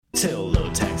till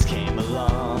Low-Tax came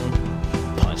along,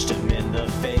 punched him in the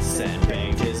face and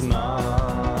banged his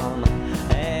mom.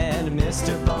 And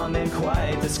Mr. Bauman,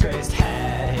 quite disgraced,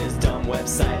 had his dumb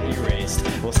website erased.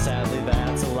 Well, sadly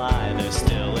that's a lie, there's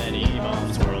still an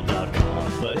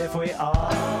eBombsWorld.com. But if we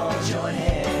all join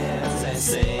hands and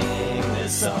sing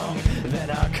this song, then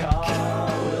our call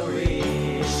will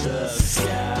reach the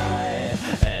sky.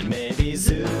 And maybe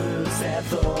Zeus and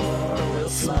Thor will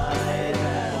slide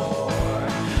that whore.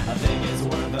 I think it's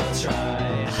worth a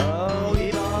try. Oh,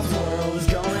 eBombs World is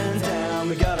going down.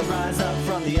 We gotta rise up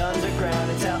from the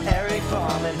underground and tell Eric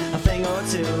Bauman a thing or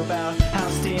two about how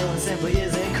stealing simply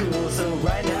isn't cool. So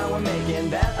right now we're making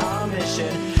that our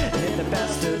mission. And if the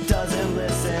bastard doesn't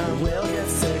listen, we'll get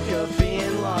sick of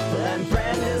being lawful and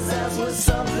brand his ass with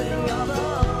something awful.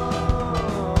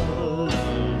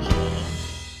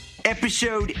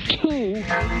 Episode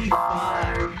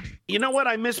 285. You know what?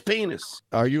 I miss penis.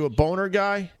 Are you a boner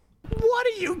guy? What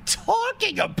are you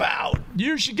talking about?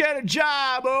 You should get a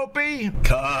job, Opie.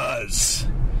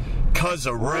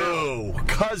 Cuz-a-roo.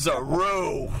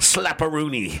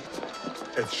 Slapperoonie.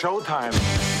 It's showtime.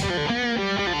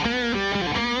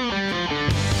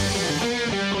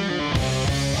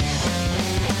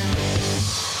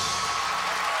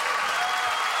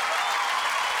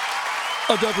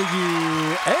 A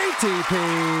WATP.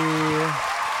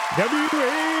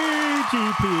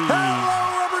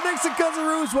 Hello, Rubbernecks and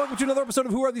Cousin-Roos. Welcome to another episode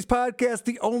of Who Are These Podcasts,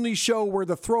 the only show where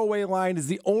the throwaway line is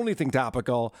the only thing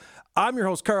topical. I'm your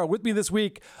host, Carl. With me this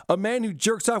week, a man who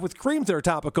jerks off with creams that are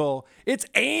topical. It's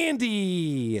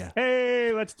Andy.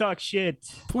 Hey, let's talk shit.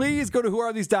 Please go to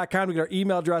whoarethese.com to get our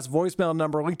email address, voicemail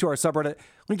number, link to our subreddit,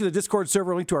 link to the Discord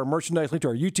server, link to our merchandise, link to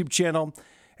our YouTube channel.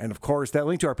 And, of course, that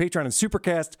link to our Patreon and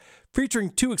Supercast,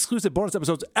 featuring 2 exclusive bonus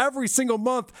episodes every single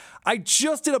month. I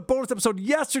just did a bonus episode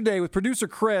yesterday with producer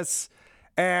Chris,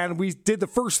 and we did the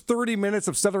first 30 minutes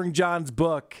of Stuttering John's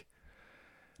book.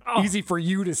 Oh. Easy for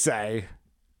you to say.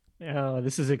 Oh,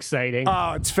 this is exciting.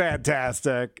 Oh, it's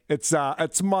fantastic. It's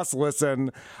must listen.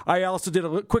 I also did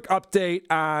a quick update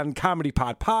on Comedy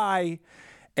Pot Pie,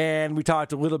 and we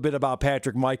talked a little bit about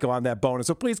Patrick Michael on that bonus.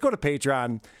 So please go to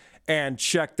Patreon and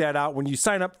check that out. When you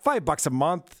sign up, $5 a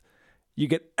month, you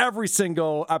get every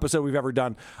single episode we've ever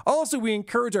done. Also, we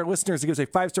encourage our listeners to give us a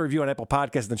 5-star review on Apple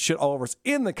Podcasts and then shit all over us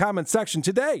in the comment section.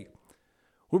 Today,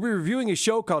 we'll be reviewing a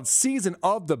show called Season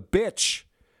of the Bitch.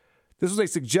 This was a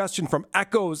suggestion from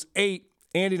Echoes 8.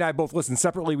 Andy and I both listened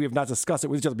separately. We have not discussed it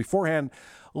with each other beforehand.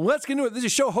 Let's get into it. This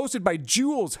is a show hosted by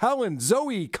Jules, Helen,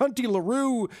 Zoe, Cunty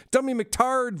LaRue, Dummy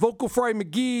McTard, Vocal Fry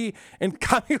McGee, and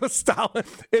Camila Stalin.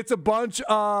 It's a bunch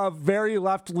of very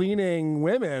left-leaning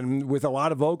women with a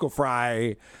lot of vocal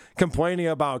fry complaining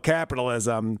about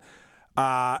capitalism.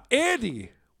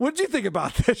 Andy, what did you think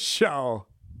about this show?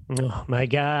 Oh, my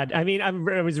God. I mean, I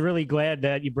was really glad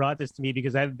that you brought this to me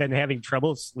because I've been having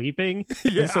trouble sleeping.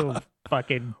 Yeah. This will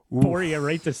fucking bore you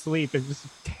right to sleep. It's just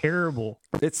terrible.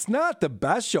 It's not the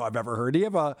best show I've ever heard. Do you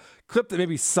have a clip that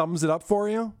maybe sums it up for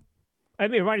you? I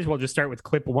mean, I might as well just start with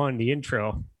clip 1, the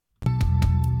intro.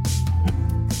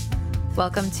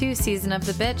 Welcome to Season of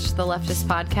the Bitch, the leftist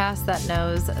podcast that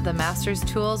knows the master's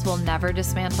tools will never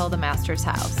dismantle the master's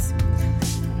house.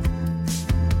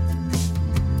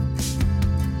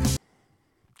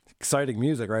 Exciting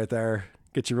music right there.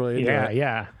 Get you really into it.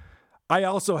 Yeah. I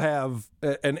also have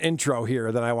an intro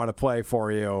here that I want to play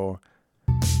for you.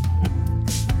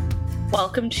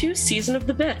 Welcome to Season of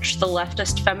the Bitch, the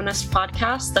leftist feminist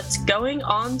podcast that's going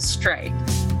on strike.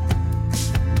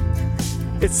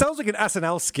 It sounds like an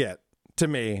SNL skit to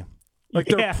me. Like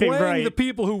they're playing the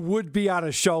people who would be on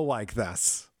a show like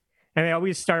this. And they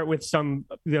always start with some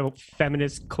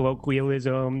feminist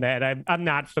colloquialism that I'm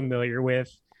not familiar with.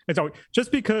 And so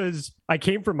just because I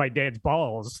came from my dad's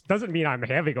balls doesn't mean I'm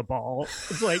having a ball.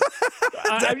 It's like,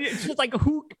 I mean, it's just like,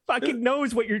 who fucking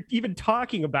knows what you're even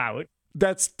talking about?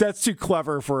 That's too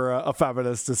clever for a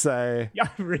feminist to say. Yeah,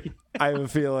 really. I have a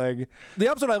feeling. The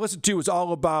episode I listened to was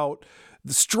all about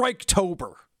the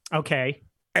Striketober. Okay.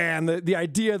 And the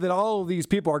idea that all of these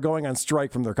people are going on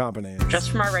strike from their companies.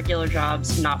 Just from our regular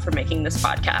jobs, not for making this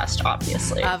podcast,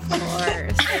 obviously. Of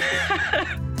course.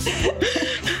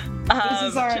 This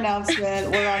is our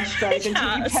announcement. We're on strike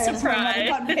until you pay us more money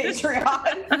on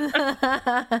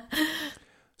Patreon.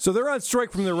 So they're on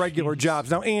strike from their regular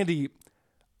jobs. Now, Andy,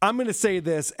 I'm going to say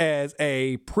this as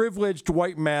a privileged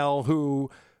white male who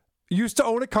used to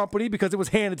own a company because it was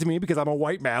handed to me because I'm a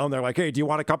white male. And they're like, hey, do you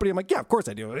want a company? I'm like, yeah, of course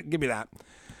I do. Give me that.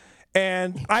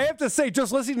 And I have to say,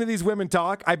 just listening to these women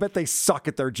talk, I bet they suck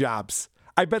at their jobs.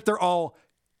 I bet they're all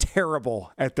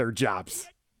terrible at their jobs.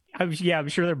 I'm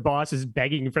sure their boss is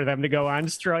begging for them to go on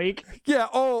strike. Yeah.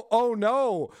 Oh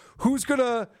no. Who's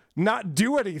gonna not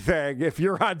do anything if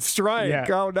you're on strike? Yeah.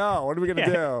 Oh no. What are we gonna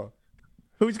do?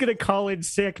 Who's gonna call in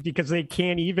sick because they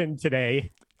can't even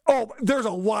today? Oh,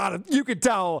 you could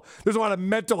tell there's a lot of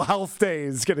mental health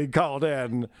days getting called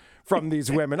in from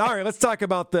these women. All right, let's talk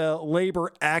about the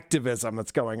labor activism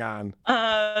that's going on.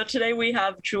 Today we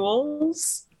have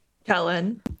Jules,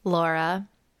 Kellen, Laura,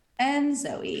 and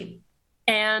Zoe.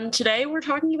 And today we're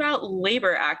talking about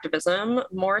labor activism,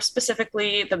 more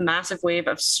specifically the massive wave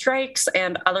of strikes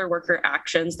and other worker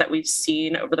actions that we've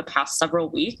seen over the past several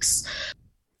weeks.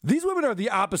 These women are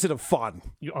the opposite of fun.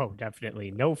 Oh,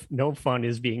 definitely. No fun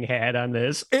is being had on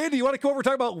this. Andy, you want to come over and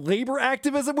talk about labor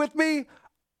activism with me?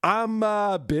 I'm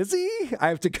busy. I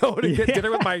have to go to get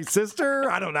dinner with my sister.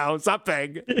 I don't know,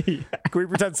 something. Can we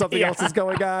pretend something else is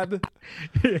going on?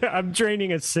 I'm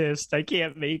training assist. I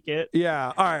can't make it.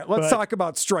 Yeah. All right. Let's talk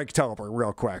about Striketober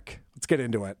real quick. Let's get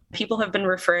into it. People have been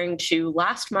referring to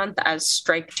last month as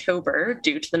Striketober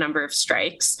due to the number of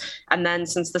strikes. And then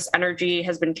since this energy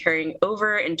has been carrying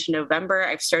over into November,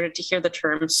 I've started to hear the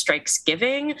term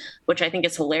Strikesgiving, which I think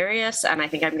is hilarious. And I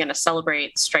think I'm going to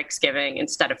celebrate Strikesgiving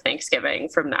instead of Thanksgiving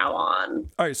from now on.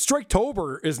 All right.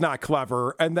 Striketober is not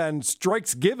clever. And then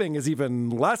Strikesgiving is even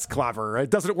less clever.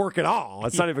 It doesn't work at all.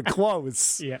 It's not even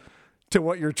close to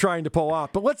what you're trying to pull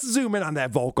off. But let's zoom in on that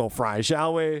vocal fry,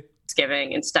 shall we?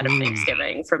 Thanksgiving instead of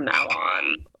Thanksgiving from now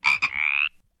on.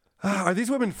 Are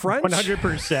these women French?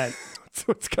 100%.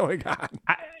 What's going on?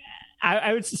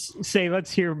 I would say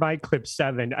let's hear my clip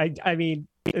 7. I mean,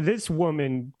 this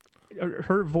woman,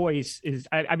 her voice is,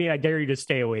 I dare you to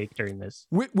stay awake during this.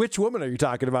 Which woman are you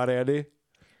talking about, Andy?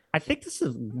 I think this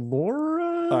is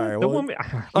Laura. All right, the woman.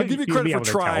 I'll give you credit for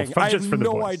trying. I have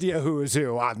no idea who is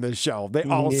who on this show. They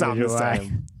all sound the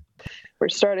same. We're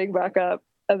starting back up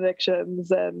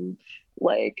evictions and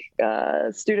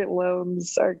student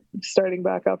loans are starting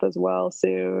back up as well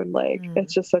soon.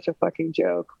 It's just such a fucking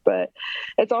joke. But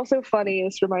it's also funny.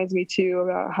 This reminds me too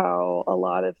about how a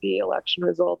lot of the election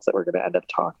results that we're going to end up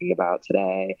talking about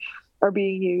today are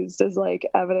being used as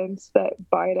evidence that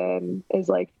Biden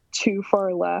is too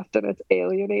far left and it's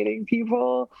alienating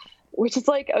people, which is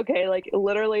okay,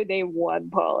 literally name one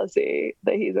policy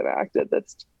that he's enacted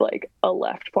that's a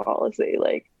left policy.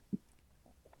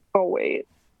 Oh, wait.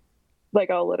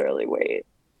 I'll literally wait.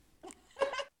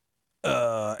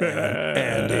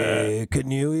 Andy, can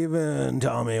you even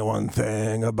tell me one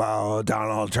thing about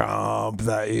Donald Trump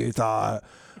that you thought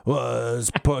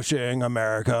was pushing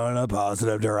America in a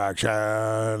positive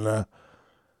direction?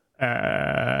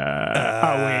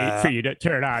 I'll wait for you to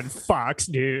turn on Fox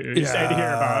News and hear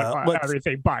about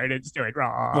everything Biden's doing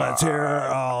wrong. Let's hear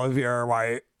all of your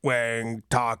right-wing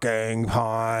talking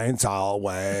points. I'll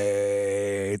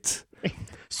wait.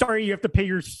 Sorry, you have to pay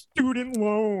your student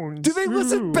loans. Do they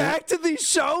listen back to these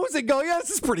shows and go, yeah, this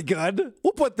is pretty good.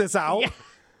 We'll put this out. Yeah.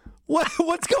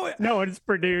 What's going on? No one's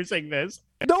producing this.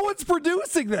 No one's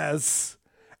producing this.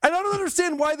 And I don't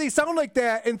understand why they sound like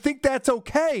that and think that's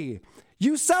okay.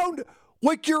 You sound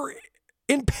like you're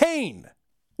in pain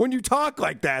when you talk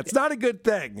like that. It's not a good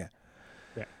thing.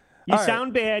 Yeah. You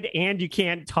sound bad and you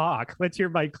can't talk. Let's hear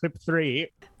my clip 3.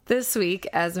 This week,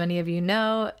 as many of you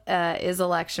know, is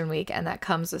election week, and that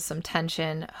comes with some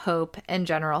tension, hope, and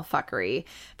general fuckery,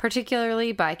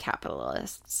 particularly by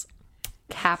capitalists.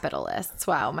 Capitalists.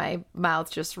 Wow, my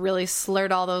mouth just really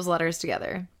slurred all those letters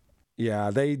together.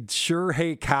 Yeah, they sure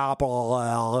hate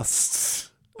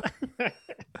capitalists.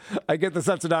 I get the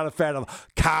sense I'm not a fan of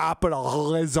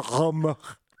capitalism,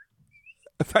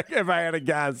 if I had to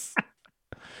guess.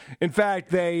 In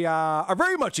fact, they are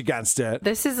very much against it.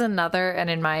 This is another, and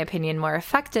in my opinion, more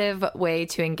effective way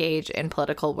to engage in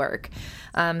political work.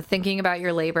 Thinking about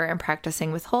your labor and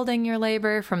practicing withholding your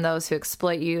labor from those who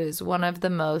exploit you is one of the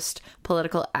most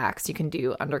political acts you can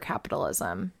do under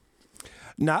capitalism.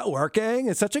 Not working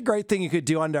is such a great thing you could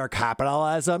do under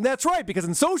capitalism. That's right, because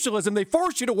in socialism, they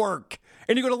force you to work,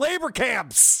 and you go to labor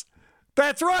camps.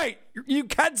 That's right. You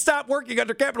can stop working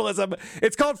under capitalism.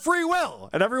 It's called free will,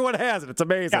 and everyone has it. It's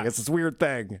amazing. Yeah. It's this weird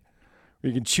thing.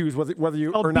 You can choose whether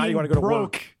you or not you want to go to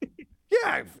work.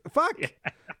 Yeah, fuck. Yeah.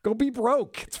 Go be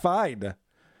broke. It's fine.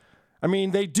 I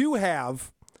mean, they do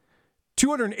have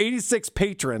 286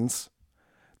 patrons.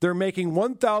 They're making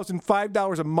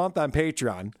 $1,005 a month on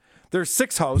Patreon. There's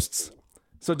 6 hosts,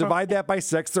 so divide that by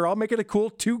 6. They're all making a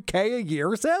cool $2,000 a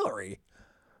year salary.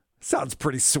 Sounds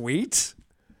pretty sweet.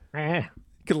 You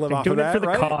can live off of that, for the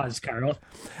right? cause, Carl.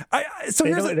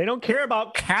 They don't care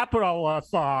about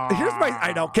capitalism. Here's my.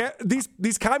 I know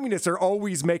these communists are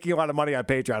always making a lot of money on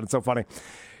Patreon. It's so funny.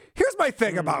 Here's my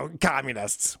thing about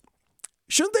communists.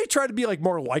 shouldn't they try to be like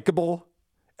more likable?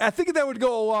 I think that would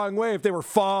go a long way if they were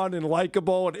fun and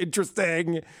likable and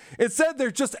interesting. Instead,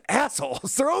 they're just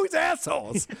assholes. They're always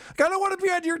assholes. Like, I don't want to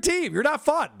be on your team. You're not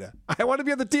fun. I want to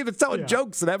be on the team that's telling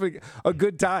jokes and having a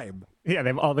good time. Yeah, they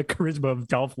have all the charisma of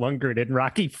Dolph Lundgren in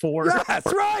Rocky IV. Yes,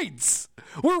 right.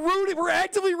 We're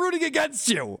actively rooting against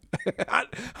you.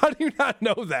 How do you not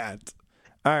know that?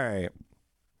 All right.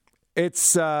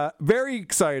 It's very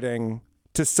exciting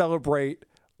to celebrate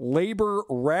labor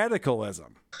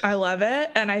radicalism. I love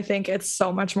it. And I think it's so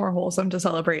much more wholesome to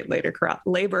celebrate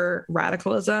labor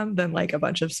radicalism than like a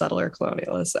bunch of settler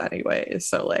colonialists anyways.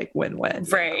 So like win-win.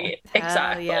 Right.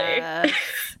 Exactly. Yeah.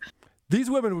 These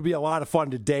women would be a lot of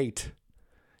fun to date.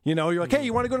 You know, you're like, hey,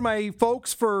 you want to go to my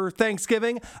folks for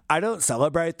Thanksgiving? I don't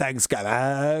celebrate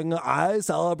Thanksgiving. I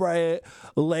celebrate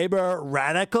labor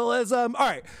radicalism. All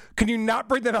right. Can you not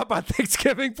bring that up on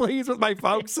Thanksgiving, please, with my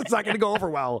folks? It's not going to go over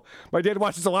well. My dad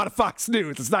watches a lot of Fox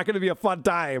News. It's not going to be a fun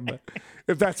time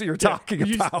if that's what you're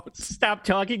talking about. Stop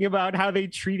talking about how they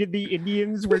treated the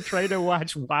Indians. We're trying to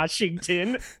watch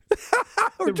Washington.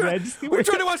 We're trying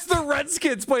to watch the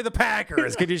Redskins play the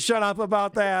Packers. Can you shut up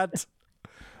about that?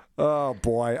 Oh,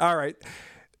 boy. All right.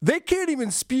 They can't even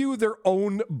spew their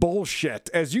own bullshit.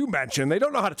 As you mentioned, they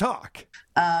don't know how to talk.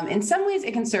 In some ways,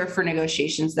 it can serve for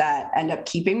negotiations that end up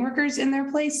keeping workers in their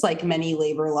place, like many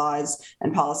labor laws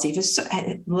and policies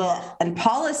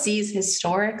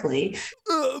historically.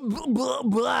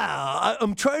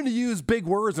 I'm trying to use big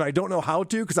words, and I don't know how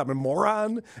to because I'm a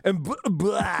moron. And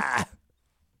Why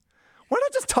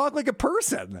not just talk like a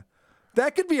person?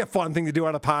 That could be a fun thing to do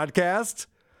on a podcast.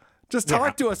 Just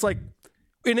talk to us like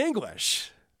in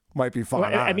English. Might be fun.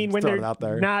 Well, I mean, when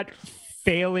they're not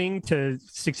failing to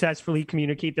successfully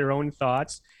communicate their own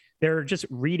thoughts, they're just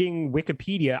reading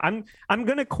Wikipedia. I'm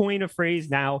going to coin a phrase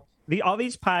now. All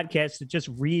these podcasts that just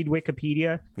read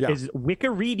Wikipedia is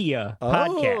Wikiredia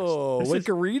podcast. Oh,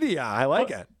 Wikiredia. I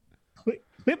like it.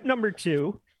 Clip number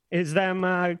 2 is them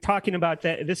talking about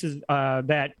that. This is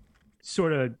that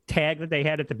sort of tag that they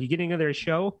had at the beginning of their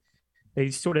show. They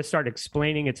sort of start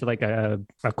explaining it's like a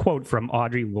quote from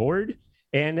Audre Lorde,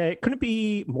 and it couldn't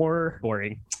be more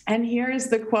boring. And here is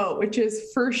the quote, which is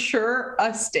for sure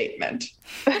a statement.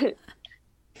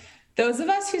 Those of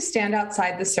us who stand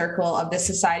outside the circle of the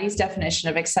society's definition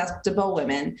of acceptable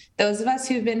women, those of us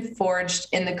who've been forged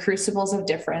in the crucibles of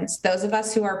difference, those of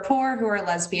us who are poor, who are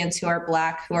lesbians, who are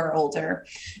Black, who are older,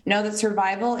 know that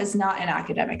survival is not an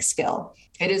academic skill.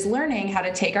 It is learning how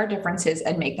to take our differences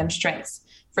and make them strengths.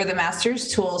 For the master's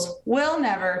tools will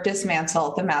never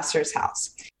dismantle the master's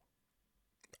house.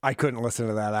 I couldn't listen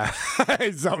to that.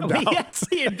 I zoned out. Yes,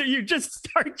 you just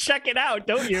start checking out,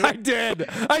 don't you? I did.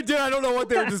 I don't know what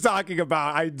they were just talking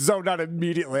about. I zoned out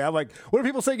immediately. I'm like, what are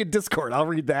people saying in Discord? I'll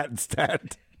read that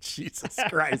instead. Jesus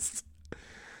Christ.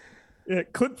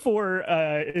 Clip 4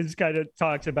 is kind of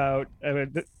talks about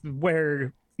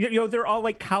where they're all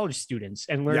like college students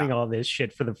and learning all this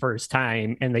shit for the first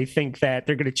time, and they think that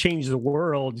they're going to change the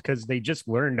world because they just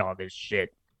learned all this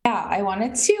shit. Yeah, I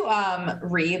wanted to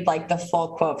read like the full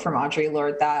quote from Audre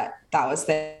Lorde that was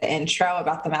the intro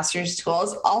about the master's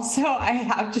tools. Also, I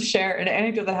have to share an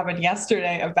anecdote that happened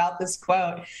yesterday about this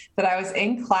quote, that I was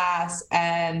in class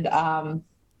and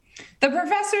the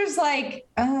professor's like,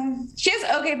 she has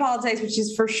okay politics, which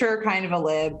is for sure kind of a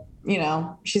lib,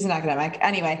 she's an academic.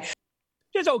 Anyway.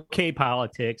 Just okay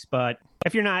politics, but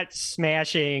if you're not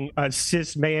smashing a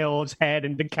cis male's head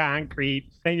into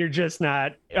concrete, then you're just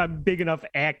not a big enough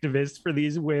activist for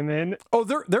these women. Oh,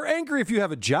 they're angry if you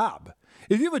have a job.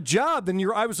 If you have a job, then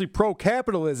you're obviously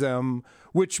pro-capitalism,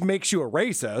 which makes you a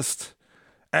racist,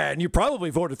 and you probably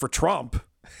voted for Trump.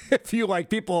 If you like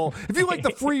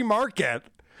the free market,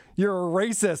 you're a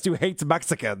racist who hates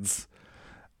Mexicans.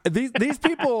 These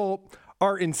people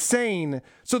are insane.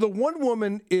 So the one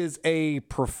woman is a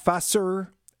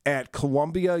professor at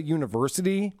Columbia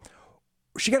University.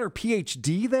 She got her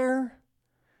PhD there,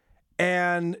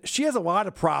 and she has a lot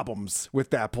of problems with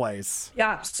that place.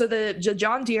 Yeah, so the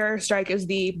John Deere strike is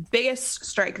the biggest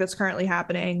strike that's currently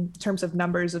happening in terms of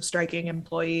numbers of striking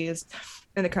employees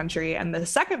in the country. And the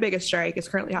second biggest strike is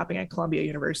currently happening at Columbia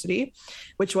University,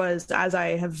 which was, as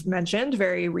I have mentioned,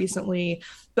 very recently,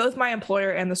 both my employer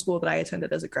and the school that I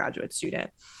attended as a graduate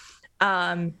student.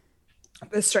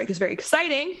 This strike is very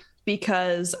exciting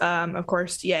because, of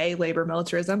course, yay, labor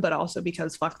militarism, but also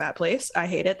because fuck that place. I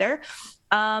hate it there.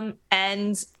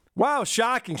 And wow,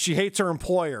 shocking. She hates her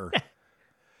employer.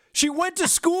 She went to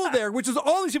school there, which is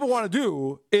all these people want to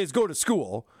do is go to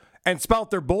school and spout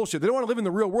their bullshit. They don't want to live in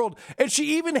the real world. And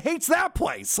she even hates that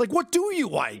place. Like, what do you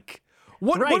like?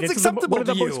 What's acceptable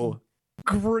to you?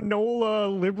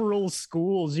 granola liberal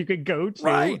schools you could go to.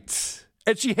 Right.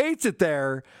 And she hates it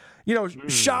there. You know,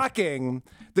 shocking.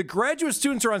 The graduate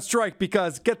students are on strike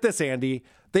because, get this, Andy,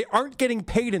 they aren't getting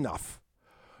paid enough.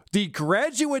 The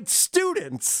graduate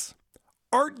students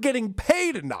aren't getting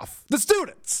paid enough. The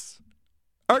students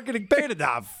aren't getting paid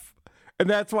enough. And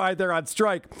that's why they're on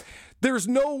strike. They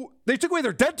took away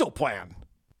their dental plan.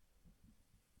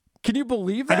 Can you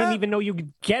believe that? I didn't even know you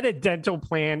could get a dental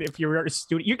plan if you're a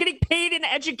student. You're getting paid in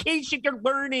education. You're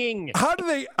learning. How do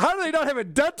they not have a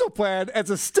dental plan as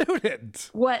a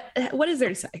student? What is there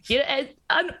to say?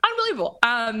 Unbelievable.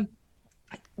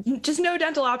 Just no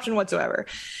dental option whatsoever.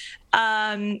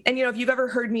 And, you know, if you've ever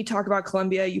heard me talk about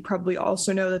Columbia, you probably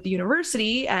also know that the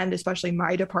university, and especially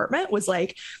my department, was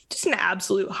like just an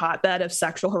absolute hotbed of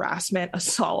sexual harassment,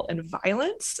 assault, and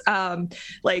violence,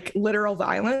 like literal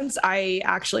violence. I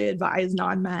actually advise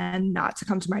non-men not to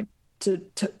come to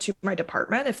my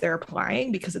department if they're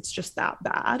applying, because it's just that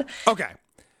bad. Okay.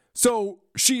 So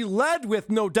she led with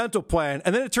no dental plan,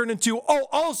 and then it turned into,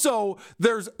 also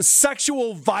there's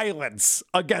sexual violence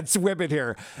against women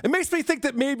here. It makes me think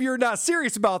that maybe you're not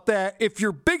serious about that if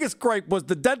your biggest gripe was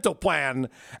the dental plan.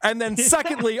 And then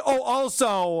secondly,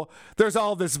 also there's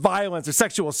all this violence or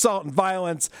sexual assault and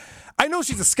violence. I know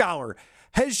she's a scholar.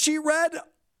 Has she read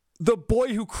The Boy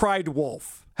Who Cried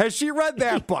Wolf? Has she read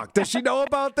that book? Does she know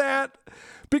about that?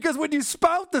 Because when you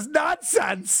spout this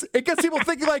nonsense, it gets people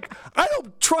thinking like, I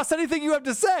don't trust anything you have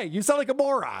to say. You sound like a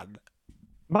moron.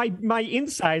 My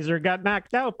incisor got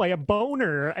knocked out by a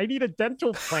boner. I need a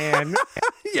dental plan.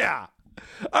 Yeah.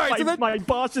 All right. My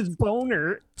boss's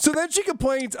boner. So then she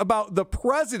complains about the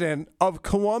president of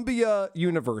Columbia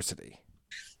University.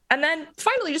 And then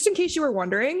finally, just in case you were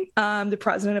wondering, the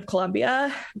president of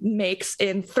Columbia makes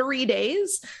in 3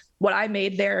 days what I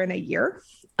made there in a year.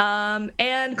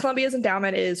 And Columbia's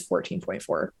endowment is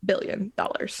 $14.4 billion. All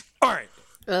right.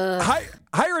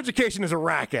 Higher education is a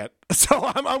racket.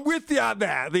 So I'm with you on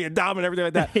that, the endowment, everything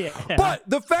like that. Yeah. But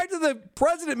the fact that the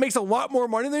president makes a lot more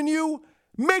money than you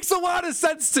makes a lot of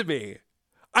sense to me.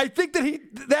 I think that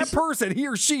he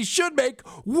or she should make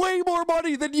way more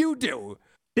money than you do.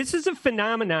 This is a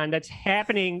phenomenon that's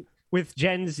happening with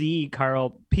Gen Z,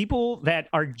 Carl. People that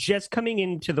are just coming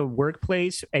into the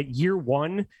workplace at year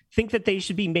one think that they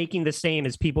should be making the same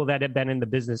as people that have been in the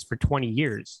business for 20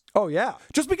 years. Oh, yeah.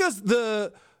 Just because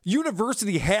the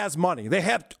university has money, they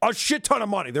have a shit ton of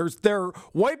money. They're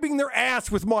wiping their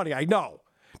ass with money, I know.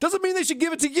 Doesn't mean they should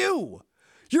give it to you.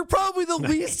 You're probably the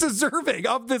least deserving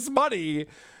of this money.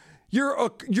 You're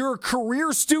a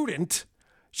career student.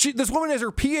 This woman has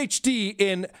her PhD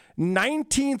in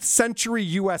 19th century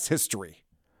U.S. history.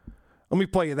 Let me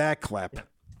play you that clip.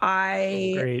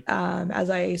 As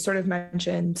I sort of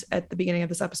mentioned at the beginning of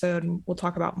this episode, and we'll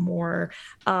talk about more,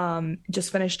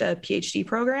 just finished a PhD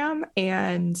program.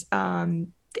 And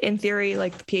in theory,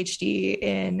 like the PhD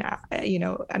in,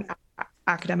 an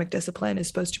academic discipline is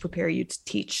supposed to prepare you to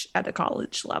teach at a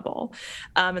college level.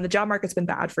 And the job market's been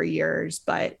bad for years,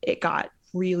 but it got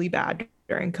really bad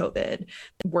during COVID.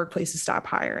 Workplaces stopped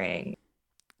hiring.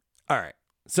 All right.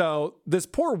 So this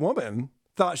poor woman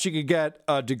thought she could get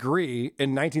a degree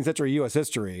in 19th century U.S.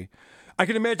 history. I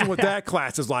can imagine what that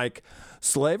class is like.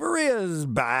 Slavery is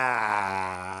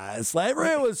bad.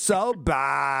 Slavery was so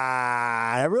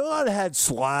bad. Everyone had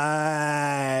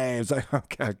slaves.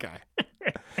 Okay.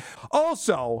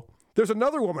 Also, there's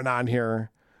another woman on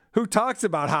here who talks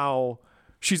about how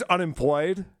she's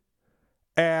unemployed.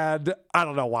 And I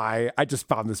don't know why. I just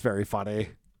found this very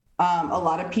funny. A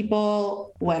lot of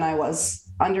people, when I was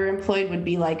underemployed, would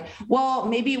be like, well,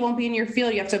 maybe it won't be in your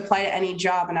field. You have to apply to any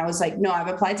job. And I was like, no, I've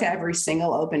applied to every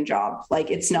single open job. Like,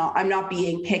 I'm not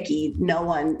being picky. No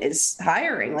one is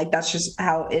hiring. Like, that's just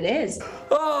how it is.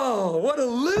 Oh, what a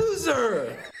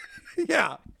loser.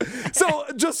 Yeah. So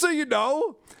just so you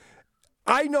know,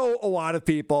 I know a lot of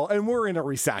people, and we're in a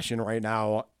recession right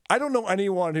now. I don't know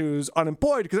anyone who's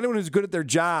unemployed, because anyone who's good at their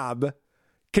job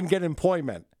can get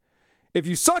employment. If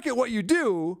you suck at what you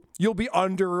do, you'll be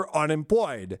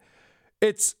unemployed.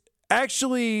 It's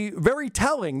actually very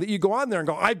telling that you go on there and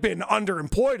go, I've been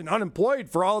underemployed and unemployed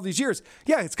for all of these years.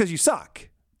 Yeah, it's because you suck.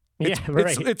 It's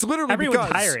literally Everyone's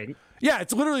because hiring. Yeah,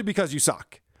 it's literally because you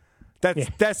suck.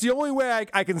 That's the only way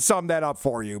I can sum that up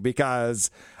for you,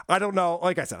 because I don't know,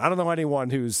 like I said, I don't know anyone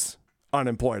who's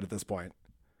unemployed at this point.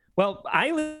 Well,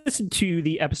 I listened to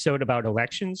the episode about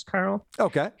elections, Carl.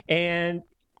 Okay. And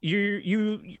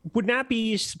you would not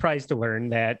be surprised to learn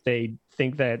that they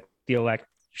think that the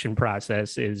election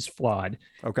process is flawed.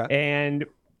 Okay. And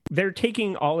they're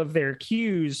taking all of their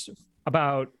cues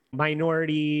about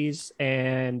minorities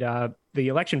and the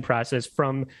election process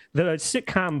from the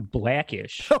sitcom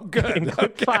Blackish. Oh, good. In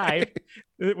clip Okay.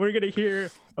 5, we're going to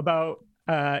hear about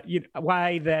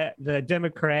why the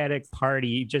Democratic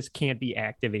Party just can't be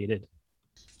activated.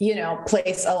 You know,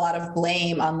 place a lot of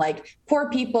blame on like poor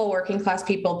people, working class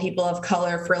people, people of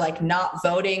color for like not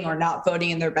voting or not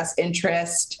voting in their best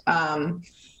interest.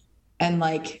 And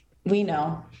like, we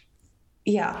know,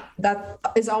 yeah, that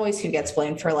is always who gets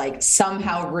blamed for like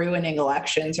somehow ruining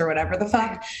elections or whatever the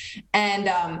fuck. And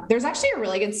there's actually a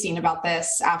really good scene about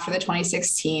this after the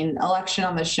 2016 election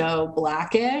on the show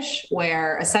Blackish,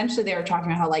 where essentially they were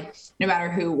talking about how like no matter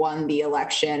who won the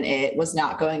election, it was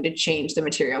not going to change the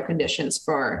material conditions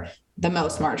for the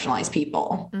most marginalized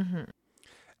people. Mm-hmm.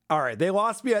 All right, they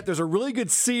lost me at. There's a really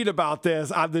good scene about this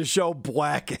on the show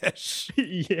Blackish.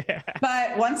 Yeah.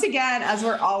 But once again, as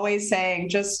we're always saying,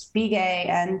 just be gay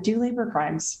and do labor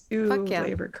crimes. Do Fuck yeah.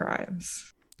 labor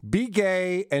crimes. Be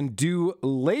gay and do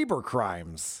labor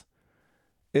crimes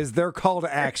is their call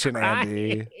to action,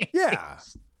 Andy. Yeah.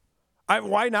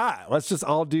 Why not? Let's just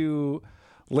all do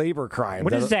labor crimes.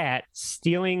 What is that?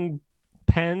 Stealing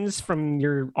pens from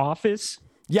your office?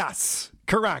 Yes,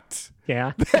 correct.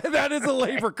 Yeah. That is a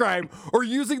labor crime. Or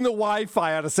using the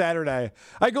Wi-Fi on a Saturday.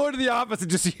 I go into the office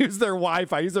and just use their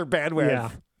Wi-Fi, use their bandwidth. Yeah.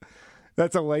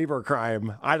 That's a labor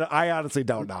crime. I honestly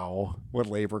don't know what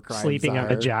labor crimes Sleeping are. on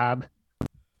the job.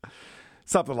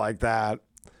 Something like that.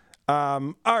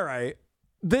 All right.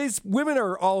 These women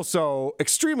are also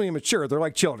extremely immature. They're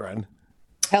like children.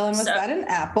 Helen, was that an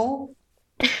apple?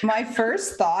 My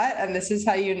first thought, and this is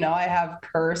how you know I have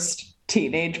cursed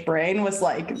teenage brain, was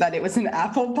like that it was an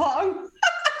apple bong.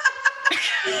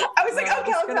 I was like,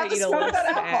 okay, I'll have to smoke that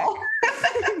apple.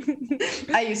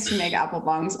 I used to make apple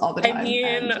bongs all the time. I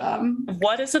mean,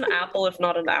 what is an apple if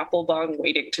not an apple bong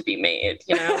waiting to be made,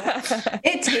 you know?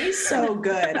 It tastes so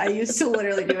good. I used to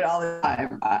literally do it all the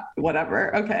time.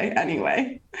 Whatever. Okay,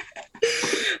 anyway.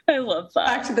 I love that.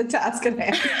 Back to the task at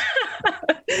hand.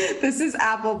 This is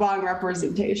apple bong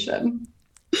representation.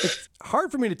 It's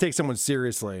hard for me to take someone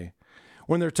seriously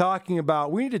when they're talking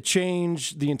about we need to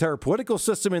change the entire political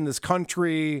system in this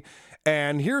country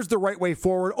and here's the right way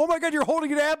forward. Oh my God, you're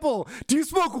holding an apple. Do you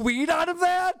smoke weed out of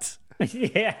that?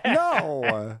 Yeah.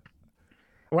 No.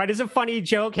 Why does a funny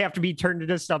joke have to be turned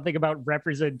into something about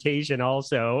representation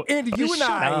also? Andy, you and Shut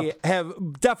I up. have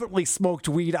definitely smoked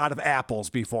weed out of apples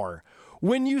before.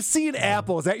 When you see an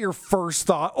apple, is that your first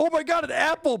thought? Oh my God, an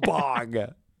apple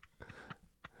bong.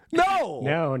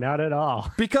 No, not at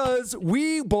all. Because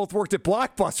we both worked at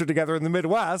Blockbuster together in the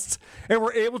Midwest and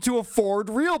were able to afford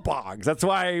real bongs. That's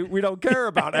why we don't care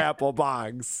about apple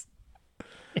bongs.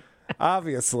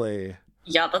 Obviously.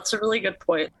 Yeah, that's a really good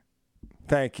point.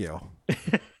 Thank you.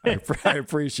 I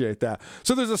appreciate that.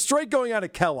 So there's a strike going on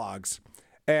at Kellogg's,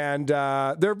 and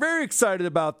they're very excited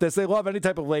about this. They love any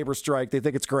type of labor strike. They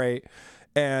think it's great.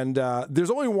 And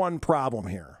there's only one problem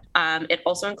here. It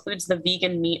also includes the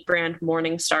vegan meat brand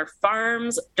Morningstar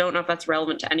Farms. Don't know if that's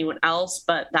relevant to anyone else,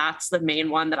 but that's the main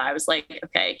one that I was like,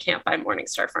 okay, can't buy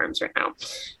Morningstar Farms right now.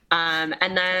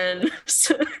 And then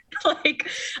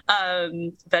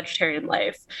Vegetarian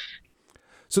Life.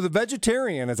 So the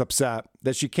vegetarian is upset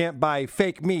that she can't buy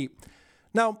fake meat.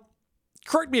 Now,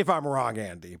 correct me if I'm wrong,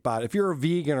 Andy, but if you're a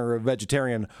vegan or a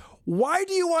vegetarian, why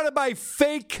do you want to buy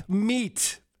fake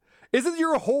meat? Isn't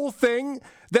your whole thing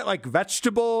that like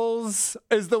vegetables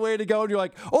is the way to go? And you're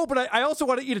like, oh, but I also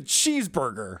want to eat a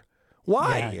cheeseburger.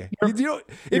 Why? Yeah, if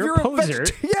you're a poser.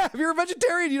 If you're a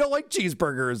vegetarian, you don't like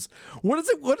cheeseburgers. What is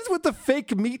with the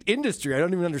fake meat industry? I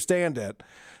don't even understand it.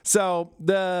 So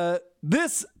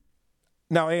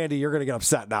now, Andy, you're going to get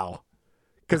upset now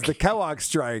because the Kellogg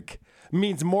strike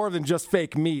means more than just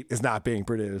fake meat is not being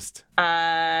produced.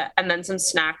 And then some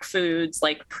snack foods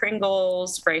like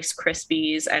Pringles, Rice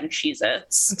Krispies, and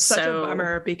Cheez-Its. It's such a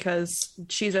bummer because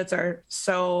Cheez-Its are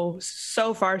so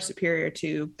far superior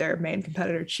to their main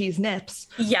competitor, Cheese Nips.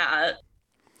 Yeah.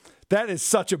 That is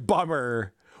such a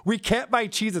bummer. We can't buy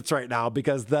Cheez-Its right now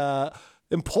because the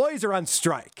employees are on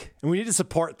strike, and we need to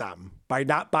support them by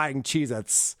not buying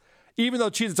Cheez-Its, even though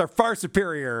Cheez-Its are far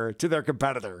superior to their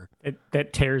competitor.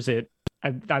 That tears it.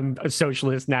 I'm a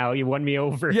socialist now. You won me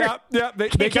over. Yep.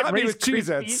 They got me with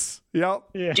Cheez-Its. Yep.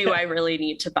 Yeah. Do I really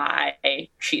need to buy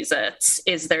Cheez-Its?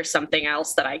 Is there something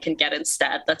else that I can get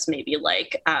instead that's maybe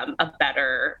like a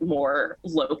better, more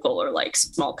local or like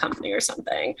small company or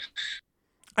something?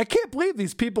 I can't believe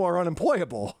these people are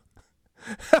unemployable.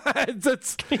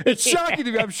 It's shocking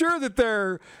to me. I'm sure that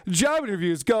their job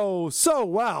interviews go so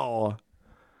well.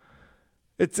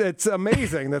 It's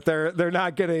amazing that they're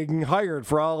not getting hired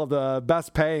for all of the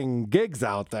best paying gigs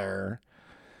out there.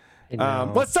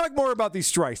 Let's talk more about these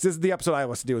strikes. This is the episode I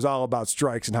listened to. It was all about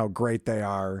strikes and how great they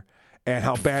are and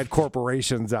how bad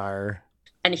corporations are.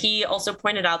 And he also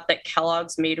pointed out that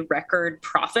Kellogg's made record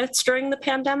profits during the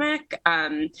pandemic,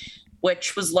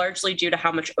 which was largely due to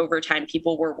how much overtime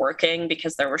people were working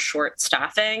because there was short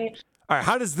staffing. All right,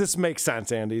 how does this make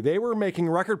sense, Andy? They were making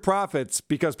record profits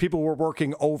because people were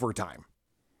working overtime.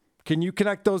 Can you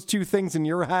connect those two things in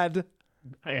your head?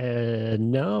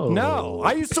 No.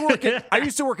 I used to work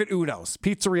at Uno's,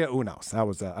 Pizzeria Uno's. I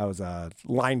was a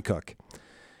line cook.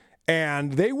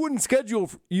 And they wouldn't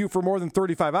schedule you for more than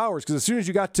 35 hours because as soon as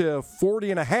you got to 40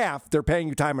 and a half, they're paying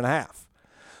you time and a half.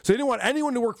 So they didn't want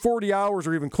anyone to work 40 hours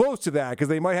or even close to that because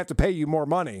they might have to pay you more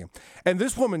money. And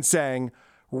this woman's saying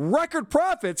record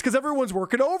profits because everyone's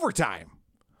working overtime.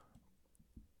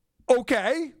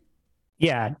 Okay.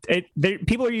 Yeah,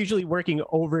 people are usually working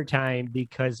overtime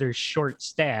because they're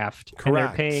short-staffed. Correct. And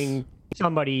they're paying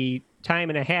somebody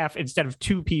time and a half instead of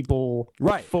two people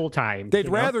full-time. They'd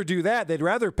rather do that. They'd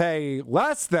rather pay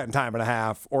less than time and a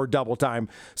half or double time.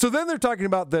 So then they're talking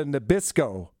about the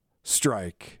Nabisco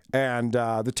strike and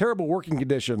the terrible working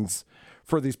conditions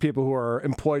for these people who are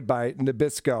employed by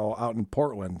Nabisco out in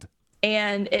Portland.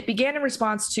 And it began in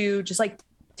response to just like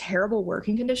terrible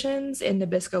working conditions in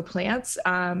Nabisco plants,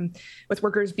 with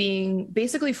workers being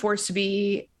basically forced to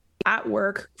be at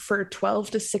work for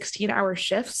 12 to 16-hour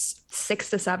shifts, 6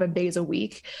 to 7 days a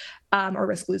week, or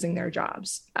risk losing their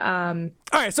jobs. All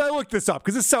right, so I looked this up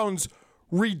because this sounds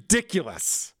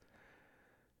ridiculous.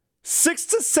 6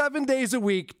 to 7 days a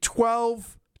week,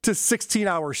 12 to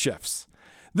 16-hour shifts.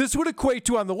 This would equate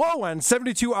to, on the low end,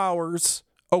 72 hours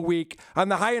a week. On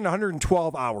the high end,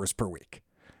 112 hours per week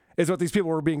is what these people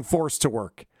were being forced to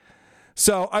work.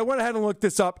 So I went ahead and looked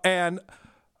this up, and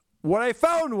what I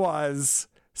found was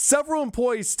several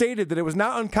employees stated that it was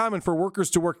not uncommon for workers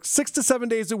to work 6 to 7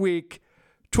 days a week,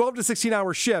 12 to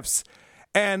 16-hour shifts,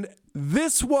 and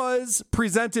this was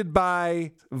presented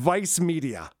by Vice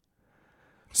Media.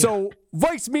 So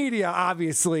Vice Media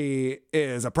obviously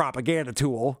is a propaganda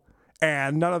tool,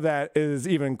 and none of that is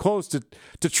even close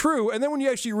to true. And then when you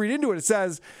actually read into it, it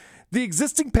says the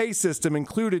existing pay system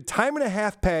included time and a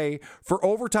half pay for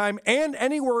overtime and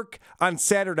any work on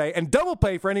Saturday and double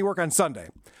pay for any work on Sunday.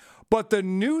 But the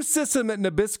new system that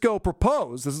Nabisco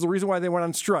proposed, this is the reason why they went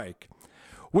on strike,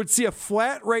 would see a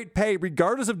flat rate pay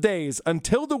regardless of days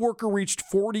until the worker reached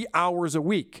 40 hours a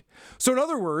week. So in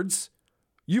other words,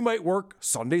 you might work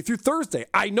Sunday through Thursday.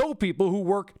 I know people who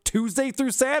work Tuesday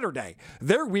through Saturday.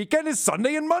 Their weekend is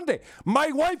Sunday and Monday. My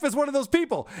wife is one of those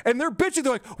people, and they're bitching.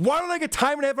 They're like, why don't I get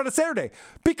time and a half on a Saturday?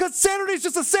 Because Saturday's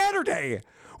just a Saturday.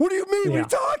 What do you mean? What are you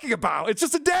talking about? It's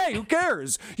just a day. Who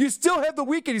cares? You still have the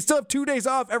weekend. You still have 2 days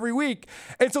off every week.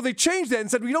 And so they changed that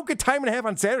and said, we don't get time and a half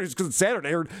on Saturdays because it's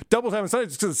Saturday or double time on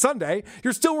Sundays because it's Sunday.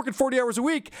 You're still working 40 hours a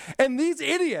week. And these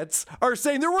idiots are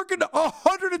saying they're working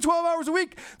 112 hours a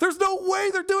week. There's no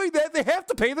way they're doing that. They have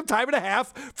to pay them time and a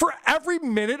half for every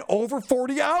minute over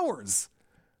 40 hours.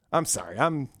 I'm sorry.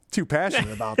 I'm too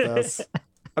passionate about this.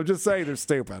 I'm just saying they're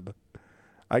stupid,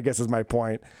 I guess is my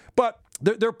point. But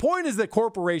their point is that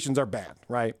corporations are bad,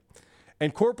 right?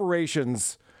 And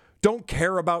corporations don't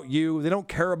care about you. They don't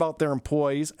care about their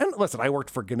employees. And listen, I worked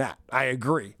for Gannett. I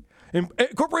agree. And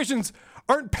corporations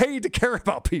aren't paid to care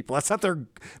about people. That's not their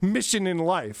mission in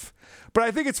life. But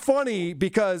I think it's funny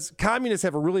because communists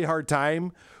have a really hard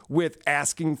time with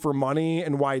asking for money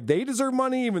and why they deserve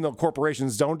money, even though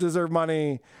corporations don't deserve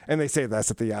money. And they say this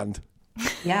at the end.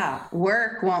 Yeah,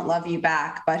 work won't love you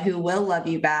back, but who will love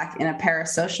you back in a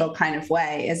parasocial kind of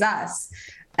way is us.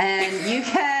 And you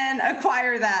can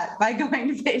acquire that by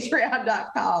going to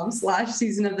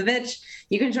patreon.com/seasonofthevitch.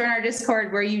 You can join our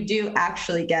Discord where you do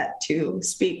actually get to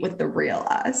speak with the real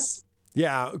us.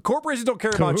 Yeah, corporations don't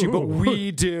care about you, but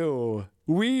we do.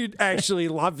 We actually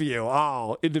love you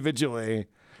all individually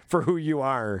for who you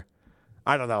are.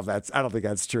 I don't think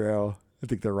that's true. I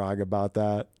think they're wrong about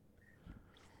that.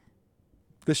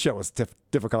 This show was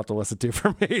difficult to listen to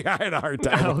for me. I had a hard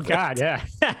time. Oh, God, yeah.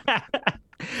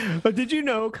 But did you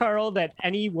know, Carl, that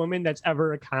any woman that's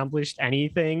ever accomplished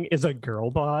anything is a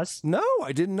girl boss? No,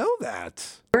 I didn't know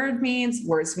that. Words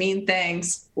mean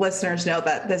things. Listeners know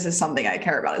that this is something I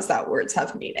care about, is that words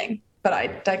have meaning. But I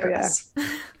digress.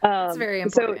 Yeah. It's very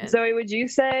important. So, Zoe, would you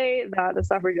say that the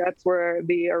suffragettes were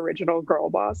the original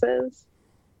girl bosses?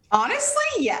 Honestly,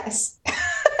 yes.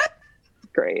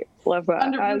 Great. Love that.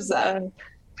 100%. As a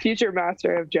future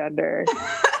master of gender,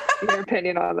 your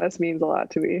opinion on this means a lot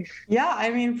to me. Yeah,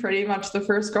 I mean, pretty much the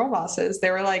first girl bosses.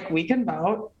 They were like, we can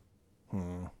vote.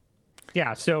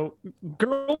 Yeah, so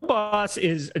girl boss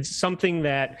is something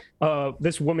that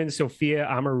this woman, Sophia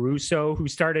Amoruso, who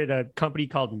started a company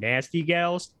called Nasty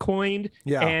Gals, coined.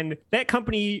 Yeah. And that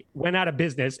company went out of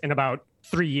business in about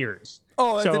 3 years.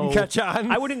 Oh, that didn't catch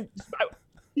on? I wouldn't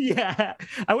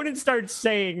start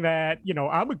saying that,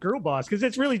 I'm a girl boss, because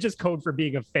it's really just code for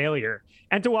being a failure.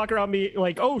 And to walk around me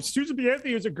like, oh, Susan B.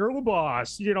 Anthony is a girl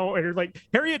boss, and it's like,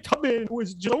 Harriet Tubman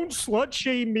was, don't slut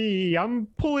shame me. I'm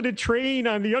pulling a train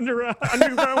on the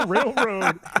Underground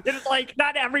Railroad. It's like,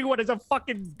 not everyone is a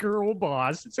fucking girl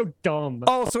boss. It's so dumb.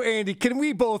 Oh, so Andy, can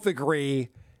we both agree?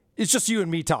 It's just you and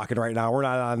me talking right now. We're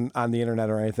not on the internet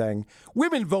or anything.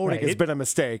 Women voting has been a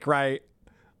mistake, right?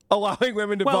 Allowing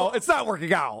women to vote. It's not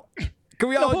working out. Can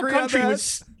we all agree on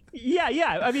that?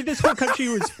 Yeah. I mean, this whole country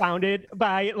was founded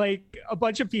by like a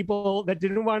bunch of people that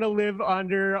didn't want to live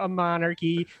under a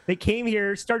monarchy. They came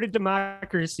here, started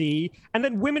democracy, and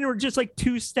then women were just like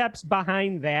 2 steps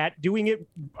behind that, doing it,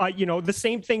 the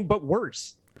same thing but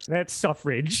worse. That's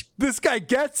suffrage. This guy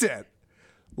gets it.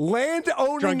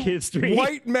 Land-owning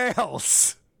white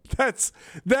males. That's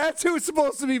who's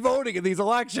supposed to be voting in these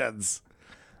elections.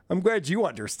 I'm glad you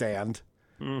understand.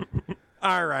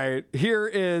 All right. Here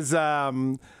is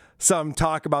some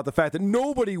talk about the fact that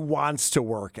nobody wants to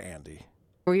work, Andy.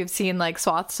 We've seen like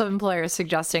swaths of employers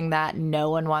suggesting that no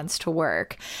one wants to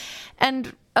work.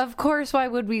 And of course, why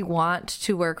would we want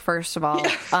to work, first of all?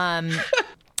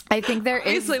 I think there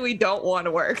Obviously, we don't want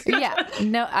to work.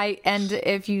 And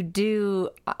if you do,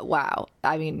 wow.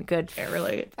 I mean, good.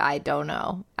 Really. I don't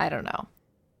know.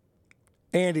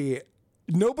 Andy,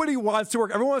 nobody wants to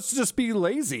work. Everyone wants to just be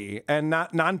lazy and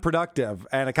not non-productive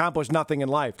and accomplish nothing in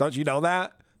life. Don't you know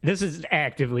that? This is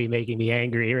actively making me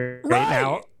angry right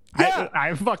now. Yeah.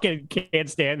 I fucking can't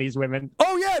stand these women.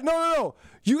 Oh, yeah. No.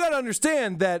 You got to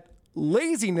understand that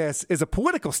laziness is a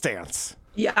political stance.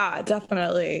 Yeah,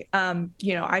 definitely.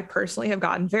 I personally have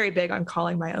gotten very big on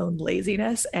calling my own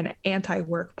laziness and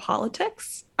anti-work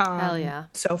politics. Hell yeah.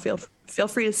 So feel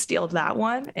free to steal that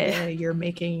one. You're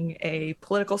making a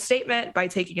political statement by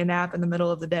taking a nap in the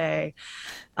middle of the day,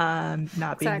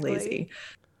 not being lazy.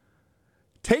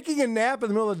 Taking a nap in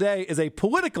the middle of the day is a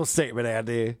political statement,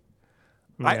 Andy.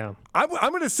 Yeah. I'm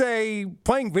going to say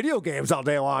playing video games all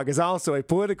day long is also a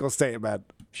political statement.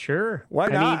 Sure. Why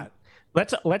not?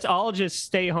 Let's all just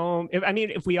stay home.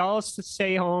 If we all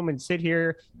stay home and sit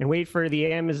here and wait for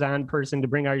the Amazon person to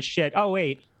bring our shit. Oh,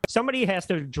 wait. Somebody has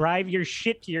to drive your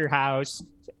shit to your house,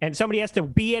 and somebody has to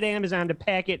be at Amazon to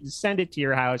pack it and send it to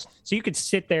your house, so you could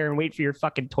sit there and wait for your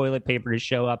fucking toilet paper to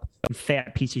show up, you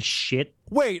fat piece of shit.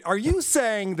 Wait, are you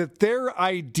saying that their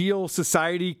ideal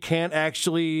society can't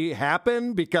actually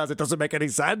happen because it doesn't make any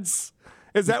sense?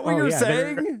 Is that what you're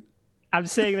saying? I'm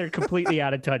saying they're completely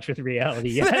out of touch with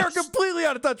reality. Yes. They're completely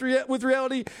out of touch with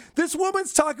reality. This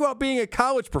woman's talking about being a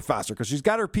college professor because she's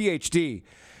got her PhD.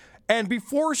 And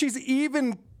before she's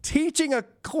even teaching a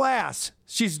class,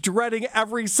 she's dreading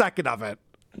every second of it.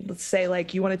 Let's say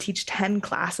you want to teach 10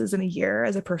 classes in a year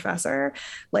as a professor.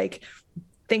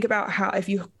 Think about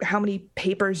how many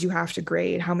papers you have to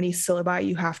grade, how many syllabi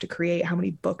you have to create, how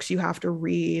many books you have to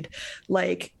read,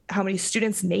 how many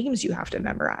students' names you have to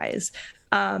memorize.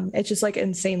 It's just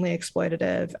insanely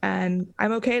exploitative, and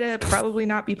I'm okay to probably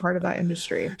not be part of that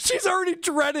industry. She's already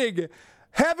dreading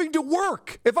having to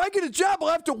work. If I get a job, I'll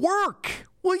have to work.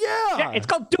 Well, yeah. It's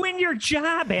called doing your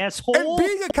job, asshole. And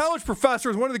being a college professor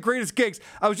is one of the greatest gigs.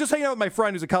 I was just hanging out with my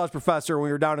friend who's a college professor when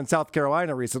we were down in South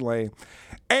Carolina recently,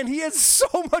 and he has so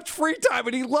much free time,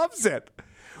 and he loves it.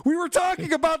 We were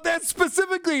talking about that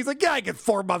specifically. He's like, yeah, I get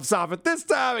 4 months off at this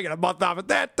time. I get a month off at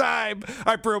that time.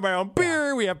 I brew my own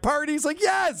beer. We have parties.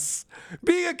 Yes,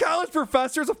 being a college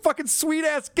professor is a fucking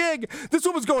sweet-ass gig. This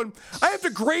woman's going, I have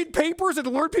to grade papers and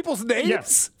learn people's names?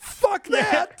 Yes. Fuck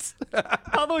that.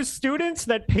 All those students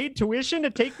that paid tuition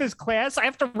to take this class, I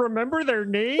have to remember their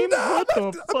names? No, I'm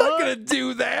not going to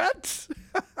do that.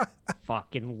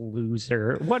 Fucking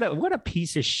loser. What a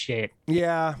piece of shit.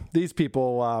 Yeah, these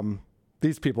people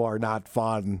are not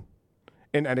fun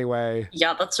in any way.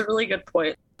 Yeah, that's a really good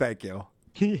point. Thank you.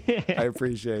 I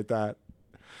appreciate that.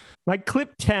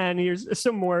 Clip 10, here's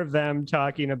some more of them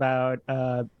talking about,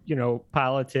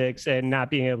 politics and not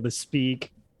being able to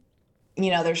speak.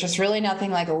 There's just really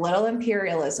nothing like a little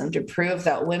imperialism to prove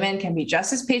that women can be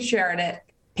just as patriotic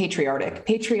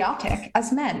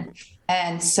as men.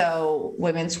 And so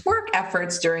women's work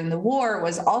efforts during the war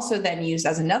was also then used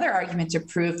as another argument to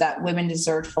prove that women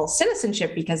deserved full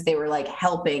citizenship because they were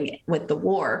helping with the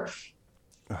war.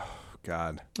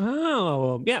 God.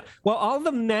 Oh, yeah. Well, all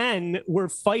the men were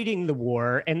fighting the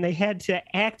war, and they had to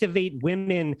activate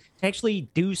women to actually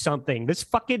do something. This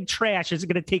fucking trash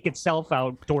isn't going to take itself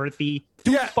out, Dorothy.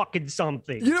 Do fucking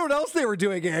something. You know what else they were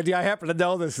doing, Andy? I happen to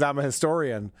know this, and I'm a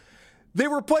historian. They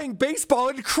were playing baseball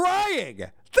and crying.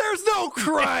 There's no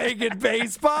crying in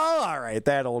baseball. All right,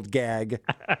 that old gag.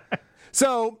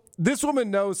 So this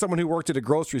woman knows someone who worked at a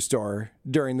grocery store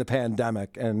during the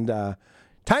pandemic, and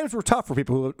times were tough for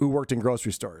people who worked in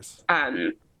grocery stores.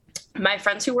 My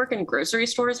friends who work in grocery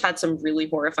stores had some really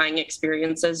horrifying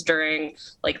experiences during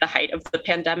like the height of the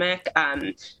pandemic.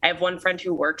 I have one friend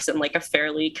who works in like a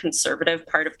fairly conservative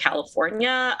part of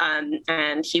California,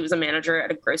 and he was a manager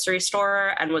at a grocery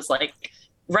store and was like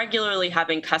regularly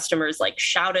having customers like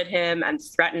shout at him and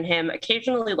threaten him,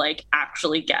 occasionally like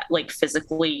actually get like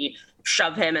physically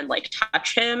shove him and like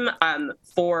touch him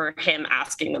for him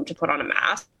asking them to put on a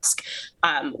mask,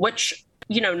 which,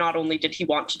 you know, not only did he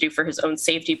want to do for his own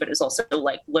safety, but is also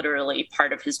like literally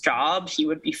part of his job. He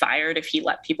would be fired if he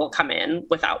let people come in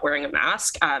without wearing a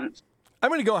mask. I'm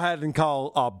going to go ahead and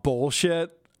call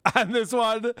bullshit on this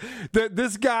one. That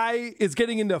this guy is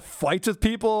getting into fights with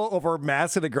people over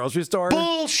masks at a grocery store.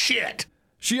 Bullshit.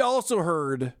 She also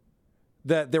heard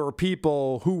that there were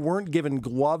people who weren't given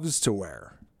gloves to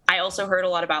wear. I also heard a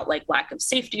lot about like lack of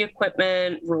safety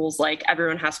equipment, rules like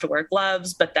everyone has to wear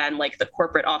gloves, but then like the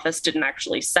corporate office didn't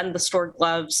actually send the store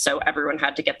gloves, so everyone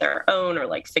had to get their own or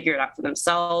like figure it out for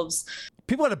themselves.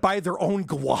 People had to buy their own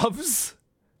gloves?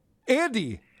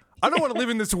 Andy, I don't want to live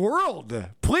in this world.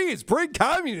 Please bring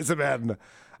communism in.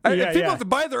 If people have to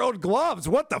buy their own gloves,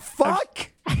 what the fuck?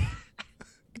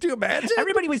 Could you imagine?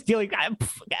 Everybody was dealing.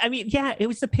 I mean, yeah, it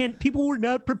was the people were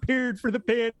not prepared for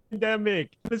the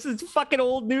pandemic. This is fucking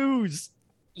old news.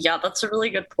 Yeah, that's a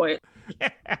really good point.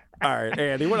 All right,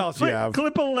 Andy, what else do you have?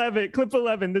 Clip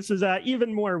 11. This is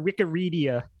even more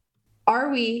Wikipedia. Are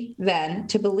we then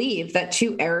to believe that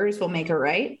two errors will make a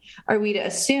right? Are we to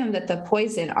assume that the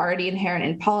poison already inherent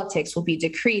in politics will be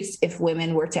decreased if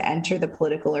women were to enter the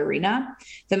political arena?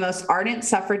 The most ardent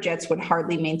suffragettes would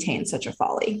hardly maintain such a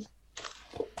folly.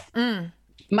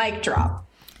 Mic drop.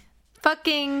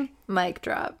 Fucking mic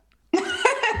drop.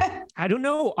 I don't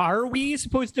know. Are we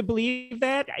supposed to believe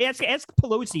that? Ask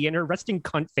Pelosi and her resting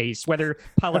cunt face whether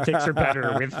politics are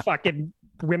better with fucking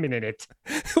women in it.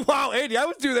 Wow, Andy, I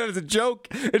was doing that as a joke,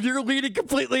 and you're leading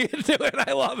completely into it.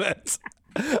 I love it.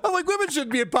 I'm like, women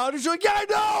shouldn't be in politics. You're like, yeah, I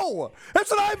know.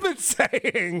 That's what I've been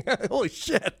saying. Holy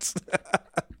shit.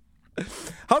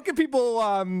 How can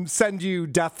people send you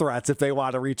death threats if they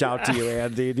want to reach out to you,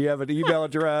 Andy? Do you have an email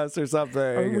address or something?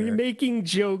 Are we making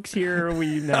jokes here? Or are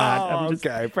we not?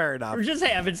 Okay, fair enough. We're just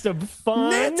having some fun.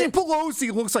 Nancy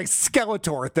Pelosi looks like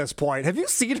Skeletor at this point. Have you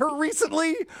seen her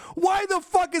recently? Why the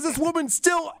fuck is this woman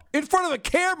still in front of a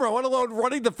camera, let alone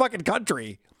running the fucking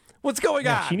country? What's going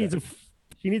on? She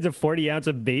needs a 40 ounce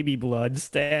of baby blood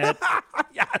stat.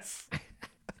 Yes.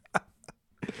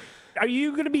 Are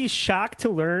you going to be shocked to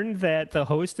learn that the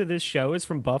host of this show is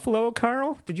from Buffalo,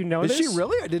 Carl? Did you know this? Is she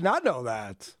really? I did not know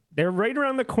that. They're right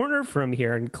around the corner from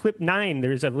here. In clip 9,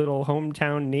 there's a little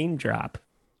hometown name drop.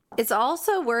 It's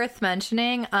also worth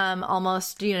mentioning,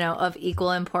 almost, of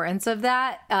equal importance of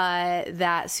that,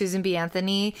 that Susan B.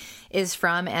 Anthony is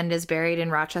from and is buried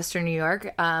in Rochester, New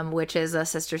York, which is a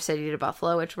sister city to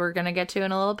Buffalo, which we're going to get to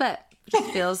in a little bit. It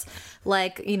just feels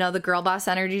like, the girl boss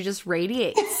energy just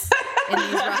radiates in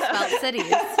these Rust Belt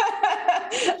cities.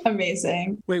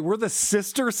 Amazing. Wait, we're the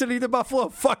sister city to Buffalo?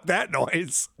 Fuck that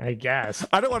noise. I guess.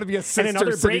 I don't want to be a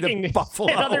sister city to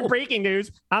Buffalo. Another breaking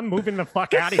news. I'm moving the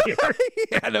fuck out of here.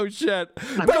 Yeah, no shit.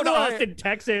 I'm going to Austin,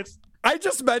 Texas. I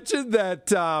just mentioned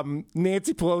that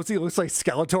Nancy Pelosi looks like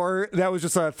Skeletor. That was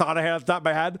just a thought I had off the top of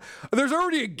my head. There's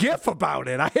already a GIF about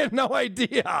it. I had no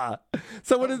idea.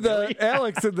 Someone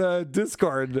Alex in the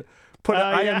Discord put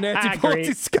I am Nancy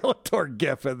Pelosi Skeletor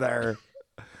GIF in there.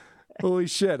 Holy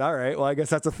shit. All right. Well, I guess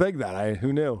that's a thing then.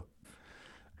 Who knew?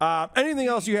 Anything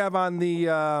else you have on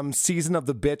the Season of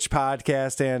the Bitch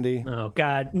podcast, Andy? Oh,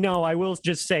 God. No, I will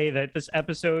just say that this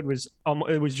episode was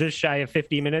just shy of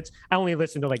 50 minutes. I only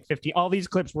listened to like 50. All these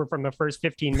clips were from the first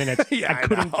 15 minutes. Yeah, I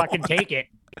couldn't fucking take it.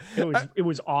 It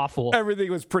was awful. Everything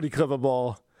was pretty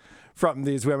clippable from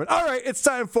these women. All right, it's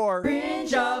time for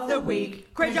Cringe of the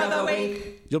Week. Cringe of the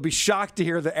Week. You'll be shocked to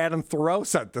hear that Adam Thoreau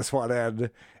sent this one in,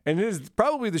 and it is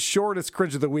probably the shortest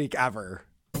Cringe of the Week ever.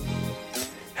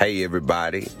 Hey,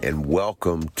 everybody, and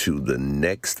welcome to the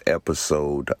next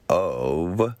episode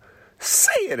of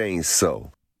Say It Ain't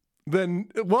So. Then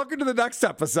welcome to the next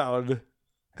episode.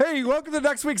 Hey, welcome to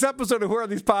next week's episode of Who Are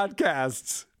These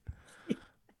Podcasts?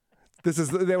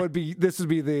 This would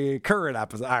be the current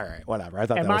episode. All right, whatever. I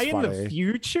thought Am that was I funny. in the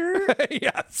future?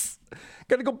 Yes.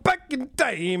 Gotta go back in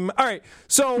time. All right.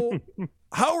 So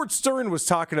Howard Stern was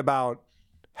talking about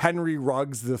Henry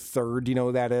Ruggs III. Do you know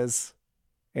who that is?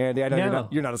 Andy, I know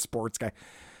you're not a sports guy.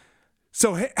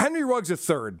 So Henry Ruggs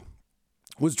III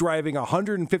was driving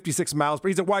 156 miles.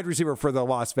 He's a wide receiver for the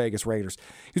Las Vegas Raiders.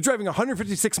 He's driving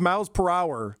 156 miles per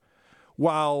hour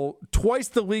while twice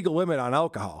the legal limit on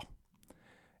alcohol,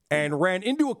 and ran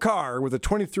into a car with a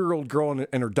 23-year-old girl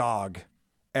and her dog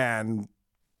and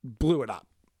blew it up.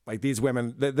 Like this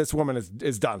woman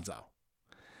is done so.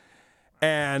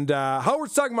 And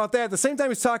Howard's talking about that. At the same time,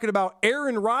 he's talking about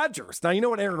Aaron Rodgers. Now, you know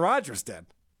what Aaron Rodgers did?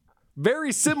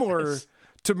 Very similar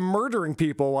to murdering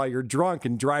people while you're drunk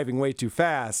and driving way too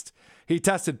fast. He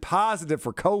tested positive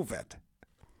for COVID.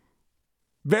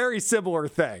 Very similar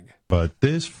thing. But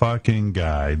this fucking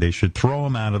guy, they should throw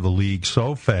him out of the league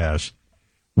so fast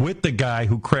with the guy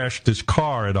who crashed his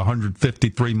car at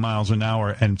 153 miles an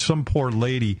hour. And some poor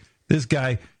lady was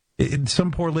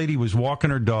walking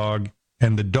her dog,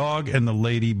 and the dog and the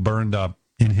lady burned up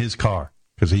in his car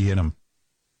because he hit him.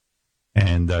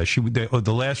 And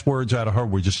the last words out of her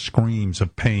were just screams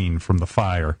of pain from the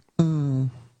fire.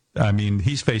 I mean,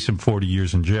 he's facing 40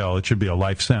 years in jail. It should be a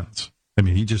life sentence. I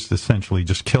mean, he just essentially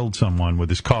just killed someone with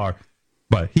his car.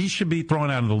 But he should be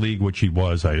thrown out of the league, which he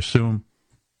was, I assume.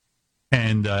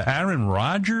 And Aaron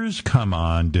Rodgers, come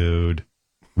on, dude.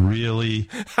 Really?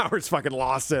 Howard's fucking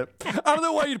lost it. I don't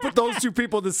know why you'd put those two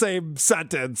people in the same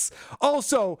sentence.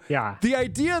 Also, the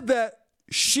idea that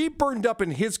she burned up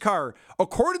in his car,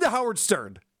 according to Howard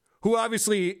Stern, who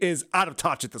obviously is out of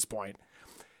touch at this point,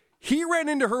 he ran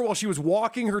into her while she was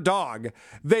walking her dog.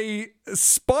 They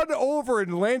spun over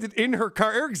and landed in her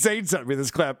car. Eric Zane sent me this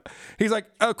clip. He's like,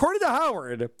 according to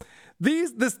Howard,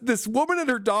 this woman and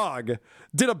her dog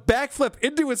did a backflip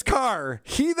into his car.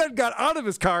 He then got out of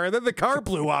his car, and then the car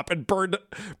blew up and burned.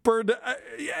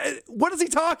 What is he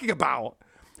talking about?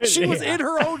 She was in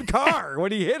her own car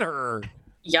when he hit her.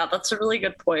 Yeah, that's a really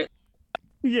good point.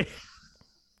 Yeah.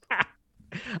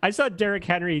 I saw Derrick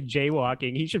Henry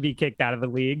jaywalking. He should be kicked out of the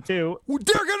league, too.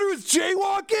 Derrick Henry was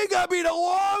jaywalking? I mean,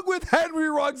 along with Henry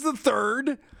Ruggs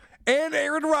III and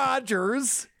Aaron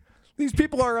Rodgers. These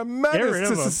people are a menace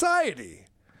to society.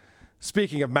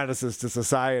 Speaking of menaces to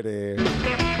society.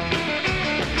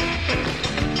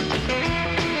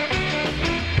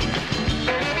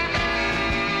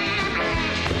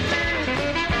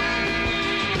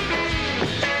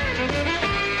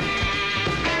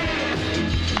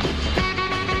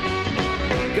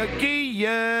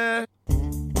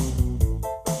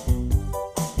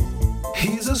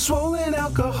 He's a swollen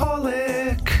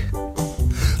alcoholic,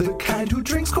 the kind who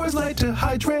drinks Coors Light to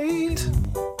hydrate.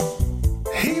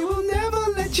 He will never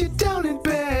let you down in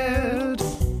bed,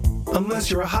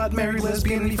 unless you're a hot married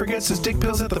lesbian and he forgets his dick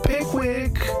pills at the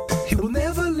Pickwick. He will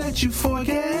never let you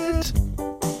forget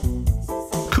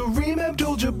Kareem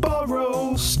Abdul-Jabbar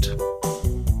roast.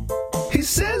 He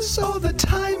says all the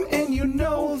time, and you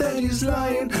know that he's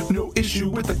lying. No issue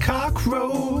with the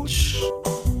cockroach.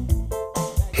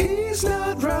 He's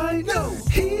not right, no.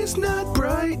 He's not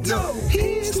bright, no.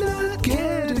 He's not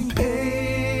getting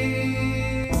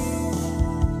paid.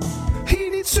 He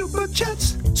needs super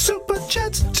chats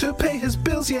to pay his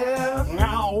bills, yeah.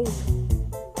 Ow.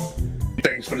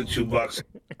 Thanks for the $2.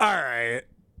 All right.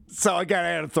 So again, I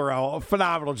had to throw a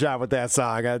phenomenal job with that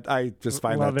song. I just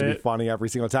find that to be funny every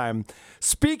single time.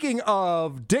 Speaking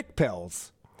of dick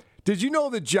pills, did you know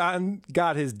that John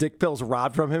got his dick pills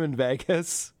robbed from him in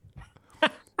Vegas?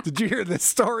 Did you hear this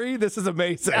story? This is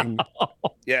amazing. No.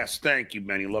 Yes, thank you,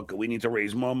 Benny. Look, we need to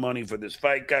raise more money for this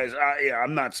fight, guys.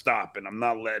 I'm not stopping. I'm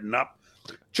not letting up.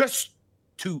 Just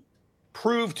to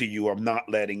prove to you I'm not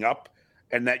letting up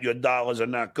and that your dollars are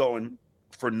not going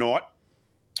for naught,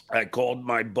 I called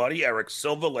my buddy Eric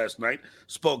Silva last night,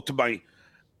 spoke to my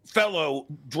fellow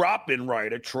drop-in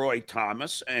writer, Troy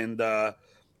Thomas, and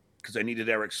because I needed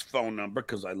Eric's phone number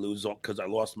because I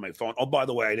lost my phone. Oh, by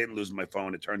the way, I didn't lose my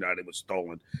phone. It turned out it was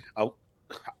stolen. I'll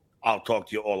talk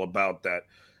to you all about that.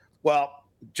 Well,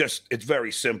 it's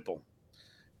very simple.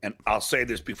 And I'll say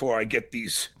this before I get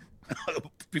these,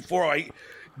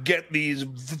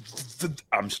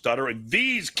 I'm stuttering.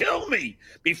 These kill me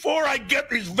before I get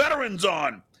these veterans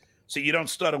on. See, you don't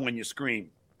stutter when you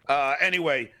scream.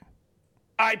 Anyway,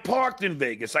 I parked in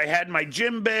Vegas. I had my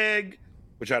gym bag,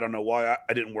 which I don't know why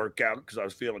I didn't work out because I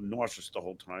was feeling nauseous the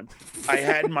whole time. I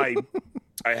had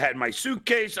my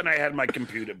suitcase and I had my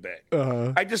computer bag.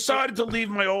 I decided to leave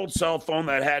my old cell phone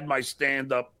that had my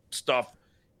stand-up stuff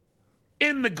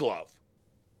in the glove,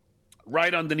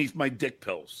 right underneath my dick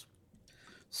pills.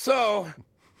 So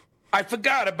I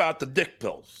forgot about the dick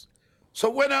pills.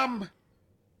 So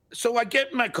so I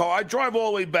get in my car, I drive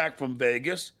all the way back from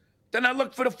Vegas. Then I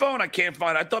look for the phone, I can't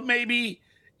find it. I thought maybe,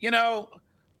 I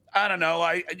don't know.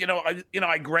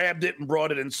 I grabbed it and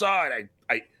brought it inside.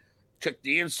 I checked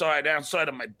the inside, outside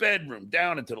of my bedroom,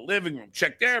 down into the living room,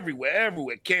 checked everywhere,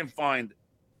 can't find it.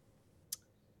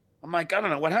 I'm like, I don't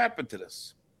know what happened to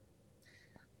this.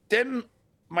 Then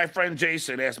my friend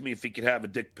Jason asked me if he could have a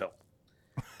dick pill.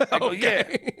 I go, yeah.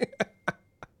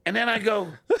 And then I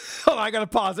go, hold on, I got to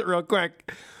pause it real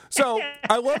quick. So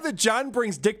I love that John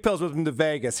brings dick pills with him to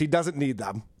Vegas. He doesn't need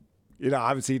them.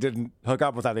 Obviously he didn't hook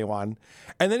up with anyone.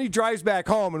 And then he drives back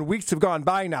home, and weeks have gone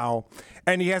by now,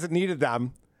 and he hasn't needed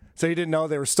them. So he didn't know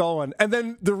they were stolen. And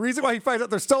then the reason why he finds out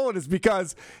they're stolen is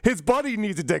because his buddy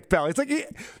needs a dick pill. It's like,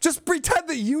 just pretend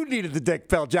that you needed the dick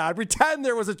pill, John. Pretend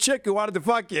there was a chick who wanted to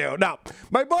fuck you. No,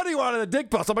 my buddy wanted a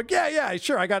dick pill. So I'm like, yeah,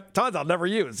 sure. I got tons I'll never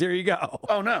use. Here you go.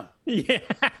 Oh, no. Yeah.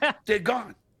 They're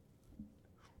gone.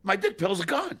 My dick pills are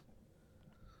gone.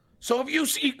 So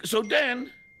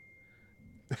then...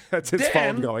 That's his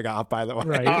phone going off, by the way.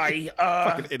 Right.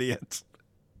 Fucking idiot.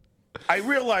 I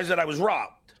realized that I was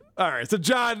robbed. All right, so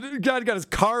John got his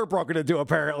car broken into,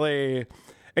 apparently,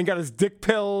 and got his dick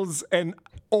pills and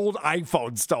old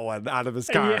iPhone stolen out of his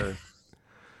car. Yeah.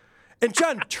 And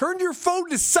John, turn your phone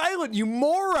to silent, you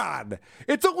moron.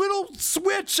 It's a little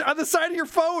switch on the side of your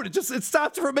phone. It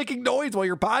stops it from making noise while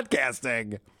you're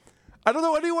podcasting. I don't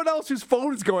know anyone else whose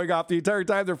phone is going off the entire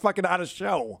time they're fucking on a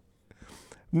show.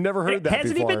 Never heard that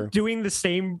Hasn't before. He been doing the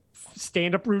same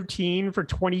stand-up routine for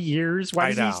 20 years?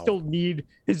 Why does he still need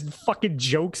his fucking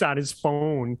jokes on his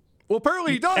phone? Well,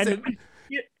 apparently he doesn't.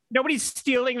 Nobody's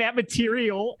stealing that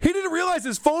material. He didn't realize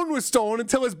his phone was stolen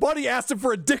until his buddy asked him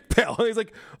for a dick pill. And he's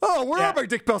like, oh, where are my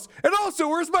dick pills? And also,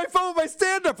 where's my phone, my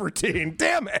stand-up routine?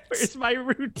 Damn it. Where's my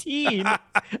routine?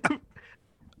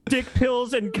 Dick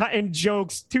pills and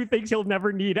jokes, two things he'll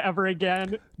never need ever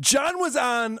again. John was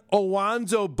on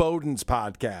Alonzo Bowden's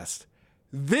podcast.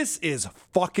 This is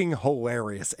fucking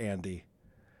hilarious, Andy.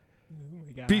 Oh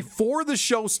my God. Before the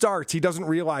show starts, he doesn't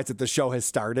realize that the show has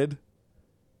started.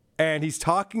 And he's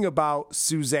talking about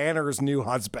Susanna's new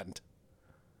husband.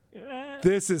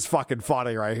 This is fucking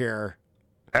funny right here.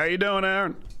 How you doing,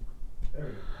 Aaron?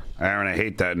 Aaron, I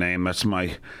hate that name. That's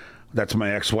my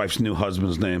ex-wife's new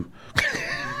husband's name.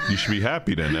 You should be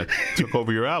happy then. That took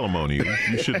over your alimony.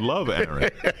 You should love Aaron.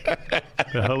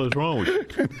 The hell is wrong with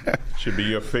you? Should be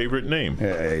your favorite name.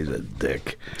 Yeah, he's a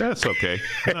dick. That's okay.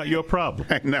 Not your problem.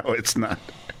 No, it's not.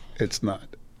 It's not.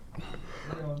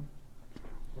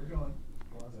 We're going.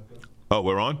 Oh,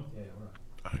 we're on? Yeah, we're on.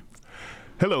 All right.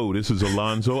 Hello, this is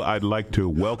Alonzo. I'd like to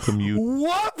welcome you.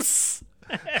 Whoops!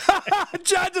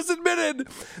 John just admitted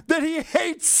that he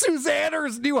hates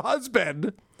Susanna's new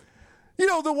husband.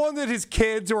 The one that his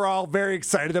kids were all very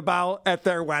excited about at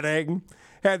their wedding.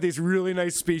 Had these really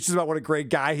nice speeches about what a great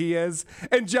guy he is.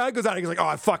 And John goes out and he's like, oh,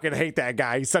 I fucking hate that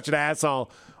guy. He's such an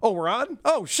asshole. Oh, we're on?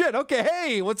 Oh, shit. Okay.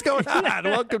 Hey, what's going on?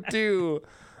 Welcome to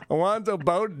Alonzo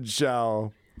Bowden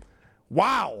Show.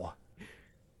 Wow.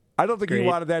 I don't think he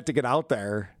wanted that to get out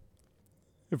there,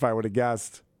 if I would have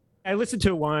guessed. I listened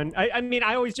to one. I mean,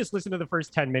 I always just listen to the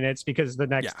first 10 minutes because the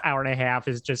next hour and a half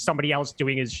is just somebody else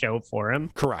doing his show for him.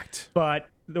 Correct. But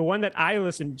the one that I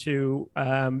listened to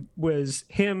was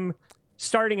him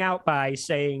starting out by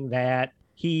saying that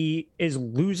he is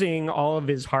losing all of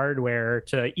his hardware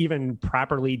to even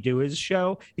properly do his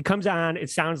show. He comes on,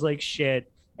 it sounds like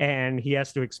shit, and he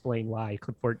has to explain why.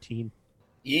 Clip 14.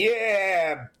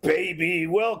 Yeah, baby.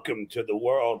 Welcome to the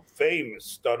world-famous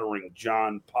Stuttering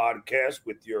John podcast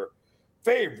with your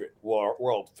favorite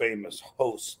world-famous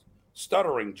host,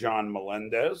 Stuttering John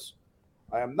Melendez.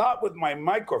 I am not with my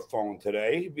microphone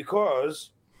today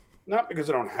not because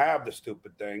I don't have the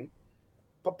stupid thing,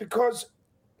 but because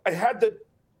I had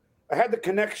the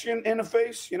connection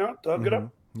interface, to hook it up.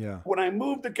 Yeah. When I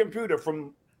moved the computer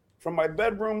from my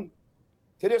bedroom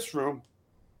to this room,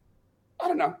 I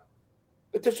don't know.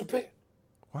 It disappeared.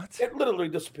 What? It literally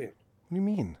disappeared. What do you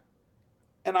mean?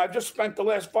 And I've just spent the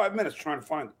last 5 minutes trying to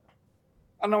find it.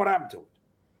 I don't know what happened to it.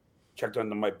 Checked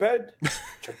under my bed,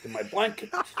 checked in my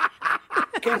blanket.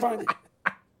 Can't find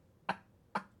it.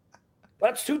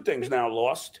 That's two things now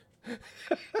lost.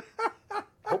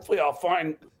 Hopefully I'll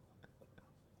find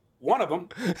one of them.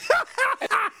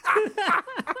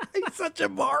 He's such a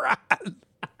moron.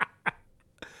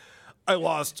 I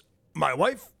lost my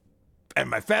wife and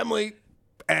my family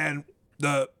and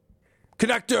the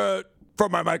connector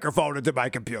from my microphone into my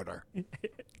computer.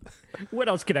 What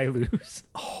else could I lose?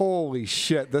 Holy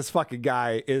shit, this fucking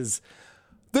guy is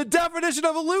the definition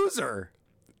of a loser.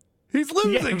 He's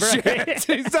losing Yeah, right.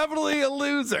 shit. He's definitely a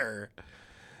loser.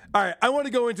 All right, I want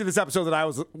to go into this episode that I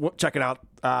was checking out.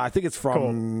 I think it's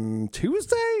from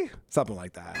Tuesday, something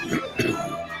like that.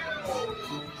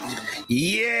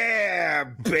 Yeah,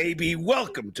 baby.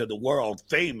 Welcome to the world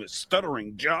famous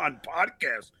Stuttering John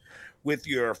podcast with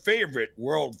your favorite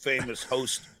world famous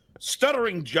host,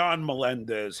 Stuttering John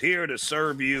Melendez, here to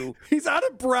serve you. He's out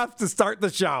of breath to start the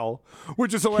show,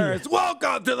 which is hilarious.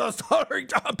 Welcome to the Stuttering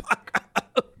John podcast.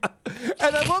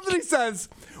 And I love that he says,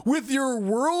 with your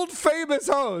world famous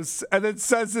host, and then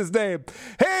says his name.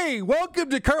 Hey,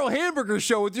 welcome to Carl Hamburger's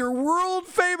show with your world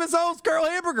famous host, Carl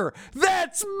Hamburger.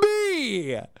 That's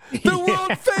me, the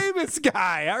world famous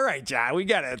guy. All right, John, we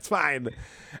get it. It's fine.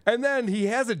 And then he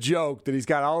has a joke that he's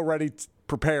got already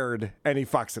prepared, and he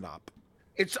fucks it up.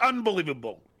 It's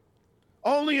unbelievable.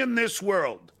 Only in this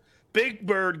world, Big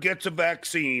Bird gets a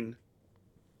vaccine,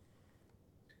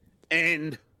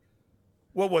 and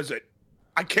what was it?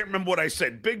 I can't remember what I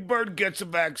said. Big Bird gets a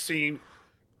vaccine.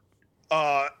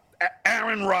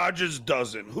 Aaron Rodgers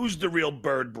doesn't. Who's the real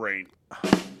bird brain?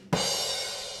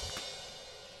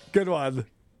 Good one.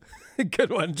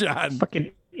 Good one, John.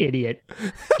 Fucking idiot.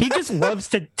 He just loves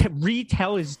to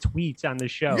retell his tweets on the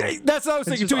show. Yeah, that's what I was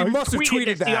thinking, too. He must have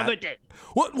tweeted that. The other day.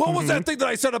 What was that thing that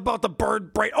I said about the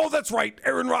bird brain? Oh, that's right.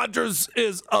 Aaron Rodgers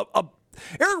is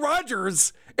Aaron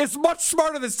Rodgers is much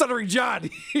smarter than Stuttering John.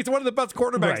 He's one of the best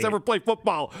quarterbacks to ever play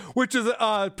football, which is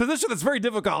a position that's very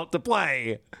difficult to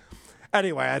play.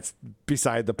 Anyway, that's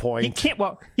beside the point.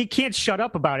 He can't shut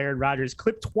up about Aaron Rodgers.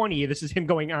 Clip 20, this is him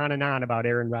going on and on about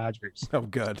Aaron Rodgers. Oh,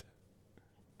 good.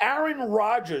 Aaron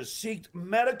Rodgers seeked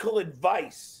medical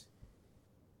advice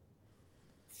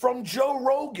from Joe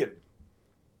Rogan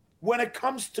when it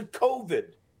comes to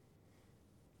COVID.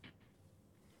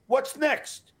 What's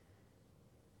next?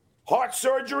 Heart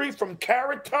surgery from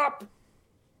Carrot Top?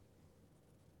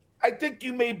 I think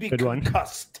you may be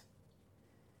concussed.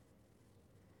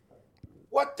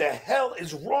 What the hell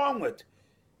is wrong with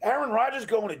Aaron Rodgers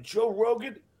going to Joe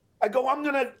Rogan? I go, I'm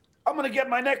gonna get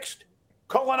my next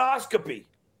colonoscopy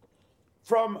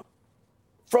from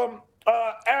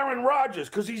Aaron Rodgers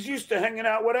because he's used to hanging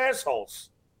out with assholes.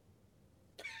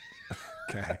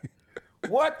 Okay.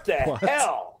 What the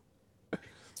hell?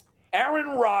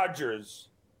 Aaron Rodgers,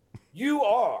 you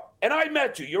are, and I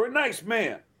met you, you're a nice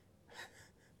man,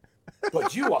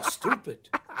 but you are stupid.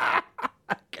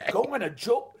 Going to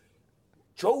Joe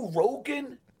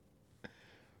Rogan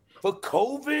for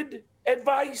COVID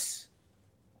advice?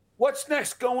 What's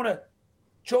next? Going to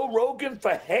Joe Rogan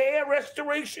for hair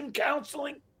restoration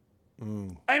counseling?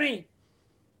 I mean,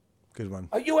 good one.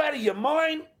 Are you out of your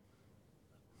mind?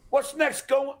 What's next?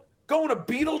 Going to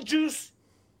Beetlejuice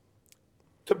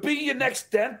to be your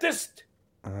next dentist?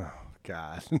 Oh,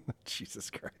 God.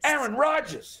 Jesus Christ. Aaron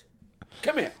Rodgers,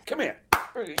 come here.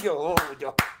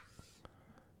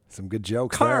 Some good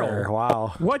jokes Carl, there.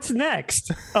 Wow. What's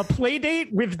next? A play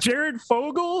date with Jared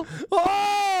Fogle?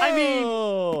 I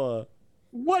mean,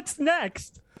 what's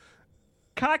next?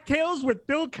 Cocktails with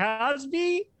Bill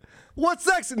Cosby? What's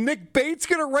next? Nick Bates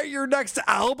gonna write your next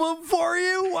album for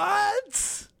you?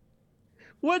 What?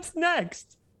 What's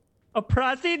next? A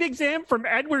prostate exam from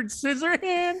Edward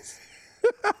Scissorhands?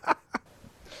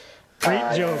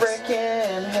 Great jokes. I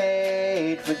frickin'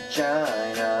 hate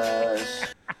vaginas.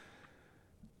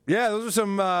 Yeah, those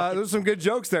are some good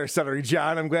jokes there, Stuttering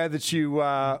John. I'm glad that you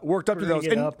worked up to those.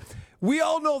 And we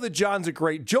all know that John's a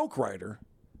great joke writer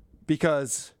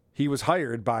because he was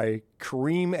hired by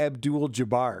Kareem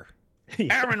Abdul-Jabbar.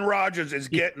 Aaron Rodgers is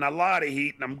getting a lot of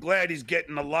heat, and I'm glad he's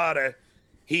getting a lot of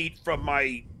heat from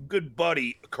my good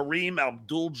buddy Kareem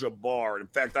Abdul-Jabbar. In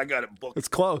fact, I got it booked. It's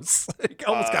close.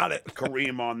 Almost got it.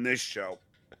 Kareem on this show.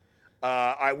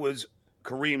 I was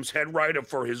Kareem's head writer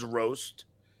for his roast,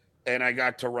 and I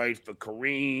got to write for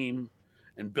Kareem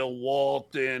and Bill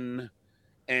Walton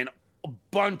and a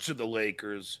bunch of the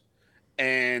Lakers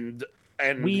and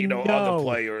other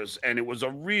players, and it was a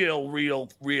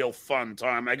real fun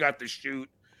time. I got to shoot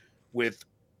with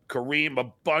Kareem a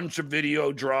bunch of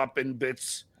video dropping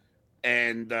bits,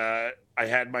 and I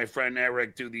had my friend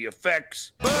Eric do the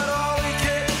effects. But all we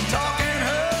kept talking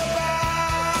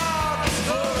about was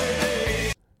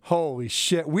story. Holy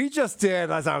shit. We just did,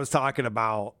 as I was talking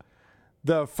about,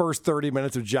 the first 30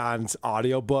 minutes of John's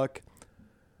audiobook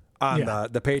on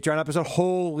the Patreon episode.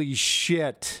 Holy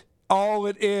shit. All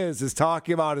it is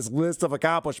talking about his list of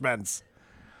accomplishments.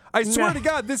 I swear to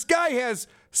God, this guy has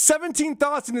 17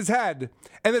 thoughts in his head,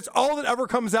 and that's all that ever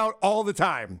comes out all the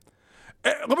time.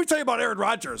 Let me tell you about Aaron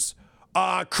Rodgers.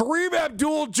 Kareem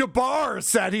Abdul-Jabbar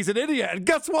said he's an idiot. And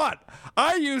guess what?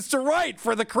 I used to write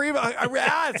for the Kareem.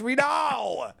 Yes, we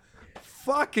know.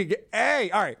 Fucking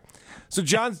A. All right. So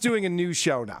John's doing a new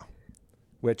show now,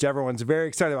 which everyone's very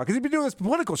excited about because he's been doing this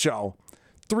political show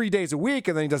 3 days a week,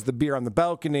 and then he does the Beer on the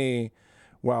Balcony.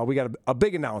 Well, we got a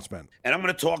big announcement. And I'm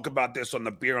going to talk about this on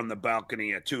the Beer on the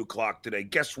Balcony at 2 o'clock today.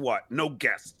 Guess what? No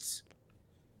guests.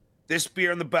 This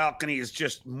Beer on the Balcony is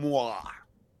just moi.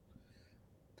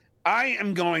 I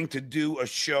am going to do a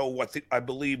show, I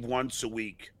believe, once a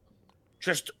week.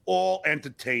 Just all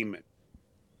entertainment.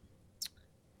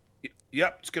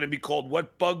 Yep, it's going to be called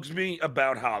What Bugs Me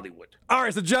About Hollywood. All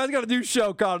right, so John's got a new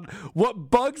show called What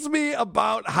Bugs Me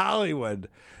About Hollywood,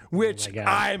 which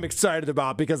I am excited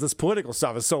about because this political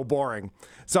stuff is so boring.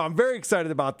 So I'm very excited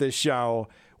about this show.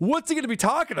 What's he going to be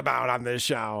talking about on this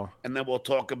show? And then we'll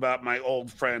talk about my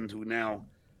old friend who now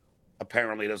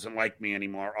apparently doesn't like me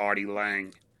anymore, Artie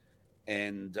Lang.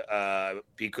 And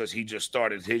because he just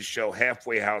started his show,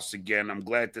 Halfway House, again. I'm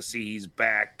glad to see he's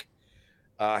back.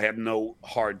 I have no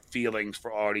hard feelings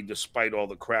for Artie, despite all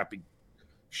the crappy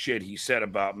shit he said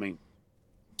about me.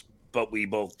 But we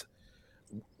both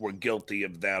were guilty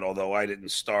of that, although I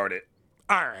didn't start it.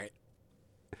 All right.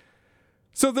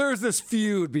 So there's this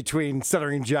feud between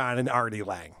Stuttering John and Artie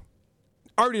Lang.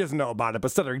 Artie doesn't know about it,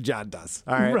 but Stuttering John does.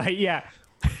 All right. Right, yeah.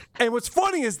 And what's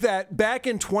funny is that back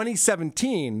in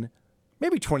 2017,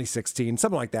 maybe 2016,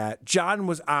 something like that, John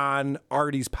was on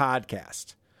Artie's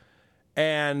podcast.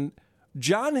 And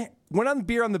John went on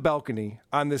Beer on the Balcony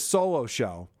on this solo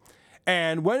show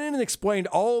and went in and explained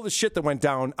all the shit that went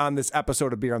down on this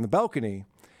episode of Beer on the Balcony.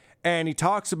 And he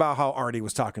talks about how Artie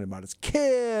was talking about his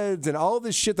kids and all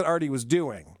this shit that Artie was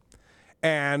doing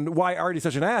and why Artie's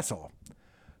such an asshole.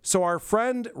 So our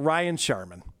friend Ryan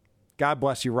Sharman, God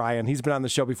bless you, Ryan. He's been on the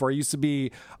show before. He used to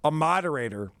be a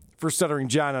moderator for Stuttering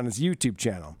John on his YouTube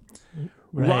channel.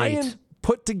 Right. Ryan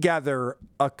put together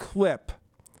a clip.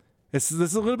 This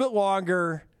is a little bit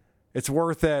longer. It's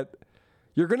worth it.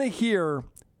 You're going to hear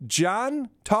John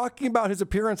talking about his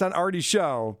appearance on Artie's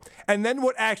show and then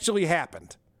what actually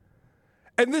happened.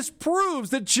 And this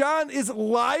proves that John is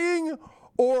lying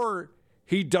or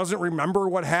he doesn't remember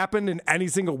what happened in any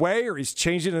single way or he's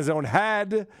changed it in his own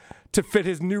head to fit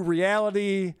his new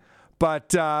reality.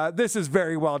 But this is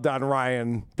very well done,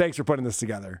 Ryan. Thanks for putting this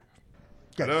together.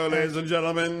 Hello, ladies and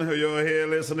gentlemen. You're here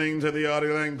listening to the Artie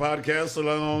Lang podcast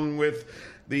along with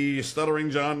the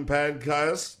Stuttering John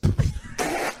podcast.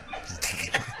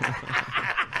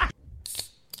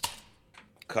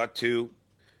 Cut to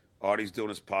Artie's doing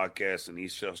his podcast and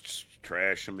he's just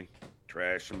trashing me.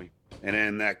 And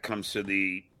then that comes to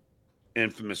the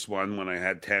infamous one when I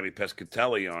had Tammy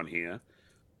Pescatelli on here,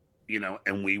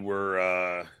 and we were,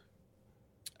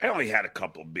 I only had a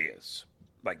couple of beers.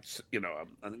 I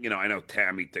know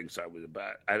Tammy thinks I was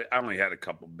about. I only had a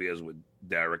couple of beers with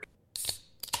Derek.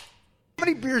 How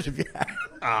many beers have you had?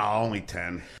 Only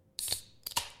 10.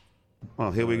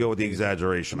 Well, here we go with the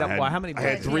exaggeration. How many I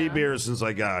had beers? 3 beers since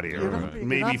I got here.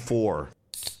 Maybe 4.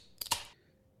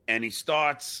 And he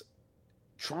starts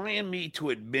trying me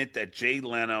to admit that Jay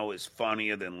Leno is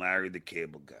funnier than Larry the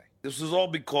Cable Guy. This was all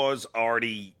because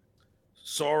Artie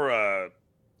saw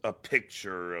a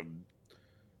picture of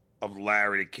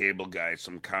Larry the Cable Guy at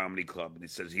some comedy club, and he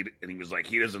says he was like,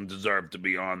 he doesn't deserve to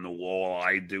be on the wall.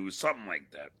 I do, something like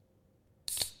that.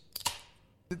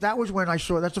 That was when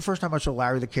that's the first time I saw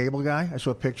Larry the Cable Guy. I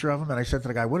saw a picture of him, and I said to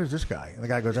the guy, "What is this guy?" And the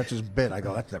guy goes, "That's his bit." I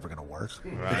go, "That's never going to work."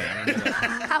 Right.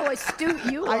 How astute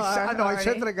you are. I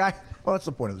said to the guy, well, that's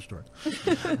the point of the story.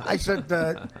 I said,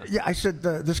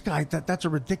 this guy, that's a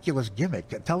ridiculous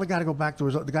gimmick. Tell the guy to go back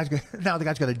to the guy's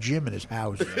got a gym in his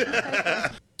house.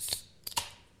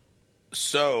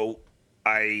 So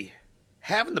I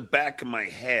have in the back of my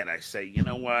head, I say, you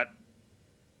know what?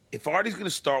 If Artie's going to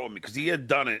start with me, because he had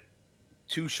done it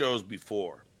 2 shows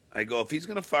before, I go, if he's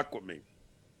going to fuck with me,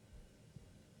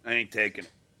 I ain't taking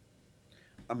it.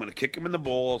 I'm going to kick him in the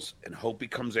balls and hope he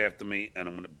comes after me, and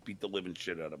I'm going to beat the living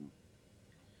shit out of him.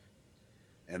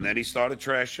 And then he started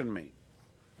trashing me.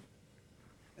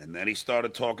 And then he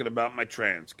started talking about my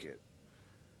trans kid.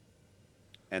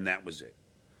 And that was it.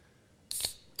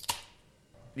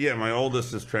 Yeah, my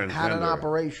oldest is transgender. Had an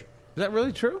operation. Is that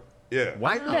really true? Yeah.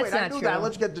 I knew that.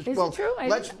 Let's get this. Is it true?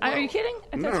 Are you kidding?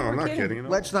 I thought you were I'm not kidding.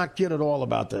 Let's not kid at all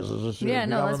about this. Yeah,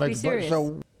 no, let's be serious.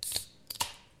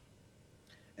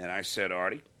 And I said,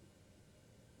 Artie,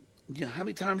 how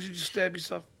many times did you stab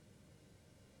yourself?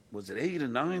 Was it 8 or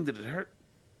 9? Did it hurt?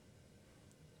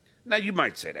 Now, you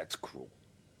might say that's cruel.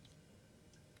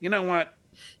 You know what?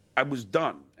 I was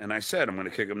done. And I said, I'm going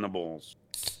to kick him in the balls.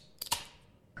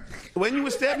 When you were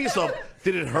stabbing yourself,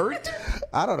 did it hurt?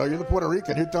 I don't know. You're the Puerto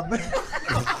Rican. You tell me.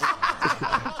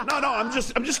 No, I'm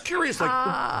just curious.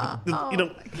 Like,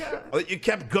 you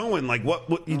kept going. Like, what?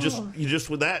 You just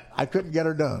with that? I couldn't get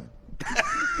her done.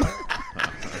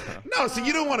 No, so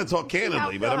you don't want to talk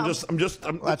candidly, but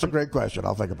That's a great question.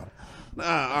 I'll think about it. All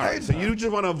right, so you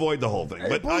just want to avoid the whole thing. Hey,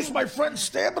 But Bruce, my friend's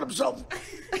stabbing himself.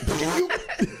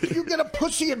 Can you get a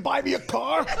pussy and buy me a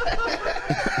car?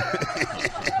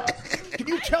 Can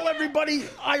you tell everybody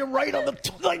I write on the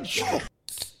Tonight Show?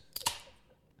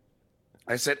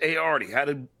 I said, hey, Artie, how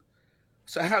did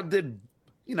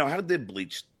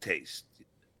bleach taste?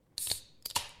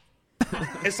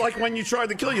 It's like when you tried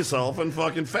to kill yourself and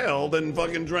fucking failed and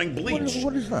fucking drank bleach.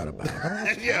 What is that about?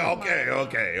 Yeah,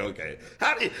 okay.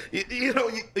 How do you know?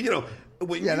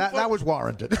 When that was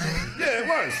warranted.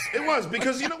 Yeah, it was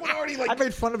because you know what, Artie? Like, I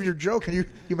made fun of your joke, and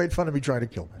you made fun of me trying to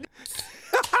kill me.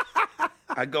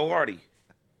 I go, Artie,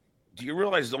 do you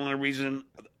realize the only reason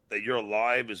that you're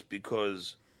alive is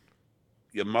because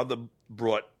your mother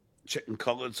brought chicken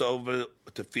cutlets over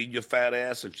to feed your fat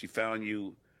ass, and she found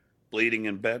you bleeding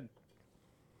in bed?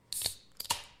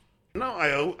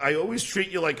 No, I always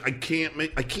treat you like I can't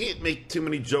make too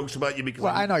many jokes about you because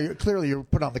I know you clearly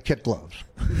put on the kit gloves.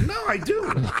 No, I do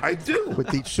with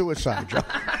the suicide joke.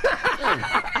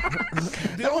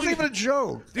 That wasn't even a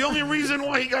joke. The only reason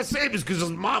why he got saved is because his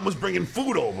mom was bringing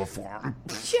food over for him.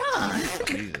 John.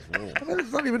 Jesus,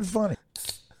 it's not even funny.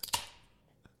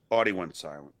 Artie went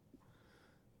silent.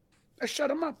 I shut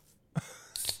him up.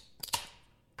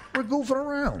 We're goofing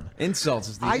around. Insults.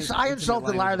 Is the I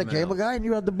insulted Larry the Cable Guy, and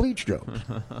you had the bleach jokes.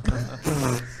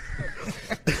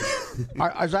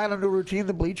 Is that a new routine,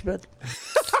 the bleach bit?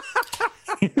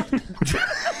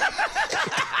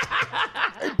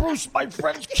 Hey, Bruce, my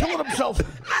friend's killing himself.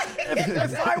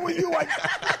 If I were you,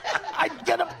 I'd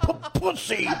get a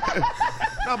pussy.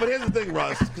 No, but here's the thing,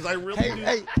 Russ, because I really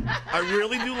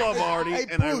do love Artie,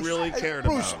 and Bruce, I really cared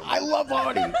Bruce, about him. I love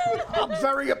Artie. I'm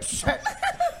very upset.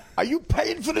 Are you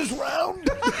paying for this round?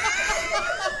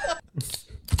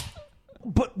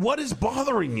 But what is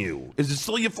bothering you? Is it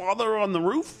still your father on the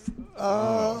roof?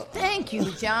 Thank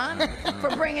you, John,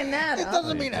 for bringing that up. It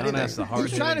doesn't mean anything.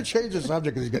 He's trying to change the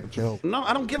subject because he's getting killed. No,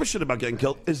 I don't give a shit about getting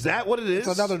killed. Is that what it is?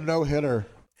 It's another no-hitter.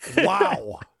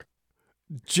 Wow.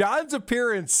 John's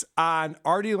appearance on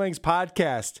Artie Lang's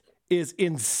podcast is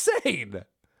insane.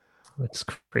 That's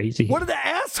crazy. What an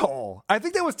asshole. I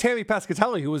think that was Tammy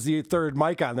Pescatelli, who was the third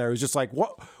mic on there, who was just like,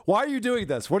 "What? Why are you doing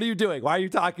this? What are you doing? Why are you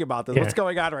talking about this? Yeah. What's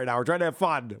going on right now? We're trying to have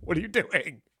fun. What are you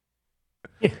doing?"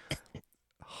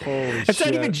 Holy It's shit.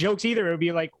 not even jokes either. It would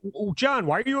be like, oh, John,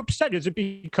 why are you upset? Is it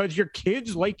because your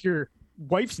kids like your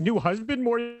wife's new husband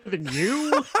more than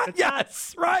you?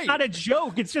 Yes, right. Not a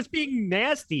joke. It's just being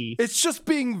nasty. It's just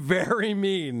being very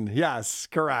mean. Yes,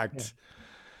 correct.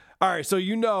 All right, so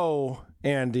you know,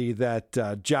 Andy,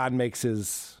 that John makes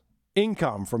his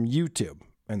income from YouTube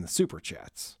and the Super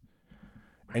Chats.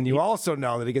 And you also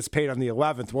know that he gets paid on the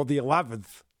 11th. Well, the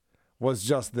 11th was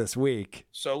just this week.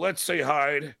 So let's say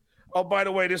hi. Oh, by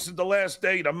the way, this is the last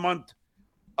day of the month.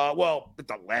 Well, not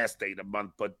the last day of the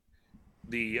month, but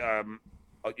the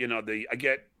the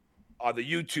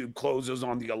YouTube closes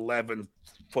on the 11th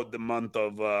for the month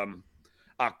of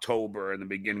October and the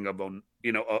beginning of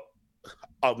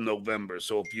of November.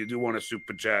 So if you do want to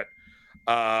super chat,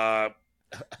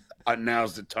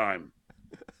 now's the time.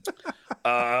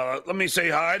 Let me say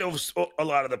hi to a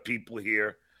lot of the people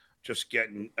here. Just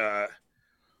getting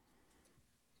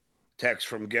texts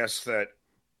from guests that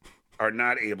are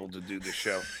not able to do the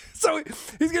show. So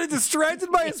he's getting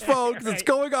distracted by his phone because it's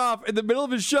going off in the middle of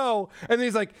his show. And then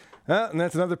he's like, and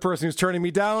that's another person who's turning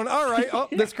me down. All right. Oh,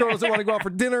 this girl doesn't want to go out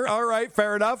for dinner. All right.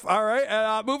 Fair enough. All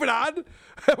right. Moving on.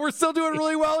 We're still doing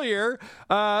really well here.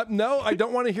 No, I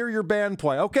don't want to hear your band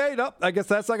play. Okay. Nope. I guess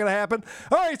that's not going to happen.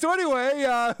 All right. So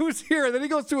anyway, who's here? And then he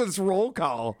goes through this roll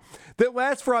call that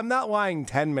lasts for, I'm not lying,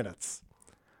 10 minutes.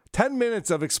 10 minutes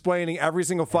of explaining every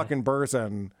single fucking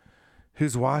person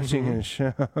who's watching his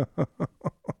show.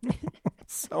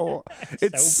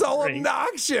 It's so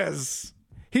obnoxious.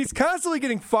 He's constantly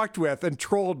getting fucked with and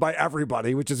trolled by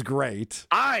everybody, which is great.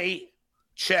 I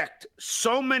checked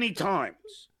so many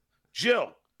times.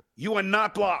 Jill, you are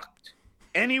not blocked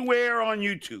anywhere on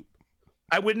YouTube.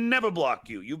 I would never block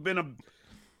you. You've been a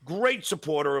great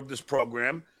supporter of this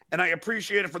program, and I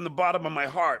appreciate it from the bottom of my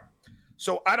heart.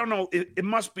 So I don't know. It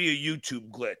must be a YouTube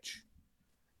glitch.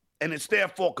 And it's their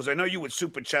fault because I know you would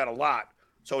super chat a lot.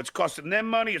 So it's costing them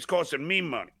money. It's costing me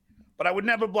money. But I would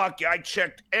never block you. I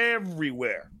checked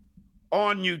everywhere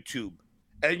on YouTube.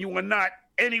 And you are not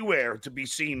anywhere to be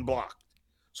seen blocked.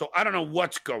 So I don't know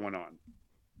what's going on.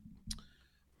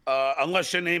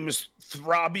 Unless your name is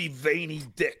Throbby Veiny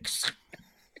Dicks.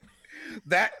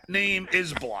 that name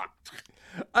is blocked.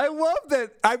 I love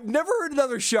that. I've never heard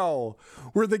another show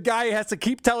where the guy has to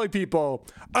keep telling people,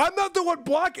 I'm not the one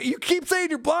blocking. You keep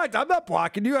saying you're blocked. I'm not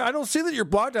blocking you. I don't see that you're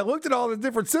blocked. I looked at all the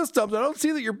different systems. I don't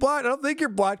see that you're blocked. I don't think you're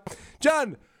blocked.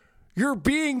 John, you're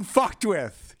being fucked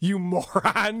with, you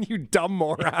moron. You dumb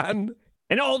moron.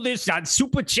 And all this on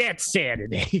Super Chat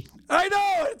Saturday. I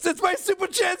know. It's my Super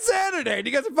Chat Saturday. And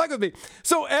you guys are fucking with me.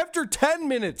 So after 10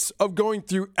 minutes of going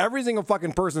through every single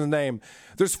fucking person's name,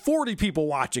 there's 40 people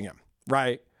watching him.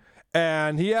 Right.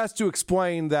 And he has to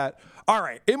explain that, all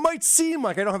right, it might seem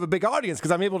like I don't have a big audience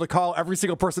because I'm able to call every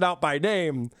single person out by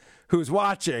name who's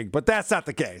watching, but that's not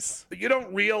the case. But you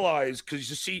don't realize, because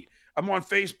you see, I'm on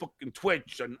Facebook and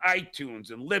Twitch and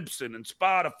iTunes and Libsyn and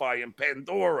Spotify and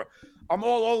Pandora. I'm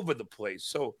all over the place.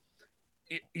 So,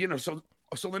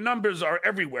 so the numbers are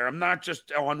everywhere. I'm not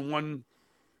just on one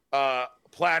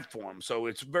platform. So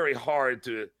it's very hard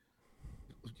to,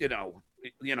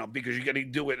 because you got to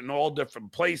do it in all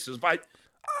different places. But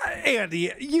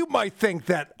Andy, you might think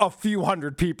that a few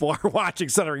hundred people are watching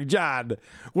Stuttering John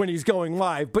when he's going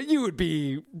live, but you would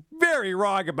be very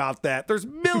wrong about that. There's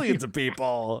millions of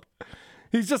people.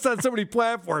 He's just on so many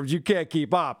platforms you can't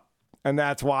keep up, and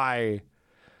that's why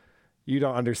you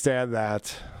don't understand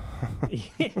that.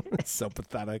 It's so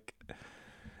pathetic.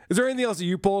 Is there anything else that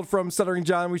you pulled from Stuttering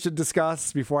John we should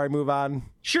discuss before I move on?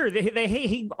 Sure.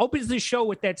 He opens the show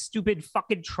with that stupid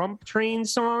fucking Trump train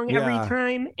song every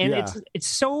time. And it's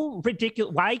so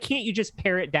ridiculous. Why can't you just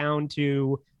pare it down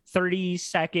to 30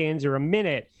 seconds or a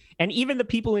minute? And even the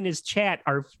people in his chat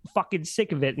are fucking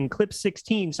sick of it. In clip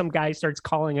 16, some guy starts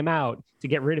calling him out to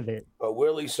get rid of it.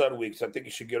 Willie Sudweeks, I think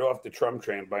you should get off the Trump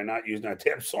train by not using that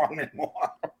damn song anymore.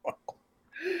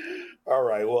 All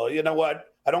right. Well, you know what?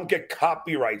 I don't get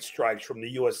copyright strikes from the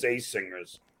USA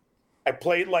singers. I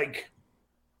played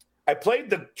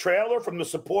the trailer from the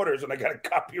supporters, and I got a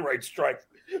copyright strike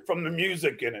from the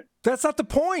music in it. That's not the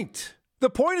point.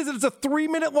 The point is that it's a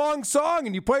 3-minute long song,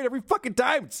 and you play it every fucking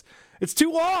time. It's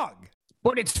too long.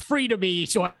 But it's free to me,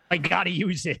 so I gotta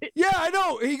use it. Yeah, I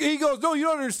know. He goes, no, you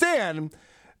don't understand.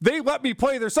 They let me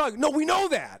play their song. No, we know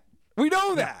that. We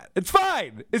know that. It's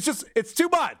fine. It's just, it's too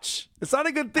much. It's not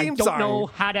a good theme song. I don't know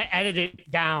how to edit it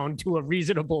down to a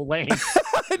reasonable length.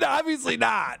 Obviously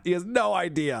not. He has no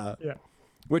idea. Yeah.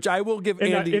 Which I will give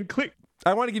Andy.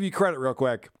 I want to give you credit real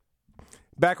quick.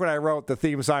 Back when I wrote the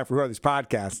theme song for Who Are These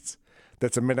Podcasts,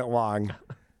 that's a minute long,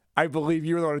 I believe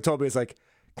you were the one who told me, it's like,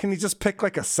 can you just pick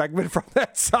like a segment from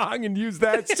that song and use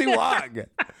that? It's too long.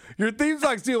 Your theme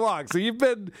song's too long. So you've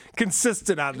been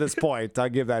consistent on this point. I'll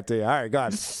give that to you. All right, go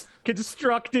ahead.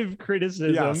 Constructive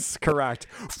criticism. Yes, correct.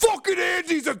 Fucking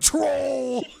Andy's a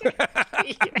troll.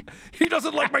 He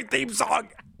doesn't like my theme song.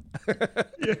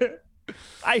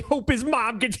 I hope his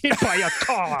mom gets hit by a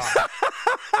car.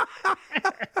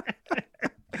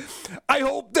 I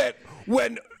hope that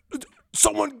when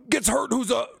someone gets hurt who's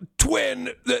a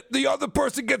twin, that the other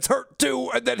person gets hurt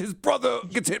too, and that his brother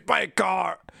gets hit by a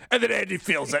car, and then Andy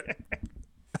feels it.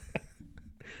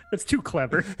 That's too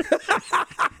clever.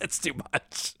 It's too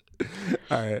much.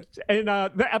 All right. And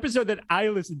the episode that I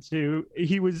listened to,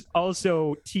 he was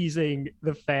also teasing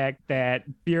the fact that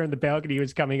Beer on the Balcony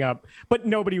was coming up, but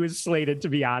nobody was slated to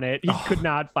be on it. He could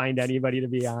not find anybody to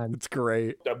be on. It's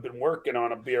great. I've been working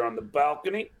on a Beer on the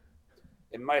Balcony.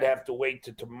 It might have to wait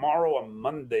to tomorrow or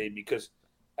Monday because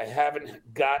I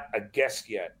haven't got a guest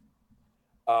yet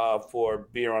for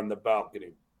Beer on the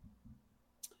Balcony.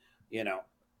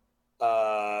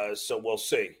 So we'll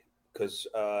see because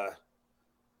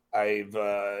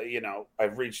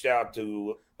I've reached out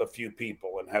to a few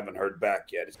people and haven't heard back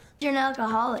yet. You're an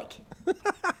alcoholic.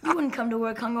 You wouldn't come to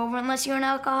work hungover unless you're an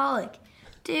alcoholic.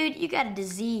 Dude, you got a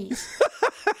disease.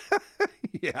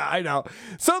 Yeah, I know.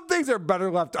 Some things are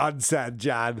better left unsaid,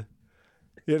 John.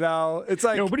 It's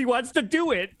like nobody wants to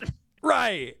do it.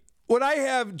 Right. When I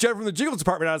have Jen from the Jingles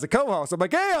Department as a co-host, I'm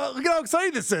like, hey, look at how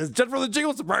exciting this is. Jen from the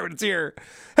Jingles Department is here.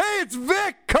 Hey, it's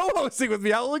Vic co-hosting with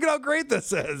me. Look at how great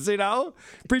this is,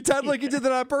 Pretend like you did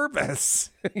that on purpose,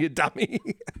 you dummy.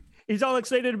 He's all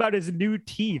excited about his new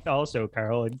teeth also,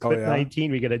 Carl. In clip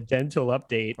 19, we get a dental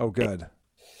update. Oh, good.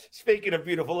 Speaking of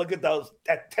beautiful, look at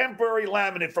that temporary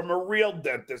laminate from a real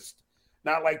dentist.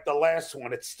 Not like the last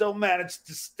one. It still managed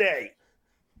to stay.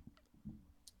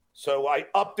 So I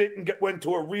upped it and went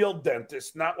to a real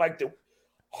dentist, not like the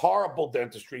horrible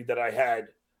dentistry that I had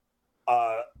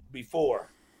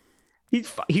before.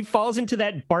 He falls into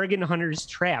that bargain hunter's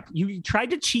trap. You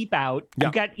tried to cheap out.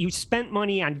 Yeah. You spent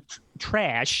money on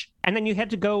trash, and then you had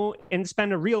to go and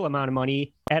spend a real amount of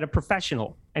money at a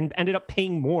professional, and ended up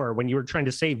paying more when you were trying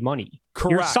to save money.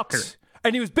 Correct. You're a sucker.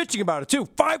 And he was bitching about it too.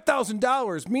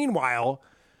 $5,000. Meanwhile,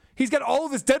 he's got all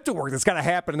of his dental work that's got to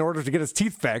happen in order to get his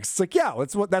teeth fixed. It's like, yeah,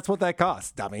 that's what that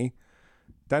costs, dummy.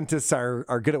 Dentists are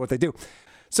good at what they do.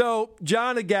 So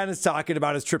John again is talking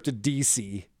about his trip to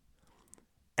D.C.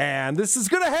 And this is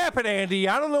going to happen, Andy.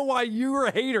 I don't know why you're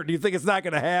a hater. Do you think it's not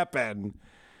going to happen?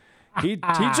 He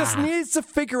just needs to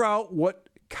figure out what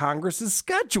Congress's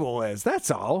schedule is. That's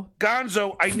all.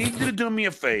 Gonzo, I need you to do me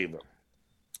a favor.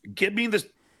 Give me the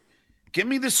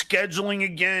scheduling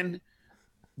again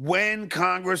when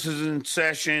Congress is in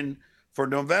session for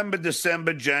November,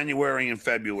 December, January, and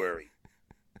February.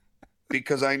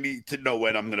 Because I need to know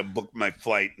when I'm going to book my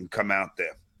flight and come out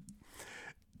there.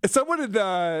 Someone in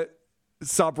the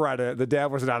subreddit, the Dad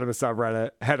Was Anonymous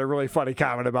subreddit, had a really funny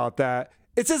comment about that.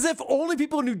 It's as if only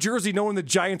people in New Jersey know when the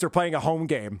Giants are playing a home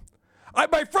game.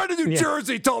 My friend in New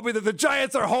Jersey told me that the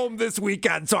Giants are home this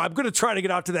weekend, so I'm going to try to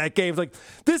get out to that game. Like,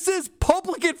 this is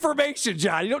public information,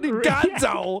 John. You don't need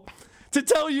Gonzo to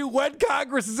tell you when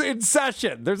Congress is in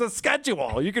session. There's a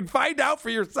schedule. You can find out for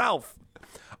yourself.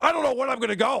 I don't know when I'm going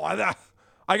to go.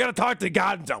 I got to talk to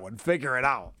Gonzo and figure it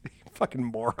out. Fucking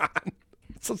moron.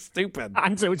 It's so stupid.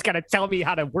 Gonzo's got to tell me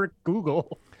how to work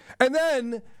Google. And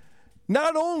then,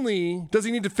 not only does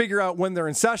he need to figure out when they're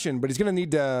in session, but he's going to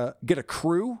need to get a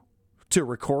crew to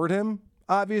record him,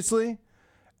 obviously.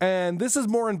 And this is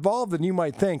more involved than you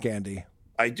might think, Andy.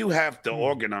 I do have to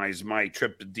organize my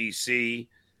trip to D.C.,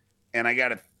 and I got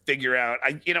to figure out,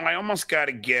 I almost got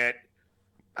to get,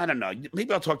 I don't know,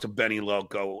 maybe I'll talk to Benny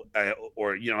Loco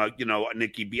or,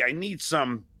 Nikki B. I need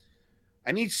some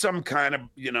kind of,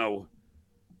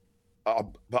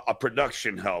 a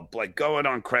production help, like going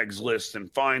on Craigslist and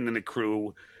finding a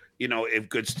crew, if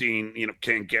Goodstein,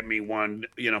 can't get me one,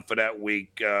 for that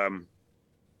week.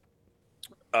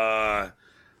 I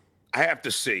have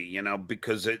to see,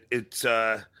 because it's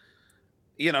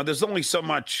there's only so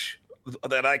much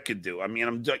that I could do. I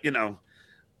mean,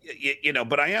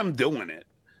 but I am doing it.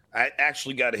 I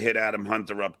actually got to hit Adam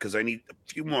Hunter up because I need a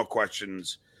few more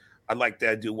questions. I'd like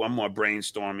to do one more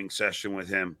brainstorming session with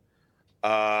him.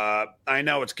 I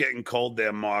know it's getting cold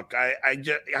there, Mark. I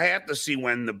have to see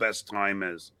when the best time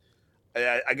is.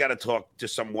 I got to talk to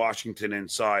some Washington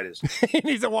insiders. He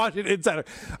needs a Washington insider.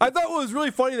 I thought what was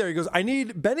really funny there, he goes, I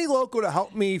need Benny Loco to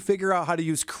help me figure out how to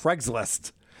use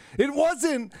Craigslist. It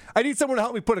wasn't, I need someone to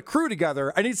help me put a crew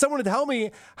together. I need someone to tell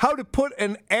me how to put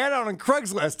an ad out on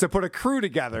Craigslist to put a crew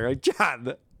together. Like,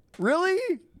 John, really?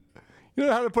 You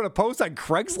know how to put a post on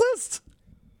Craigslist?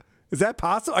 Is that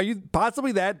possible? Are you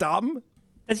possibly that dumb?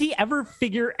 Does he ever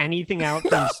figure anything out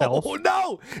for himself?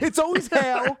 No. It's always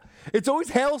Hal. It's always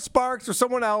Hal Sparks or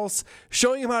someone else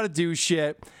showing him how to do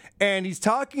shit. And he's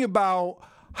talking about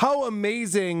how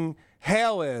amazing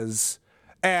Hal is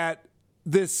at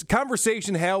this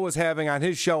conversation Hal was having on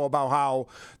his show about how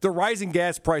the rising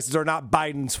gas prices are not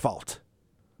Biden's fault.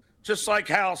 Just like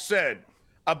Hal said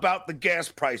about the gas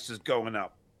prices going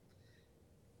up.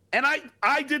 And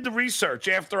I did the research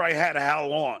after I had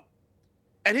Hal on.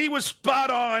 And he was spot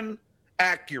on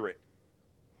accurate.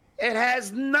 It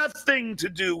has nothing to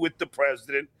do with the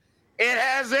president. It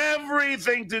has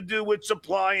everything to do with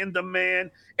supply and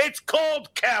demand. It's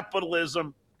called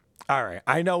capitalism. All right.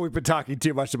 I know we've been talking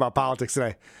too much about politics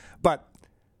today, but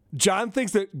John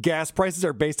thinks that gas prices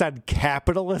are based on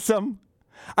capitalism.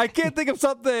 I can't think of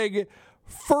something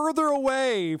further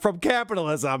away from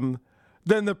capitalism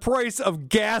than the price of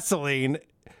gasoline.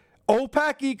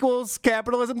 OPEC equals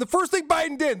capitalism. The first thing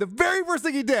Biden did, the very first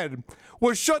thing he did,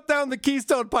 was shut down the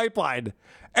Keystone Pipeline.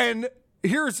 And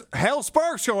here's Hal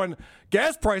Sparks going,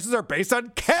 gas prices are based on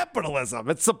capitalism.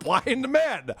 It's supply and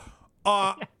demand.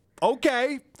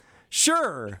 Okay,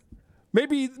 sure.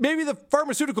 Maybe the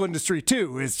pharmaceutical industry,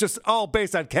 too, is just all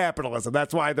based on capitalism.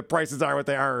 That's why the prices are what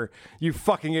they are, you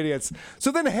fucking idiots. So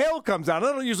then Hal comes out.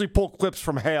 I don't usually pull clips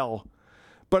from Hal,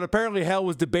 but apparently Hal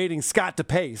was debating Scott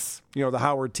DePace, the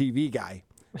Howard TV guy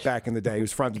back in the day. He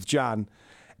was friends with John.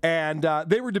 And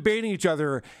they were debating each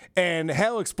other, and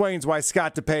Hal explains why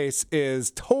Scott DePace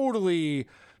is totally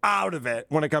out of it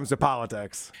when it comes to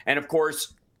politics. And, of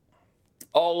course,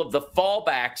 all of the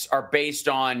fallbacks are based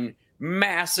on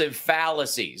massive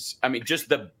fallacies. I mean, just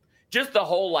the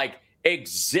whole,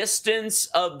 existence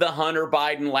of the Hunter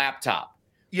Biden laptop.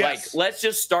 Yes. Let's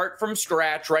just start from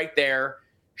scratch right there.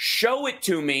 Show it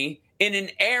to me in an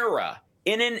era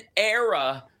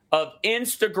of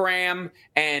Instagram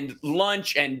and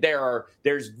lunch, and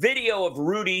there's video of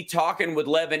Rudy talking with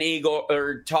Levin Eagle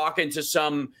or talking to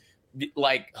some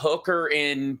hooker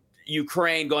in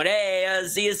Ukraine going, hey,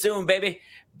 see you soon, baby.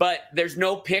 But there's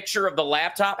no picture of the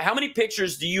laptop. How many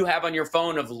pictures do you have on your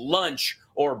phone of lunch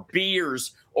or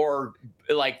beers or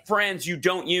like friends you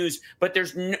don't use, but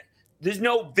there's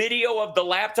no video of the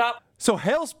laptop. So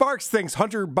Hale Sparks thinks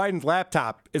Hunter Biden's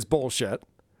laptop is bullshit.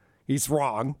 He's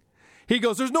wrong. He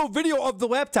goes, there's no video of the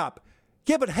laptop.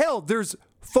 Yeah, but hell, there's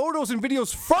photos and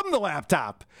videos from the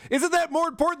laptop. Isn't that more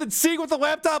important than seeing what the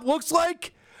laptop looks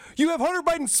like? You have Hunter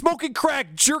Biden smoking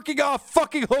crack, jerking off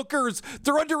fucking hookers.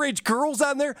 There are underage girls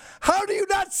on there. How do you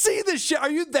not see this shit? Are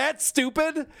you that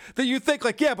stupid that you think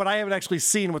like, yeah, but I haven't actually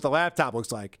seen what the laptop looks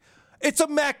like? It's a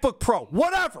MacBook Pro.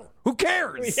 Whatever. Who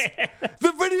cares? Yeah. The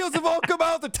videos have all come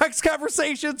out. The text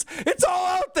conversations. It's all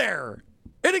out there.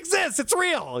 It exists. It's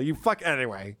real. You fuck.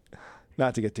 Anyway,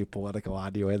 not to get too political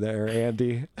on you in there,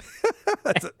 Andy.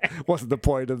 That wasn't the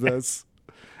point of this.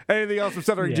 Anything else from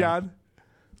Stuttering John?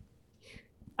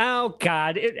 Oh,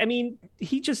 God. I mean,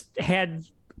 he just had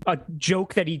a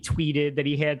joke that he tweeted that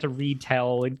he had to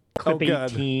retell in clip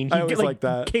 18. He I always like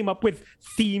that. Came up with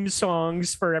theme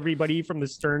songs for everybody from the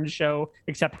Stern Show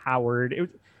except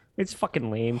Howard. It's fucking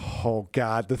lame. Oh,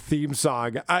 God, the theme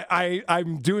song.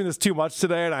 I'm doing this too much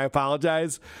today, and I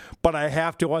apologize, but I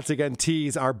have to once again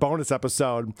tease our bonus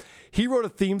episode. He wrote a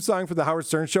theme song for the Howard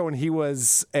Stern Show, and he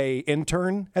was a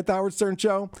intern at the Howard Stern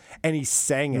Show, and he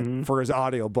sang it for his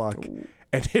audiobook.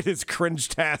 And it is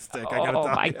cringe-tastic, I gotta tell you.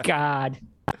 Oh, my God.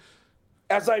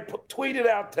 As I tweeted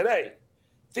out today,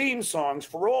 theme songs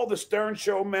for all the Stern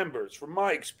Show members. From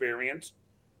my experience,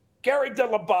 Gary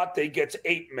Dell'Abate gets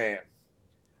Ape Man.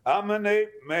 I'm an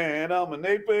ape man, I'm an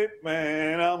ape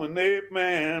man, I'm an ape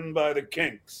man by the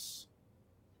Kinks.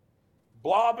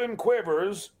 Blob and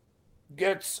Quivers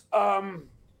gets I'm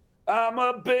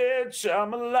a bitch,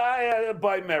 I'm a liar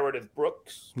by Meredith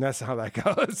Brooks. That's how that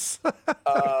goes.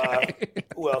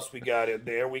 Who else we got in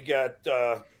there? We got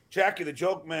Jackie the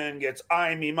Joke Man gets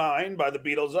I Me Mine by the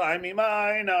Beatles. I Me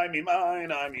Mine, I Me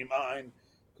Mine, I Me Mine.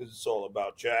 Because it's all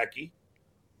about Jackie.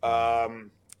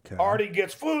 Artie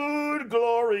gets Food,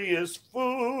 Glorious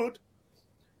Food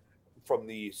from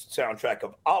the soundtrack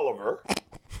of Oliver.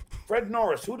 Fred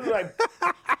Norris, who did I...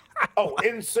 Oh,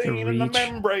 Insane in the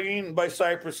Membrane by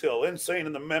Cypress Hill. Insane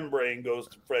in the Membrane goes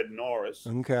to Fred Norris.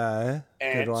 Okay.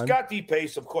 And Scott D.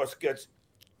 Pace, of course, gets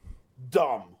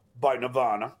Dumb by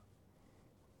Nirvana.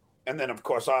 And then, of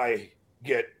course, I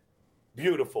get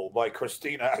Beautiful by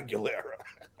Christina Aguilera.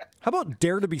 How about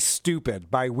Dare to Be Stupid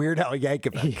by Weird Al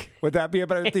Yankovic? Would that be a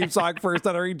better theme song for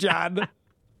Stuttering John?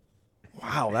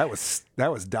 Wow, that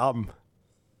was dumb.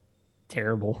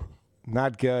 Terrible.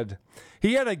 Not good.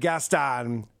 He had a guest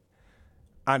on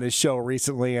his show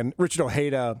recently, and Richard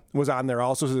Ojeda was on there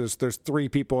also. So there's three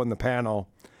people in the panel,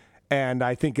 and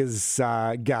I think his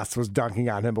guest was dunking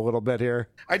on him a little bit here.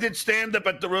 I did stand up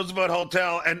at the Roosevelt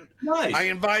Hotel, and I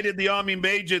invited the Army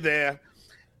Major there,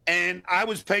 and I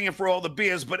was paying for all the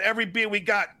beers, but every beer we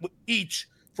got each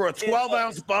for a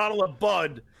 12-ounce bottle of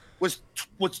Bud was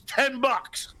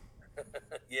 $10.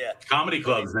 Yeah. Comedy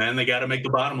clubs, man, they got to make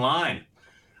the bottom line.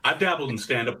 I've dabbled in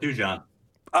stand-up too, John.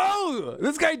 Oh,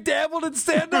 this guy dabbled in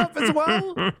stand-up as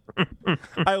well?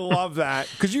 I love that.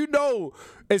 Because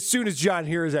as soon as John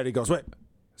hears that, he goes, wait,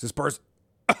 is this person...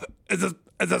 Is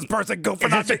this person go for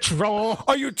nothing? A troll?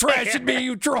 Are you trashing me,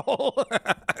 you troll?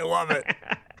 I love it.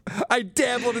 I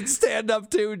dabbled in stand-up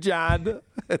too, John.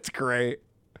 It's great.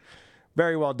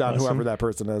 Very well done, whoever that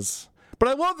person is. But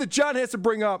I love that John has to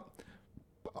bring up,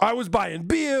 I was buying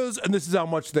beers, and this is how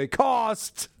much they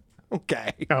cost.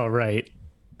 Okay. Oh, right.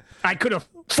 I could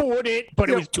afford it, but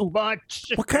it was too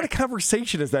much. What kind of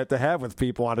conversation is that to have with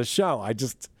people on a show? I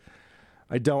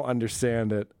don't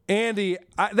understand it. Andy,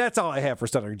 that's all I have for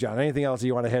Stuttering John. Anything else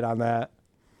you want to hit on that?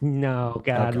 No,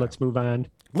 God, okay. Let's move on.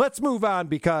 Let's move on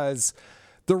because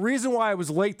the reason why I was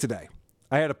late today,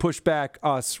 I had to push back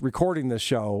us recording this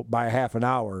show by a half an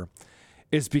hour,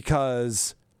 is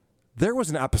because there was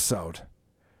an episode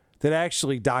that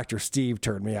actually Dr. Steve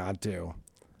turned me on to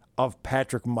of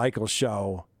Patrick Michael's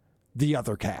show, The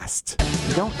Other Cast.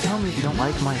 Don't tell me you don't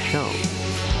like my show.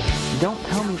 Don't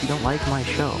tell me you don't like my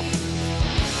show.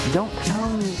 Don't tell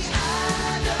me.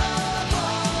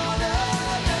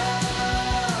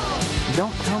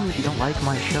 Don't tell me you don't like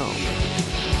my show.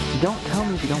 Don't tell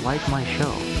me you don't like my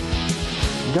show.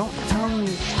 Don't tell me.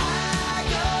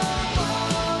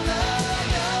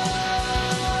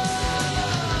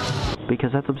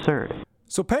 Because that's absurd.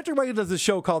 So Patrick Michael does this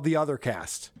show called The Other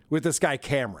Cast with this guy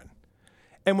Cameron.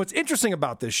 And what's interesting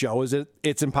about this show is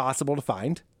it's impossible to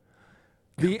find.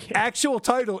 The actual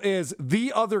title is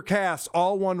The Other Cast,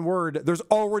 all one word. There's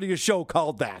already a show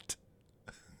called that.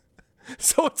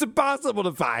 So it's impossible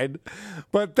to find.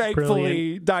 But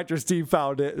thankfully, Dr. Steve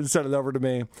found it and sent it over to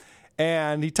me.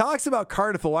 And he talks about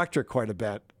Cardiff Electric quite a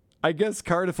bit I guess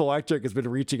Cardiff Electric has been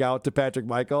reaching out to Patrick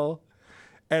Michael,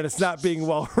 and it's not being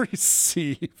well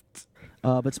received.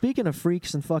 But speaking of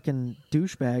freaks and fucking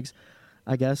douchebags,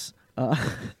 I guess I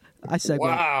segue.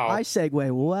 Wow. I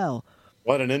segue well.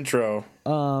 What an intro.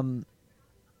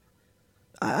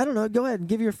 I don't know. Go ahead and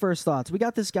give your first thoughts. We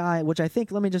got this guy, which I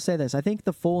think, let me just say this. I think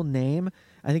the full name,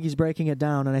 I think he's breaking it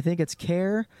down, and I think it's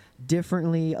Care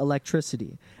Differently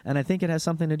Electricity. And I think it has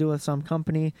something to do with some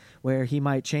company where he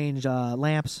might change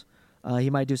lamps.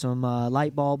 He might do some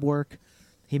light bulb work.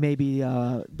 He may be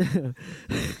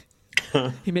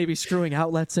he may be screwing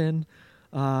outlets in.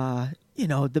 The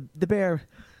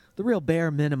real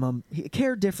bare minimum.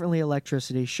 Care Differently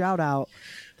Electricity. Shout out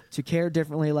to Care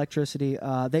Differently Electricity.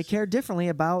 They care differently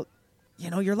about,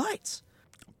 your lights.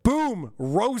 Boom!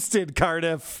 Roasted,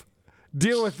 Cardiff.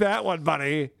 Deal with that one,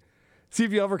 buddy. See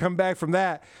if you ever come back from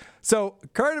that. So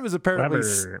Cardiff is apparently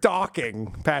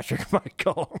stalking Patrick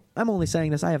Michael. I'm only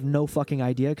saying this. I have no fucking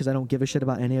idea because I don't give a shit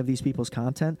about any of these people's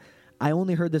content. I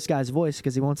only heard this guy's voice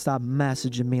because he won't stop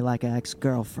messaging me like an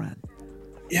ex-girlfriend.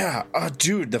 Yeah,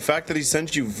 dude, the fact that he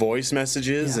sends you voice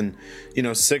messages and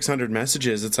 600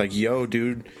 messages, it's like, yo,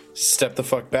 dude, step the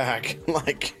fuck back.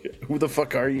 Like, who the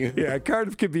fuck are you? Yeah,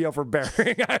 Cardiff could be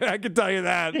overbearing. I can tell you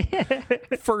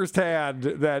that firsthand.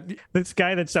 That this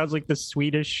guy that sounds like the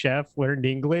Swedish chef learned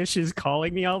English is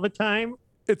calling me all the time.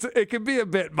 It can be a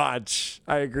bit much.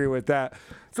 I agree with that.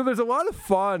 So there's a lot of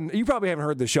fun. You probably haven't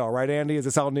heard the show, right, Andy? Is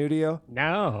this all new to you?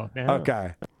 No.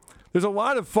 Okay. There's a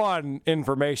lot of fun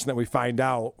information that we find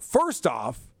out. First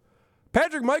off,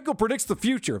 Patrick Michael predicts the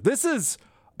future. This is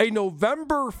a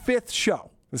November 5th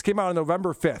show. This came out on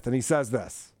November 5th, and he says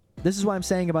this. This is what I'm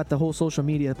saying about the whole social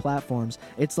media platforms.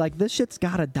 It's like this shit's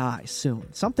gotta die soon.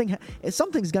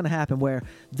 Something's gonna happen where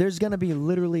there's gonna be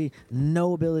literally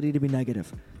no ability to be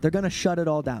negative. They're gonna shut it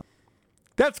all down.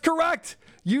 That's correct.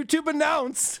 YouTube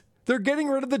announced they're getting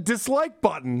rid of the dislike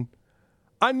button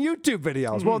on YouTube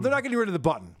videos. Well, they're not getting rid of the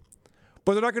button,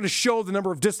 but they're not going to show the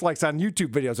number of dislikes on YouTube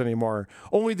videos anymore.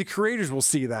 Only the creators will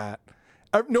see that.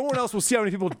 No one else will see how many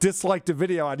people disliked a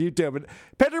video on YouTube. And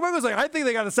Patrick Michael's like, I think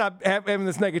they got to stop having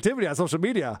this negativity on social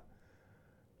media.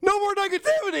 No more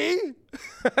negativity.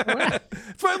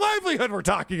 It's my livelihood we're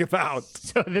talking about.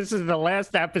 So this is the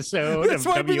last episode This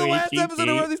might be the last episode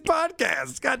of one of these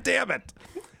podcasts. God damn it.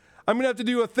 I'm going to have to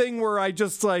do a thing where I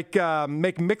just make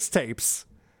mixtapes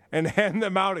and hand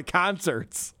them out at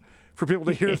concerts for people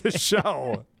to hear the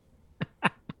show.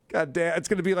 God damn. It's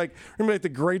going to be like the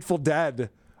Grateful Dead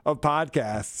of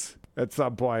podcasts at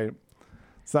some point.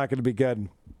 It's not going to be good.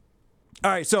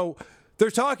 All right. So they're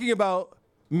talking about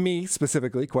me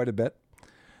specifically quite a bit.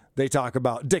 They talk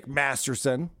about Dick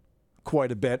Masterson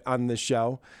quite a bit on this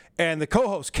show. And the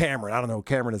co-host Cameron, I don't know who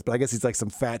Cameron is, but I guess he's like some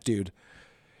fat dude.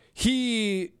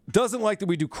 He doesn't like that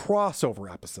we do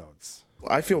crossover episodes.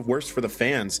 I feel worse for the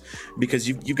fans because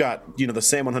you got, the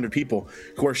same 100 people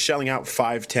who are shelling out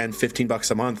 $5, $10,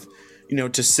 $15 a month,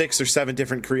 to 6 or 7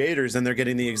 different creators, and they're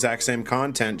getting the exact same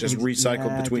content just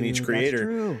recycled between each creator. That's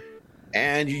true.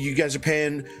 And you guys are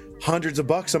paying hundreds of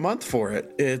bucks a month for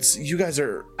it. You guys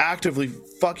are actively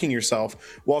fucking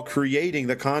yourself while creating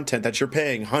the content that you're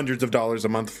paying hundreds of dollars a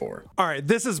month for. All right,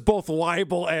 this is both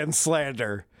libel and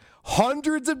slander.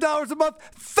 Hundreds of dollars a month,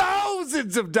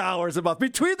 thousands of dollars a month.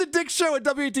 Between the Dick Show and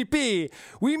WATP,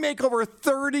 we make over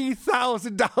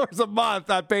 $30,000 a month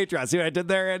on Patreon. See what I did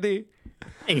there, Andy?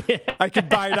 Yeah. I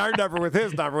combined our number with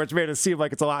his number, which made it seem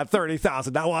like it's a lot.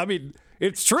 $30,000. Well, I mean,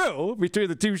 it's true between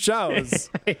the two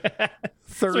shows. Yeah.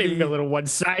 It's a little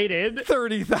one-sided.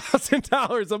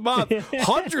 $30,000 a month.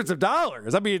 Hundreds of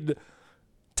dollars. I mean,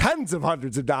 tens of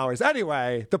hundreds of dollars.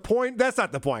 Anyway, that's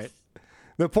not the point.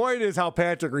 The point is how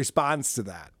Patrick responds to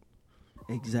that.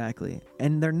 Exactly.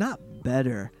 And they're not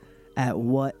better at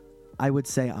what I would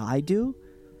say I do.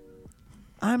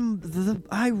 I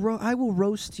will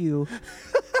roast you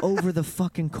over the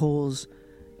fucking coals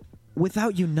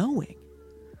without you knowing.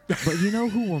 But you know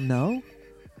who will know?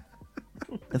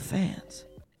 The fans.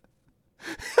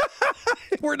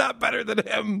 We're not better than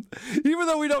him. Even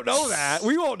though we don't know that.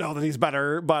 We won't know that he's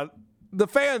better, but the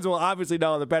fans will obviously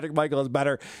know that Patrick Michael is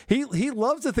better. He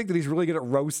loves to think that he's really good at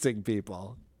roasting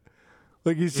people.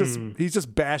 Like he's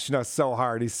just bashing us so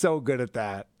hard. He's so good at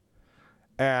that.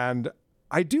 And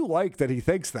I do like that he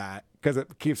thinks that because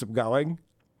it keeps him going.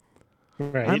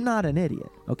 Right. I'm not an idiot,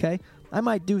 okay? I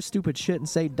might do stupid shit and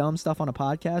say dumb stuff on a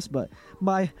podcast, but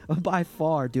by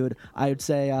far, dude, I would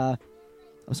say I'm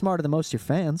smarter than most of your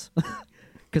fans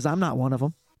because I'm not one of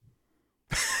them.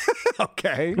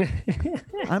 Okay.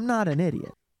 I'm not an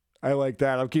idiot. I like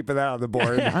that. I'm keeping that on the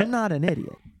board. I'm not an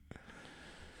idiot.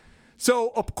 So,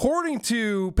 according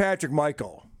to Patrick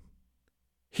Michael,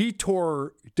 he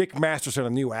tore Dick Masterson a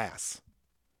new ass.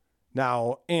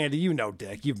 Now, Andy, you know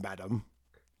Dick. You've met him.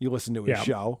 You listen to his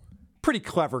show. Pretty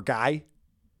clever guy.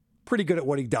 Pretty good at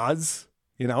what he does.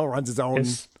 Runs his own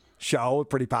show.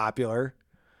 Pretty popular.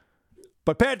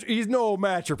 But he's no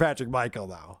match for Patrick Michael,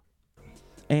 though.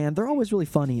 And they're always really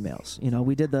fun emails.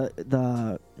 We did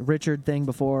the Richard thing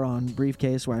before on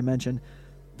Briefcase where I mentioned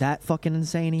that fucking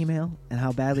insane email and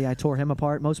how badly I tore him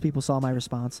apart. Most people saw my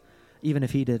response, even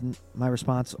if he didn't. My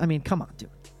response, I mean, come on, dude.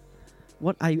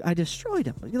 What I destroyed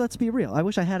him. Let's be real. I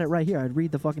wish I had it right here. I'd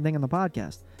read the fucking thing on the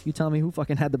podcast. You tell me who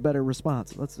fucking had the better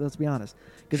response. Let's be honest.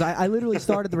 Because I literally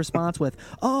started the response with,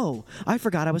 "Oh, I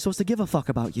forgot I was supposed to give a fuck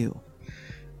about you."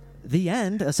 The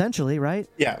end, essentially, right?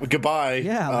 Yeah. Goodbye.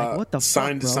 Yeah. What the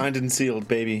fuck, bro? Signed and sealed,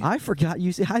 baby. I forgot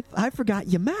you. I forgot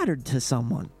you mattered to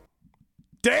someone.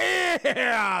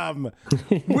 Damn!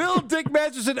 Will Dick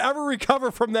Masterson ever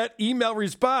recover from that email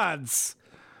response?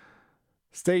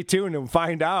 Stay tuned and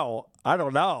find out. I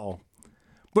don't know.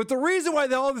 But the reason why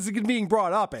all this is being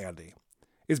brought up, Andy,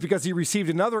 is because he received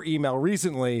another email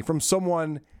recently from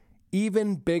someone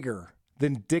even bigger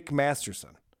than Dick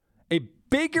Masterson. A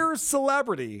bigger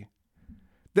celebrity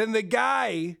than the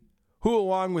guy who,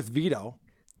 along with Vito,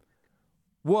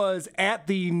 was at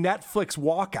the Netflix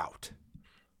walkout.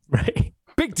 Right.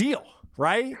 Big deal,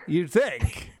 right? You'd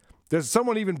think. There's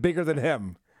someone even bigger than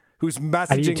him who's messaging.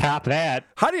 How do you top that?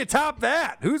 How do you top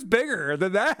that? Who's bigger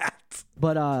than that?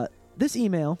 But this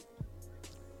email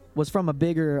was from a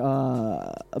bigger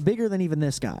than even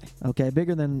this guy, okay?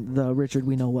 Bigger than the Richard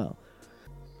we know well.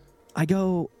 I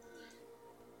go,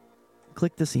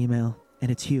 click this email, and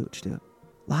it's huge, dude.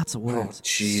 Lots of words. Oh,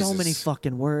 Jesus. So many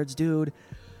fucking words, dude.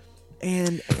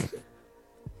 And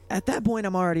at that point,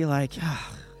 I'm already like,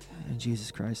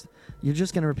 Jesus Christ. You're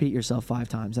just going to repeat yourself 5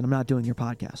 times, and I'm not doing your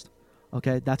podcast.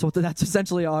 Okay? That's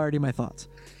essentially already my thoughts.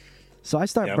 So I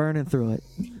start burning through it,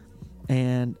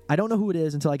 and I don't know who it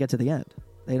is until I get to the end.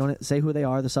 They don't say who they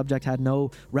are. The subject had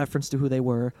no reference to who they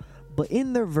were. But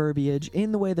in their verbiage,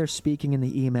 in the way they're speaking in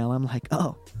the email, I'm like,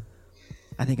 oh,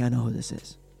 I think I know who this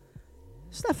is.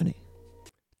 Stephanie.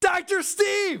 Dr.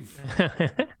 Steve!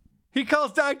 He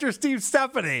calls Dr. Steve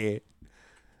Stephanie.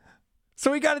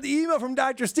 So he got an email from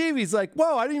Dr. Steve. He's like,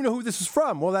 whoa, I didn't even know who this is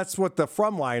from. Well, that's what the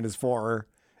from line is for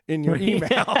in your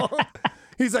email.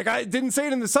 He's like, I didn't say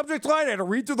it in the subject line. I had to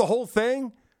read through the whole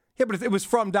thing. Yeah, but it was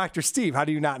from Dr. Steve. How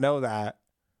do you not know that?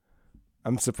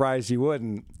 I'm surprised you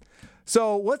wouldn't.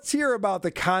 So let's hear about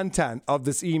the content of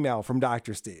this email from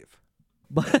Dr. Steve.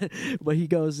 But he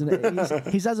goes and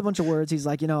he says a bunch of words. He's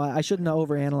like, I shouldn't have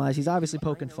overanalyzed. He's obviously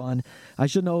poking fun. I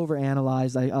shouldn't have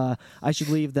overanalyzed. I should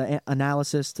leave the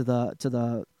analysis to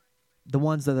the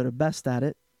ones that are best at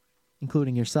it,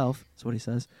 including yourself. That's what he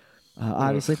says.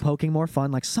 Obviously poking more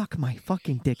fun, like, suck my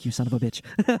fucking dick, you son of a bitch.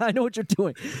 I know what you're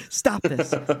doing. Stop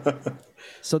this.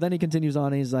 So then he continues on.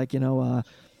 And he's like,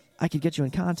 I could get you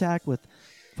in contact with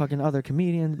fucking other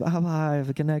comedians. Blah, blah, I have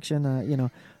a connection.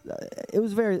 There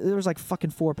was like fucking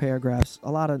 4 paragraphs.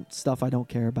 A lot of stuff I don't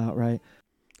care about, right?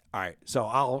 All right.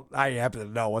 So I happen to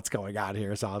know what's going on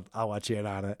here, so I'll let you in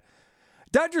on it.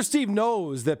 Dr. Steve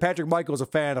knows that Patrick Michael is a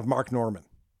fan of Mark Norman,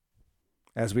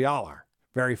 as we all are.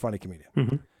 Very funny comedian.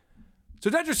 Mm-hmm. So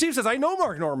Dr. Steve says, I know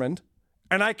Mark Norman,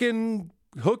 and I can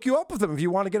hook you up with him if you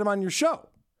want to get him on your show.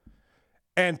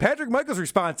 And Patrick Michael's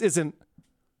response isn't,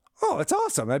 oh, that's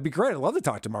awesome. That'd be great. I'd love to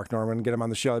talk to Mark Norman and get him on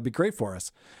the show. It'd be great for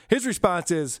us. His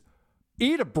response is,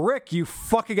 eat a brick, you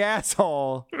fucking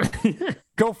asshole.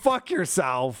 Go fuck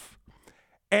yourself.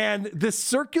 And this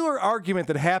circular argument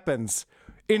that happens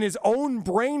in his own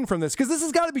brain from this, because this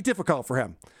has got to be difficult for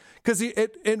him. Because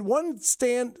in one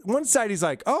side, he's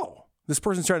like, oh, this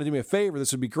person's trying to do me a favor.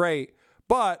 This would be great.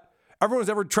 But everyone who's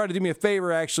ever tried to do me a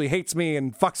favor actually hates me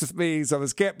and fucks with me, so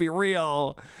this can't be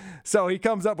real. So he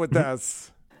comes up with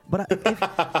this. But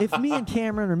if me and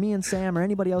Cameron or me and Sam or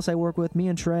anybody else I work with, me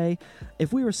and Trey,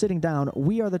 if we were sitting down,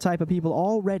 we are the type of people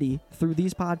already through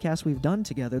these podcasts we've done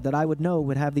together that I would know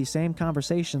would have these same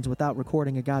conversations without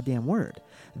recording a goddamn word.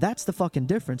 That's the fucking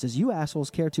difference, is you assholes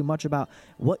care too much about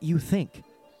what you think.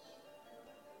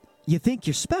 You think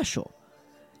you're special.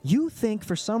 You think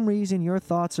for some reason your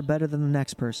thoughts are better than the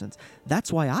next person's.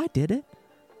 That's why I did it.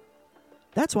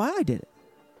 That's why I did it.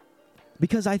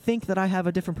 Because I think that I have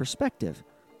a different perspective.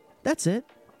 That's it.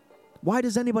 Why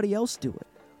does anybody else do it?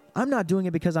 I'm not doing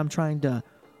it because I'm trying to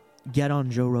get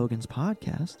on Joe Rogan's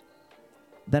podcast.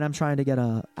 Then I'm trying to get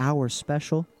a hour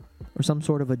special or some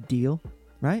sort of a deal,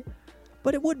 right?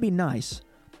 But it would be nice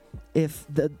if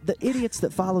the idiots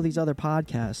that follow these other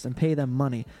podcasts and pay them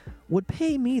money would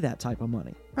pay me that type of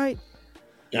money, right?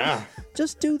 Yeah.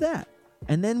 Just do that.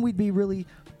 And then we'd be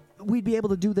able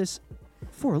to do this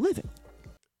for a living.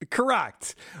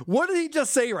 Correct. What did he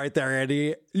just say right there,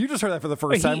 Andy? You just heard that for the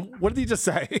first time. What did he just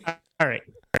say? All right.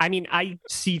 I mean, I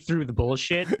see through the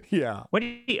bullshit. Yeah.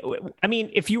 I mean,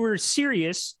 if you were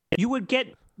serious, you would get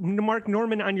Mark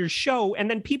Norman on your show, and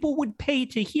then people would pay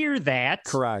to hear that.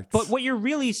 Correct. But what you're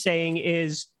really saying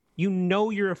is,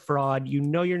 you're a fraud.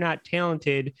 You're not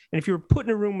talented. And if you were put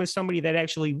in a room with somebody that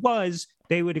actually was,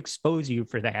 they would expose you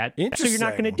for that. So you're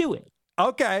not going to do it.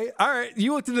 Okay. All right.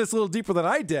 You looked into this a little deeper than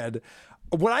I did.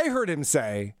 What I heard him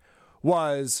say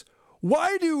was,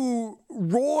 why do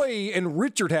Roy and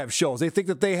Richard have shows? They think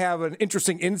that they have an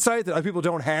interesting insight that other people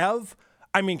don't have.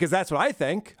 I mean, because that's what I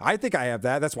think. I think I have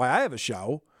that. That's why I have a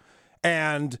show.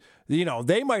 And, they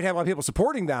might have a lot of people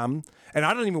supporting them, and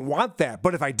I don't even want that.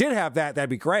 But if I did have that, that'd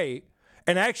be great.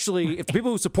 And actually, if the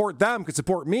people who support them could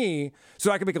support me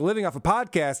so I could make a living off of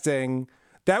podcasting,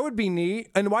 that would be neat.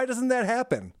 And why doesn't that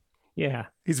happen? Yeah.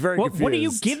 He's very confused. What are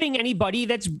you giving anybody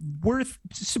that's worth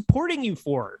supporting you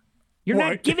for? You're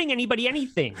not giving anybody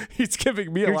anything. He's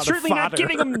giving me a lot of fodder. You're certainly not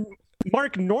giving him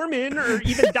Mark Norman or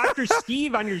even Dr.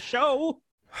 Steve on your show.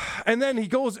 And then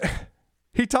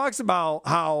he talks about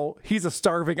how he's a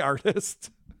starving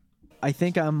artist. I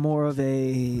think I'm more of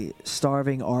a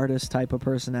starving artist type of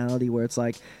personality where it's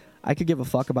like, I could give a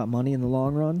fuck about money in the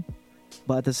long run,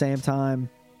 but at the same time,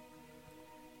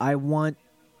 I want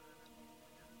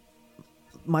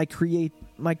my creative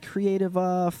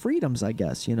freedoms, I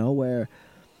guess, where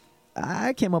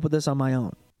I came up with this on my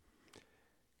own.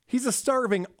 He's a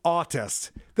starving autist.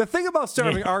 The thing about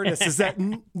starving artists is that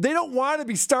they don't want to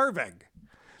be starving.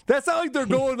 That's not like their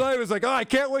goal in life is like, I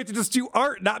can't wait to just do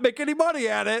art, not make any money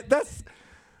at it.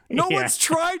 No one's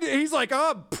tried to. He's like,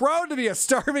 I'm proud to be a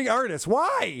starving artist.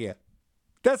 Why?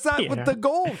 That's not what the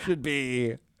goal should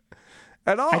be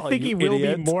at all. I think he will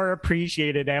be more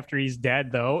appreciated after he's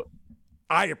dead, though.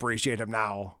 I appreciate him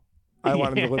now. I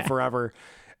want him to live forever.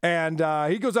 And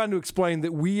he goes on to explain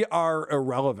that we are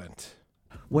irrelevant.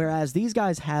 Whereas these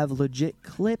guys have legit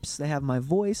clips, they have my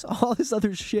voice, all this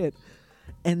other shit,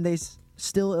 and they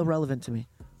still irrelevant to me.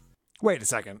 Wait a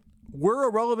second. We're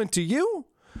irrelevant to you?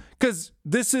 Because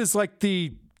this is like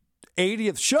the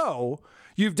 80th show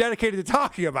you've dedicated to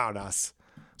talking about us.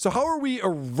 So how are we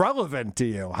irrelevant to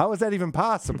you? How is that even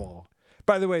possible?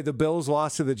 By the way, the Bills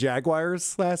lost to the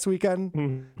Jaguars last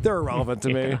weekend. They're irrelevant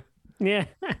to me. Yeah.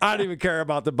 I don't even care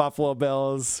about the Buffalo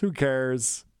Bills. Who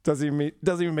cares? Doesn't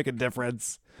even make a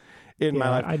difference in my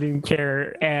life. I didn't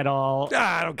care at all.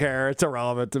 I don't care. It's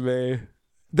irrelevant to me.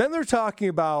 Then they're talking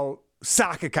about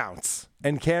sock accounts.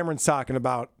 And Cameron's talking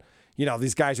about,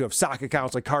 these guys who have sock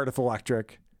accounts like Cardiff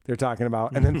Electric. They're talking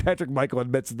about. And then Patrick Michael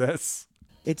admits this.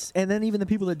 And then even the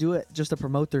people that do it just to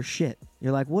promote their shit.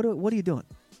 You're like, what are you doing?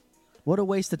 What a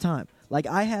waste of time. Like,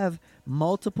 I have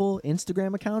multiple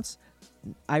Instagram accounts.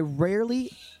 I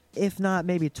rarely, if not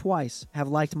maybe twice, have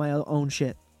liked my own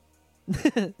shit.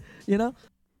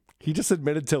 He just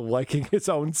admitted to liking his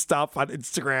own stuff on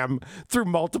Instagram through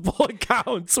multiple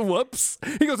accounts. Whoops.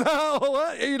 He goes,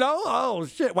 oh,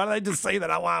 shit. Why did I just say that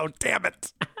out loud? Damn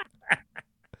it.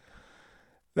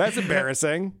 That's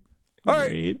embarrassing. All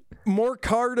right. More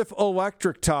Cardiff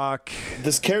Electric talk.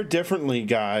 This Care Differently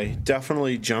guy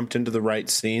definitely jumped into the right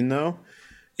scene, though,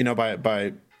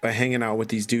 by hanging out with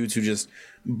these dudes who just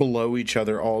blow each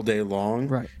other all day long.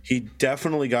 Right. He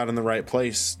definitely got in the right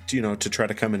place, to try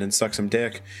to come in and suck some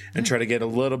dick and try to get a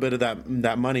little bit of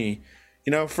that money,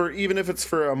 for even if it's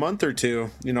for a month or two.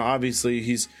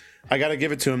 Obviously I got to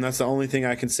give it to him. That's the only thing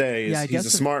I can say. He's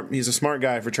a smart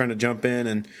guy for trying to jump in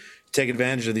and take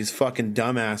advantage of these fucking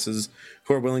dumbasses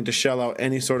who are willing to shell out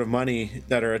any sort of money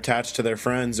that are attached to their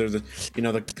friends or the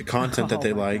content that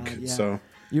they like. God, yeah. So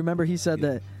you remember he said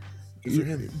that.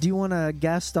 Do you want to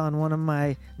guest on one of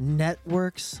my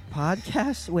network's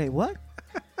podcasts? Wait, what?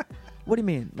 What do you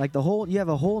mean? Like you have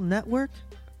a whole network?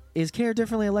 Is Care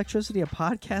Differently Electricity a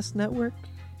podcast network?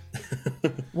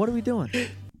 What are we doing?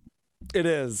 It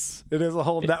is a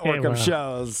whole network of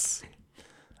shows.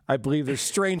 I believe there's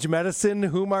Strange Medicine.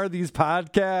 Whom are these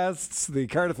podcasts? The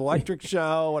Cardiff Electric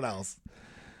Show. What else?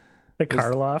 The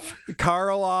Karloff.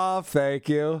 Karloff. Thank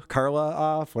you.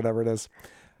 Karloff. Whatever it is.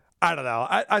 I don't know.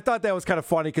 I thought that was kind of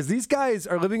funny because these guys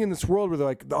are living in this world where they're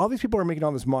like, all these people are making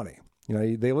all this money.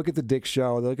 They look at the Dick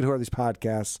Show. They look at who are these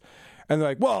podcasts. And they're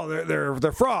like, well,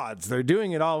 they're frauds. They're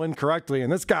doing it all incorrectly.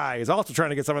 And this guy is also trying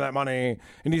to get some of that money.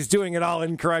 And he's doing it all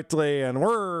incorrectly. And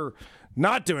we're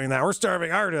not doing that. We're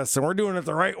starving artists and we're doing it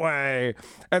the right way.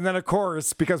 And then, of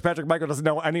course, because Patrick Michael doesn't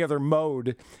know any other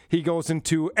mode, he goes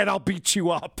into, and I'll beat you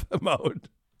up mode.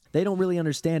 They don't really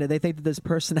understand it. They think that this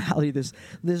personality, this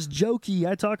jokey,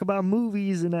 I talk about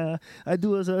movies and I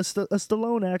do a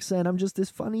Stallone accent. I'm just this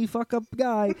funny fuck up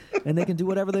guy, and they can do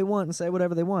whatever they want and say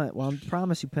whatever they want. Well, I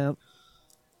promise you, pimp,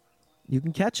 you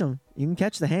can catch them. You can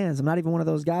catch the hands. I'm not even one of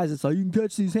those guys that's like, you can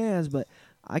catch these hands, but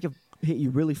I can hit you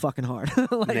really fucking hard.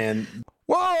 Like, Man,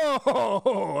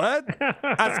 whoa, that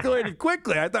escalated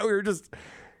quickly. I thought we were just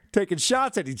taking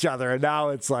shots at each other, and now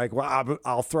it's like, well,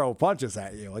 I'll throw punches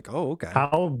at you. Like, oh, okay.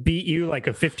 I'll beat you like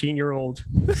a 15-year-old.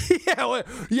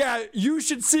 Yeah, you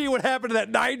should see what happened to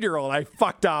that 9-year-old. I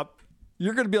fucked up.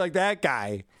 You're going to be like that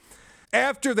guy.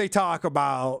 After they talk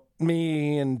about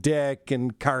me and Dick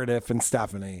and Cardiff and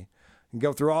Stephanie and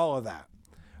go through all of that,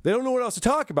 they don't know what else to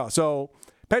talk about. So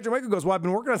Patrick Michael goes, well, I've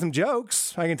been working on some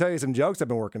jokes. I can tell you some jokes I've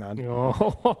been working on.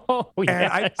 Oh,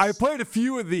 yes. And I played a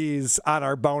few of these on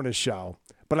our bonus show,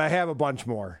 but I have a bunch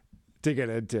more to get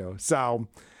into. So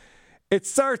it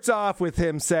starts off with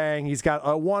him saying he's got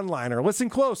a one-liner. Listen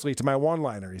closely to my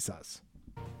one-liner, he says.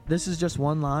 this is just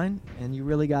one line, and you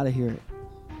really got to hear it.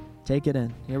 Take it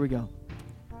in. Here we go.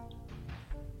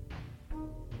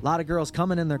 A lot of girls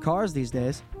coming in their cars these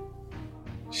days.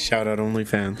 Shout out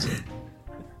OnlyFans.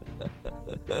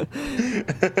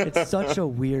 It's such a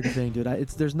weird thing, dude.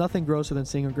 There's nothing grosser than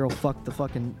seeing a girl fuck the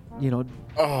fucking,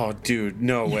 Oh, dude,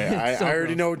 no way. I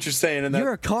already know what you're saying. And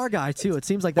you're a car guy, too. It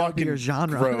seems like that would be your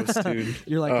genre. Gross, dude.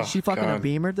 You're like, is she fucking a God.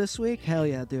 Beamer this week? Hell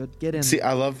yeah, dude. Get in. See,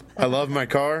 I love my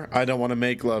car. I don't want to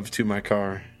make love to my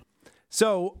car.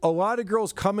 So a lot of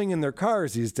girls coming in their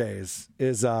cars these days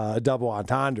is a double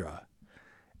entendre.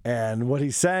 And what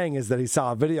he's saying is that he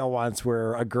saw a video once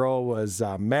where a girl was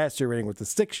masturbating with a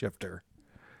stick shifter.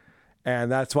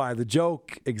 And that's why the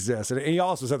joke exists. And he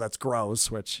also said that's gross,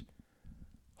 which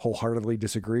wholeheartedly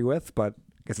disagree with, but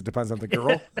I guess it depends on the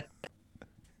girl.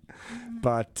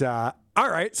 But all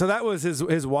right, so that was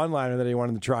his one-liner that he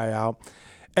wanted to try out.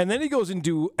 And then he goes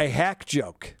into a hack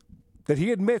joke that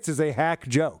he admits is a hack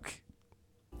joke.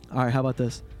 All right, how about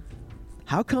this?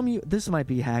 How come you... This might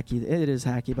be hacky. It is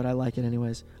hacky, but I like it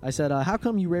anyways. I said, how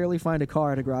come you rarely find a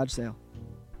car at a garage sale?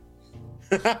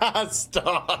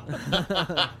 Stop.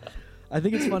 I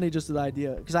think it's funny just the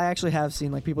idea, because I actually have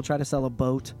seen people try to sell a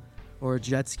boat or a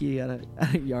jet ski at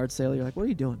a yard sale. You're like, what are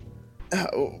you doing?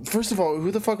 First of all,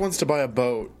 who the fuck wants to buy a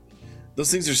boat?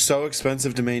 Those things are so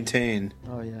expensive to maintain.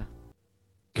 Oh, yeah.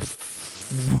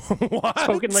 What?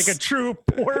 Spoken like a true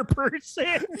poor person.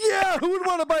 Yeah, who would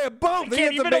want to buy a boat? They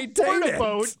have to maintain it.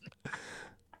 Boat.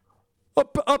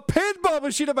 A pinball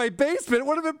machine in my basement.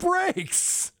 What if it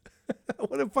breaks?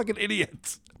 What a fucking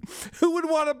idiot. Who would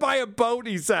want to buy a boat,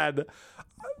 he said.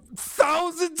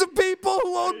 Thousands of people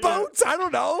who own boats? I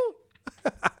don't know.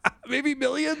 Maybe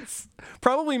millions?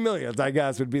 Probably millions, I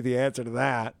guess, would be the answer to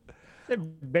that.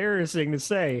 Embarrassing to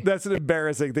say. That's an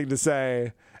embarrassing thing to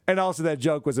say. And also that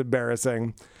joke was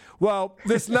embarrassing. Well,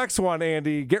 this next one,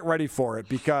 Andy, get ready for it,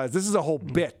 because this is a whole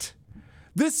bit.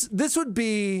 This would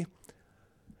be,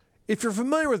 if you're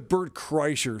familiar with Bert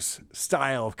Kreischer's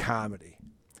style of comedy,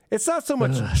 it's not so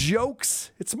much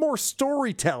jokes, it's more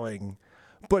storytelling,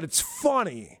 but it's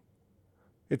funny.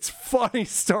 It's funny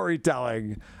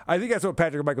storytelling. I think that's what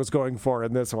Patrick Michael's going for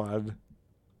in this one.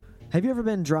 Have you ever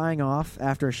been drying off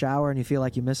after a shower and you feel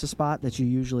like you miss a spot that you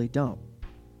usually don't?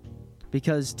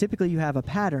 Because typically you have a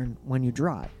pattern when you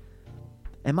dry.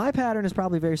 And my pattern is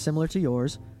probably very similar to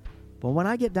yours, but when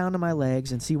I get down to my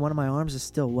legs and see one of my arms is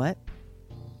still wet,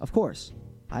 of course,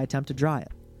 I attempt to dry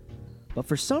it. But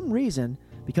for some reason,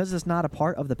 because it's not a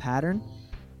part of the pattern,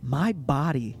 my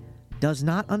body does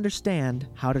not understand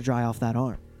how to dry off that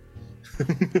arm.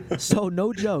 So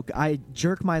no joke, I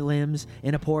jerk my limbs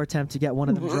in a poor attempt to get one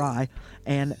of them dry,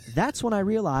 and that's when I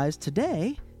realized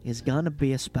today is gonna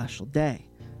be a special day.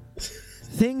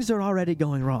 Things are already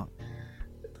going wrong.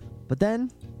 But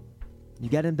then you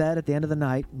get in bed at the end of the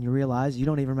night and you realize you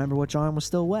don't even remember which arm was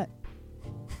still wet.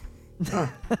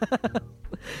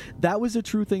 That was a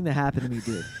true thing that happened to me,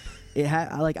 dude. It had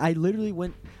I literally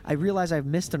went, I realized I've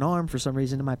missed an arm for some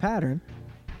reason in my pattern,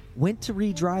 went to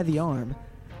re-dry the arm,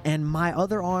 and my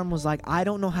other arm was like, I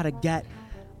don't know how to get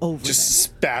over Just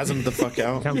spasm the fuck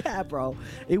out. Yeah, bro.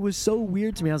 It was so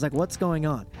weird to me. I was like, what's going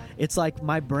on? It's like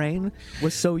my brain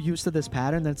was so used to this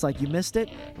pattern that it's like, you missed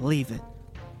it, leave it.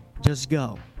 Just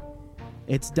go.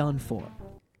 It's done for.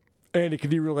 Andy,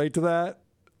 can you relate to that?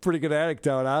 Pretty good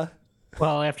anecdote, huh?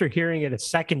 Well, after hearing it a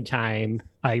second time,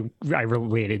 I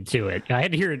related to it. I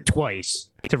had to hear it twice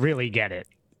to really get it.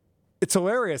 It's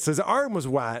hilarious. His arm was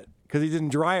wet because he didn't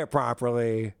dry it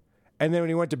properly. And then when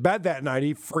he went to bed that night,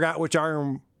 he forgot which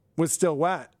arm was still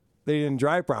wet. They didn't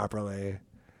dry properly.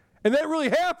 And that really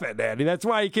happened, Andy. That's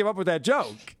why he came up with that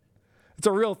joke. It's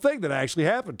a real thing that actually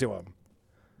happened to him.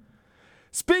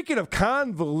 Speaking of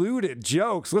convoluted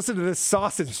jokes, listen to this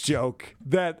sausage joke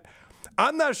that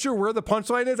I'm not sure where the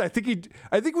punchline is. I think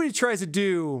what he tries to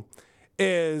do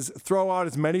is throw out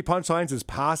as many punchlines as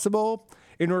possible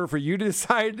in order for you to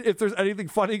decide if there's anything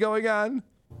funny going on.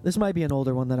 This might be an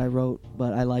older one that I wrote,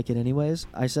 but I like it anyways.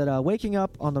 I said, waking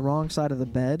up on the wrong side of the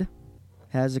bed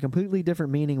has a completely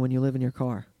different meaning when you live in your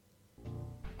car.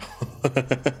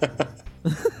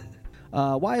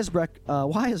 Why is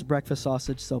breakfast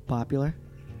sausage so popular?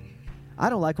 I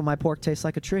don't like when my pork tastes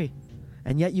like a tree.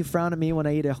 And yet you frown at me when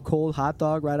I eat a cold hot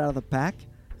dog right out of the pack?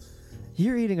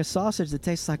 You're eating a sausage that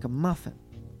tastes like a muffin.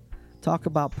 Talk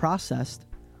about processed.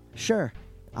 Sure,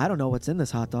 I don't know what's in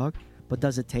this hot dog, but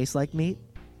does it taste like meat?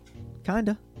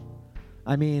 Kinda.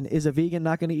 I mean, is a vegan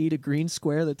not going to eat a green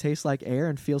square that tastes like air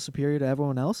and feel superior to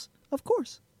everyone else? Of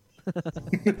course. What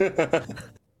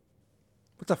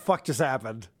the fuck just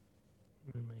happened?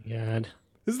 Oh my God.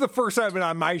 This is the first time I've been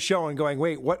on my show and going,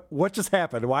 wait, what just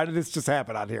happened? Why did this just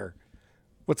happen on here?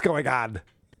 What's going on?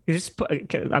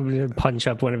 I'm going to punch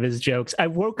up one of his jokes. I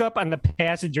woke up on the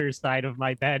passenger side of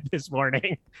my bed this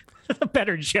morning. That's a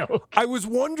better joke. I was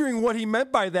wondering what he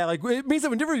meant by that. Like, it means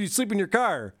something different if you sleep in your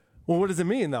car. Well, what does it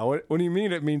mean, though? What do you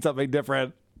mean it means something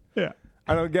different? Yeah.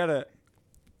 I don't get it.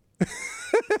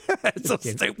 It's so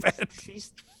stupid.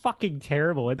 He's fucking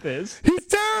terrible at this. He's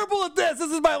terrible at this.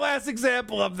 This is my last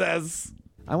example of this.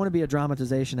 I want to be a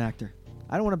dramatization actor.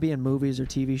 I don't want to be in movies or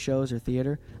TV shows or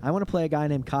theater. I want to play a guy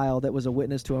named Kyle that was a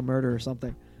witness to a murder or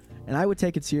something. And I would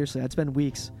take it seriously. I'd spend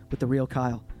weeks with the real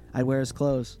Kyle. I'd wear his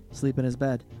clothes, sleep in his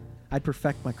bed. I'd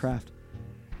perfect my craft.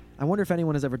 I wonder if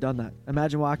anyone has ever done that.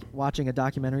 Imagine watching a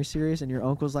documentary series and your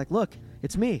uncle's like, look,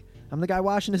 it's me. I'm the guy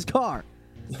washing his car.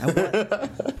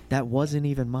 That wasn't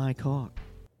even my car.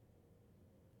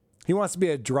 He wants to be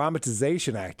a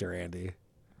dramatization actor, Andy.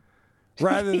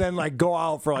 Rather than like go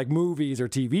out for like movies or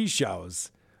TV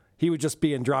shows, he would just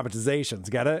be in dramatizations.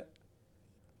 Get it?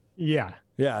 Yeah.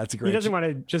 Yeah, that's a great. He doesn't want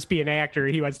to just be an actor.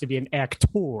 He wants to be an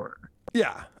actor.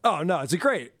 Yeah. Oh no, it's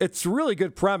a really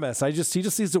good premise. He just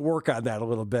needs to work on that a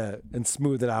little bit and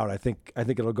smooth it out. I think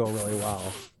it'll go really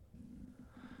well.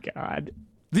 God.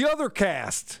 The other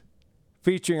cast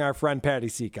featuring our friend Patty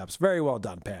Seacups. Very well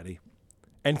done, Patty.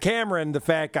 And Cameron, the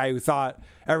fat guy who thought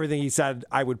everything he said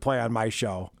I would play on my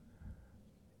show.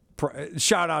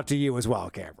 Shout out to you as well,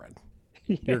 Cameron.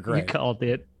 You're great. You called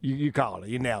it. You called it.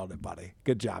 You nailed it, buddy.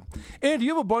 Good job. And you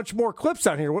have a bunch more clips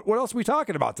on here. What else are we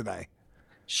talking about today?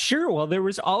 Sure. Well, there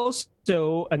was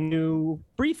also a new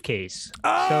briefcase.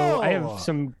 Oh! So I have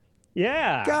some...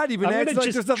 Yeah. God, you've been acting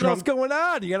like there's nothing else going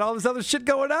on. You got all this other shit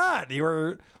going on. You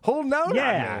were holding out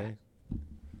on me.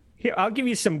 Here, I'll give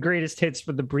you some greatest hits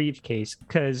for the briefcase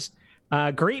because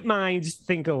great minds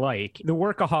think alike. The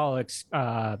Workaholics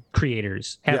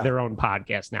creators have their own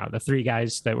podcast now. The three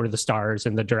guys that were the stars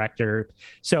and the director.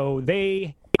 So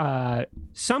they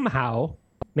somehow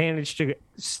managed to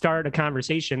start a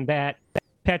conversation that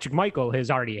Patrick Michael has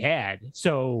already had.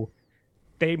 So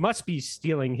they must be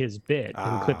stealing his bit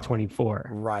in clip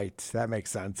 24. Right. That makes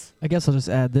sense. I guess I'll just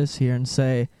add this here and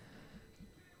say,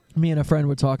 me and a friend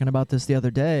were talking about this the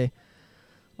other day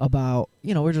about,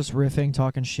 we're just riffing,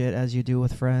 talking shit as you do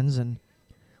with friends. And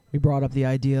we brought up the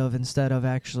idea of instead of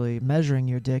actually measuring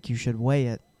your dick, you should weigh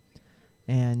it.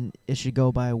 And it should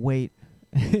go by weight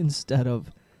instead of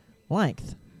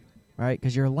length, right?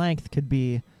 Because your length could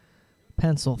be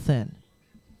pencil thin.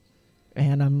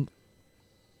 And I'm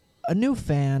a new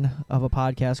fan of a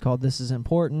podcast called This Is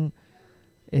Important.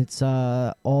 It's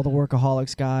all the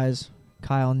Workaholics guys,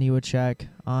 Kyle Newacek,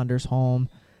 Anders Holm,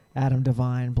 Adam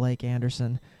Devine, Blake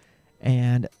Anderson.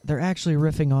 And they're actually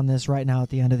riffing on this right now at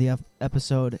the end of the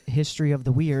episode, History of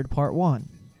the Weird, Part 1.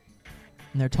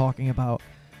 And they're talking about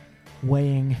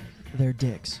weighing their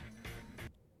dicks.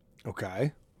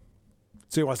 Okay.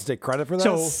 So he wants to take credit for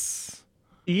this?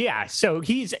 Yeah, so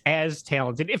he's as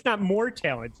talented, if not more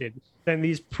talented, than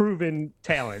these proven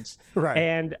talents. Right.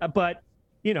 And but,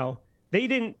 they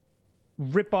didn't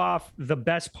rip off the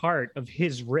best part of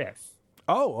his riff.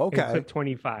 Oh, okay. In clip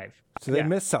 25. So they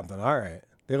missed something. All right.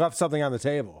 They left something on the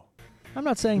table. I'm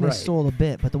not saying they stole a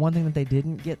bit, but the one thing that they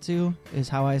didn't get to is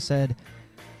how I said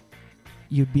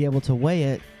you'd be able to weigh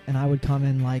it, and I would come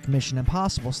in like Mission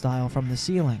Impossible style from the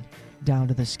ceiling down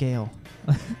to the scale.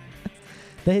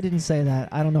 They didn't say that.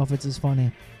 I don't know if it's as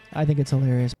funny. I think it's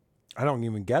hilarious. I don't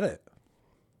even get it.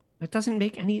 It doesn't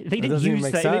make any... They didn't use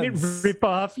that. They didn't rip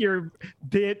off your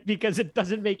bit because it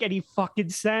doesn't make any fucking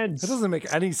sense. It doesn't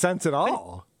make any sense at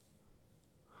all.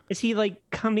 Is he like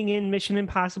coming in Mission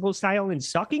Impossible style and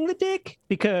sucking the dick?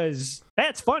 Because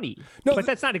that's funny. No, but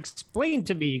that's not explained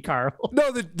to me, Carl.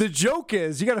 No, the joke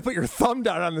is you got to put your thumb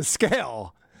down on the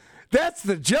scale. That's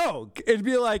the joke. It'd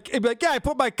be like, yeah, I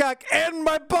put my cock and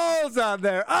my balls on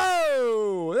there.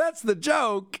 Oh, that's the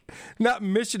joke. Not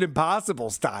Mission Impossible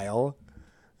style.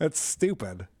 That's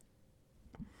stupid.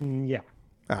 Yeah.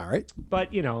 All right.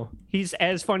 But, he's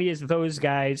as funny as those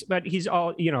guys, but he's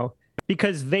all,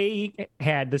 because they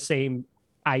had the same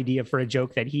idea for a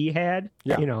joke that he had,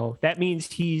 that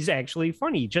means he's actually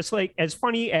funny, just like as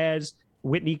funny as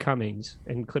Whitney Cummings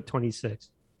in Clip 26.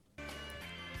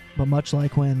 But much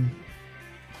like when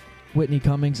Whitney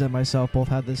Cummings and myself both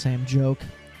had the same joke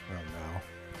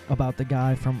about the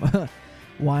guy from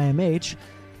YMH,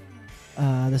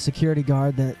 the security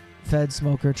guard that Fed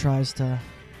Smoker tries to,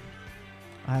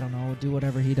 I don't know, do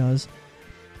whatever he does.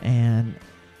 And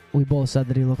we both said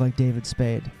that he looked like David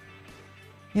Spade.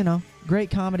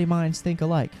 Great comedy minds think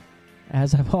alike,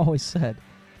 as I've always said.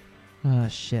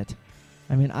 Shit.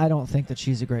 I mean, I don't think that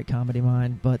she's a great comedy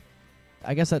mind, but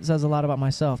I guess that says a lot about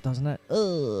myself, doesn't it?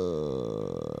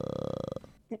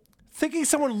 Thinking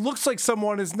someone looks like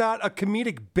someone is not a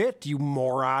comedic bit, you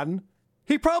moron.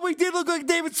 He probably did look like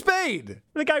David Spade.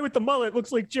 The guy with the mullet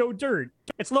looks like Joe Dirt.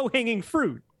 It's low-hanging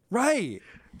fruit. Right.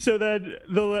 So then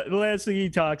the last thing he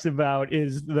talks about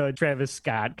is the Travis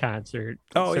Scott concert.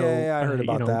 Oh, yeah, I heard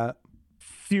about that.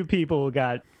 Few people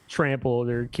got trampled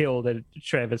or killed at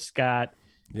Travis Scott.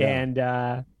 Yeah. And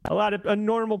a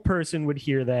normal person would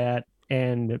hear that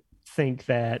and think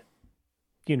that,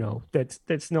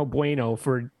 that's no bueno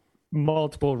for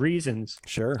multiple reasons.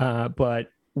 Sure. But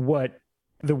what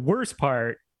the worst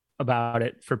part about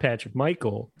it for Patrick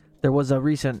Michael. There was a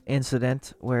recent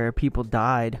incident where people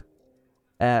died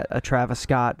at a Travis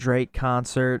Scott Drake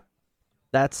concert.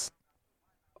 That's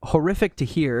horrific to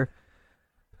hear,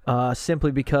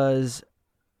 simply because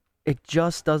it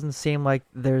just doesn't seem like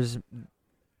the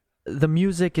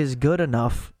music is good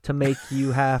enough to make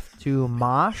you have to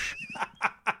mosh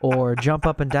or jump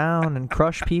up and down and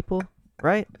crush people,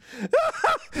 right?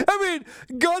 I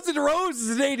mean, Guns N'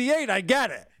 Roses in '88, I get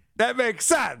it. That makes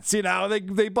sense.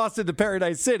 They busted to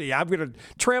Paradise City. I'm going to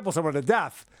trample someone to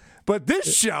death. But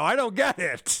this show, I don't get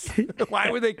it.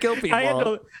 Why would they kill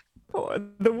people?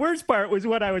 The worst part was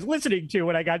what I was listening to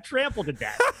when I got trampled to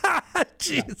death.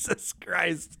 Jesus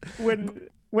Christ.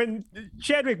 When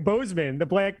Chadwick Boseman, the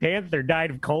Black Panther, died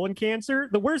of colon cancer,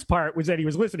 the worst part was that he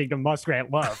was listening to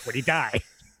Muskrat Love when he died.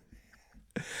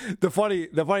 The funny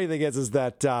thing is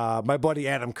that my buddy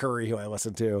Adam Curry, who I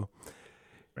listen to,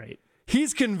 right,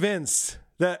 he's convinced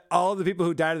that all of the people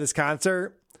who died at this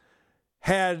concert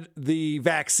had the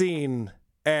vaccine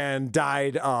and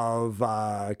died of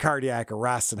cardiac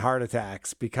arrests and heart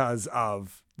attacks because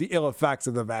of the ill effects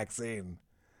of the vaccine.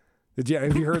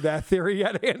 Have you heard that theory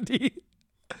yet, Andy?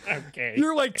 Okay.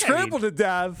 You're like trampled to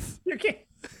death. You can't.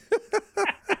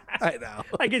 I know.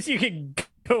 I guess you can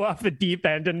go off the deep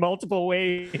end in multiple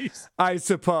ways. I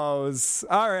suppose.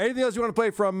 All right. Anything else you want to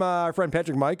play from our friend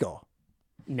Patrick Michael?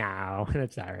 No,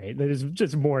 that's all right. There's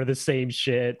just more of the same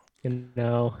shit.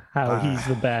 How he's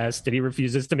the best and he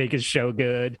refuses to make his show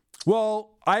good.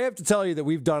 Well, I have to tell you that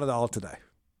we've done it all today.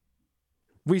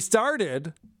 We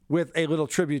started with a little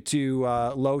tribute to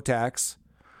Low Tax,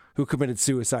 who committed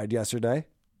suicide yesterday.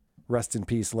 Rest in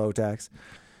peace, Low Tax.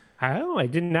 Oh, I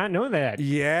did not know that.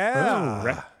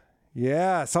 Yeah.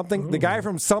 Yeah. The guy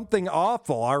from Something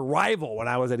Awful, our rival when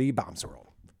I was at E-Bombs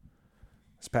World,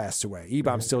 has passed away.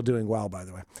 E-Bomb's still doing well, by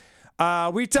the way.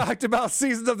 We talked about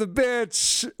Seasons of the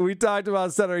Bitch. We talked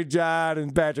about Stuttering John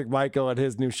and Patrick Michael and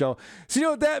his new show. So you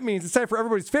know what that means? It's time for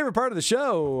everybody's favorite part of the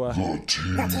show. The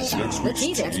teaser. Next week's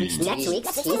teaser.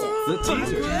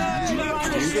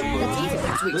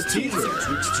 The teaser.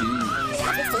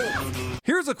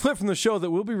 Here's a clip from the show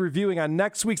that we'll be reviewing on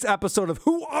next week's episode of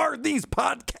Who Are These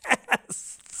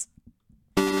Podcasts?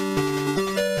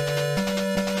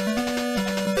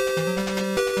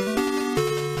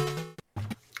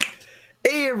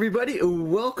 Hey everybody,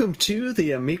 welcome to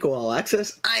the Amico All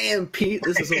Access. I am Pete,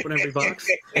 this is Open Every Box,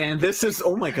 and this is,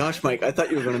 oh my gosh, Mike, I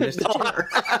thought you were going to miss the chair.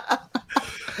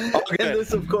 And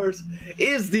this, of course,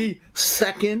 is the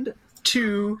second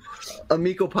two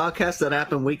Amico podcasts that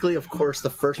happen weekly. Of course, the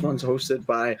first one's hosted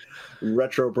by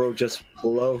Retro Bro just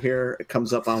below here. It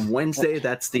comes up on Wednesday.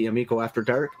 That's the Amico After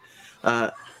Dark.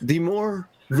 The more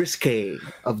risque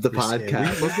of the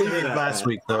podcast. We behaved last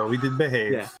week, though. We did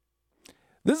behave. Yeah.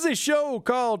 This is a show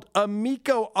called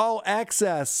Amico All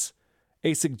Access,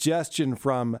 a suggestion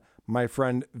from my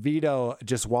friend Vito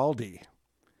Gesualdi.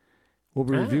 We'll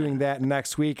be reviewing that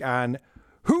next week on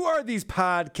Who Are These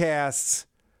Podcasts?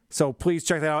 So please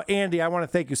check that out. Andy, I want to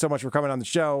thank you so much for coming on the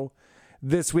show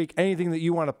this week. Anything that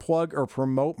you want to plug or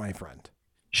promote, my friend?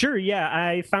 Sure, yeah.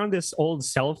 I found this old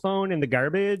cell phone in the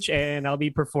garbage, and I'll be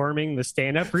performing the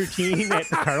stand-up routine at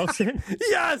the Carlson.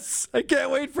 Yes! I can't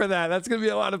wait for that. That's going to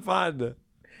be a lot of fun.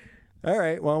 All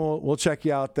right, well, we'll check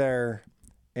you out there.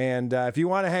 And if you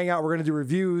want to hang out, we're going to do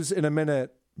reviews in a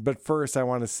minute. But first, I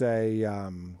want to say,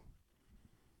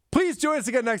 please join us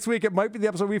again next week. It might be the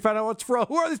episode we find out what's for real.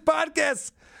 Who are these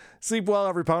podcasts? Sleep well,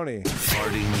 every pony.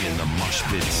 Farting in the mosh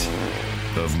pits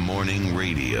of morning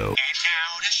radio.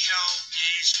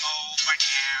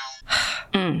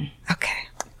 Okay.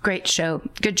 Great show.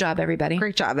 Good job, everybody.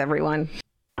 Great job, everyone.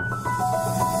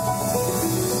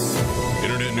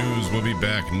 Internet News will be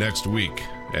back next week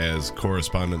as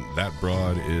correspondent That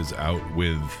Broad is out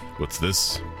with, what's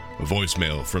this? A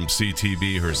voicemail from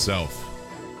CTB herself.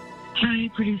 Hi,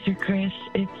 Producer Chris.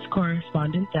 It's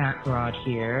correspondent That Broad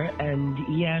here. And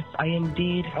yes, I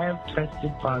indeed have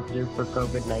tested positive for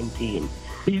COVID-19.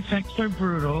 The effects are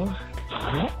brutal,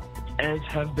 as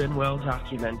have been well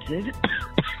documented.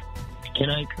 And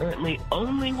I currently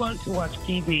only want to watch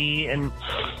TV, and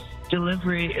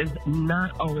delivery is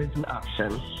not always an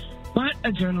option. But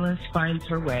a journalist finds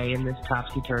her way in this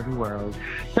topsy-turvy world.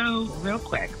 So, real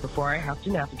quick, before I have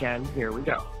to nap again, here we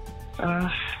go.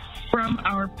 From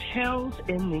our pals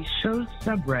in the show's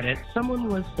subreddit, someone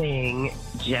was saying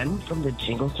Jen from the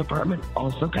Jingles department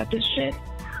also got this shit.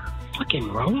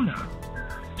 Fucking Rona.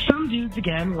 Some dudes,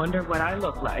 again, wonder what I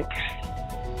look like.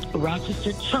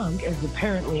 Rochester Chunk is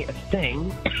apparently a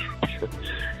thing.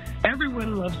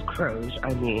 Everyone loves Croge.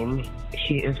 I mean,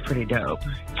 he is pretty dope.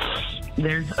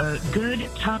 There's a good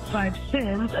top 5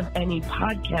 sins of any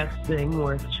podcast thing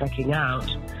worth checking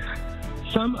out.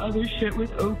 Some other shit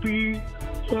with Opie.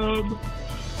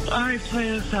 I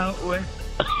play us out with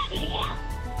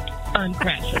I'm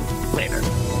crashing later.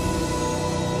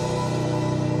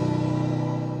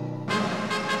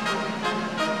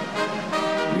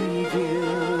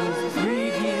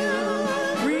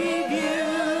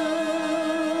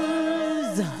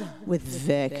 Reviews with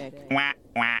Vic.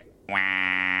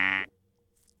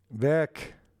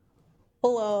 Vic.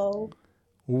 Hello.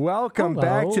 Welcome Hello.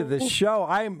 back to the show.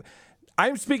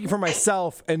 I'm speaking for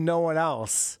myself and no one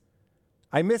else.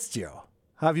 I missed you.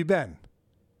 How have you been?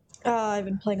 I've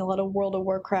been playing a lot of World of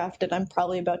Warcraft, and I'm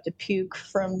probably about to puke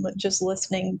from just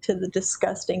listening to the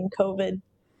disgusting COVID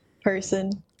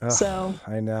person. Ugh, So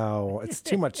I know it's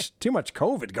too much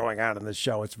COVID going on in this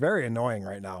show. It's very annoying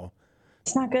right now.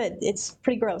 it's not good. It's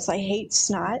pretty gross. I hate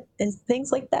snot and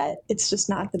things like that. It's just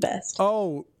not the best.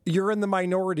 Oh, you're in the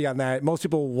minority on that. Most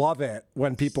people love it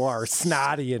when people are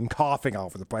snotty and coughing all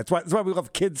over the place. That's why we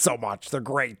love kids so much. They're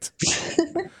great.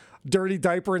 Dirty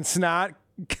diaper and snot.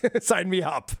 Sign me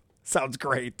up. Sounds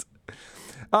great.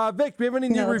 Vic, do we have any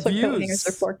new That's what coat reviews? hangers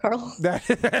are for, Carl.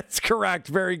 That's correct.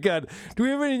 Very good. Do we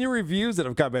have any new reviews that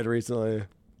have come in recently?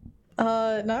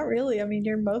 Not really. I mean,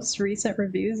 your most recent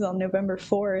reviews on November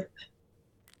 4th.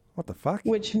 What the fuck?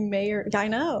 Which I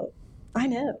know.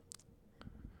 Are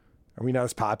we not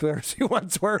as popular as we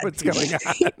once were? What's going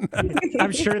on?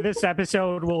 I'm sure this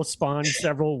episode will spawn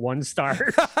several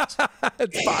 1-stars.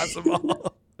 It's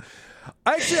possible.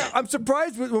 Actually, I'm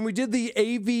surprised when we did the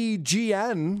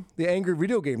AVGN, the Angry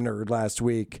Video Game Nerd, last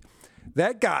week.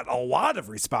 That got a lot of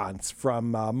response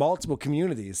from multiple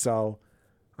communities. So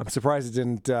I'm surprised it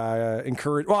didn't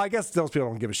encourage. Well, I guess those people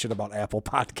don't give a shit about Apple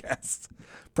Podcasts.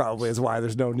 Probably is why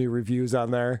there's no new reviews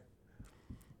on there.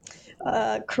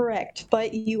 Correct,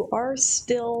 but you are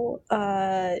still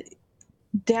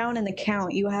down in the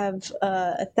count. You have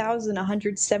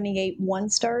 1,178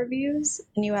 1-star reviews,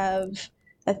 and you have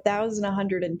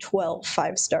 1,112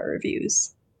 5-star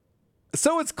reviews.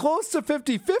 So it's close to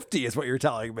 50-50 is what you're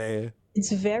telling me.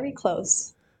 It's very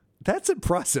close. That's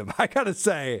impressive, I gotta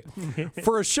say.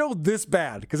 For a show this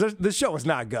bad, because this show is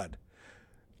not good,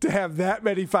 to have that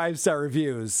many 5-star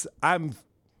reviews, I'm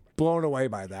blown away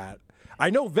by that. I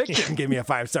know Vic didn't give me a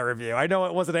 5-star review. I know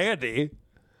it wasn't Andy.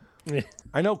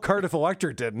 I know Cardiff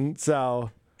Electric didn't, so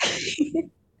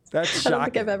that's shocking. I don't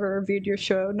think I've ever reviewed your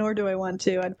show, nor do I want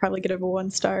to. I'd probably give it a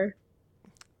 1-star.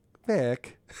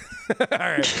 Vic. All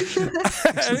right.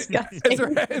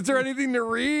 Is there anything to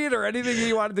read or anything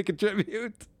you wanted to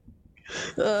contribute?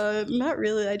 Not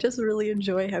really. I just really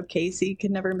enjoy how Casey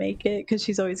can never make it because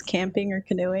she's always camping or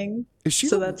canoeing.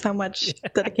 So that's how much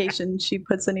dedication she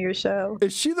puts into your show.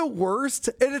 Is she the worst?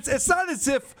 And it's not as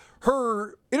if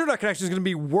her internet connection is going to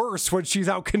be worse when she's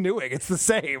out canoeing. It's the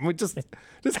same. We just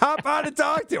hop on and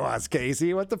talk to us,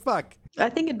 Casey. What the fuck? I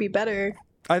think it'd be better.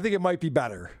 I think it might be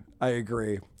better. I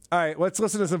agree. All right, let's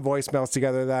listen to some voicemails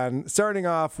together then. Starting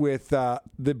off with the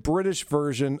British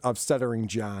version of Stuttering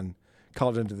John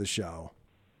called into the show.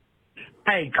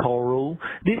 Hey, Carl.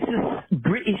 This is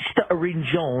British Stuttering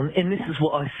John, and this is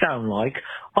what I sound like.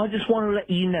 I just want to let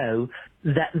you know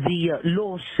that the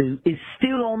lawsuit is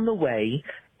still on the way,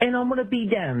 and I'm going to be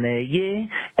down there, yeah?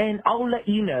 And I'll let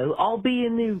you know. I'll be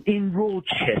in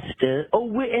Rochester, or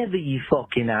wherever you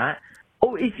fucking at.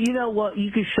 Or if you know what,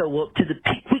 you can show up to the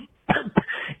Pickwick Pub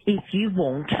if you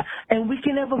want, and we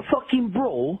can have a fucking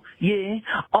brawl, yeah?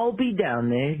 I'll be down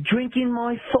there drinking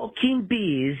my fucking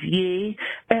beers, yeah?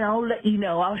 And I'll let you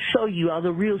know, I'll show you how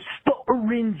the real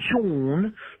Stuttering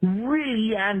John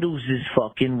really handles his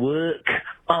fucking work.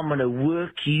 I'm gonna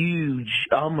work you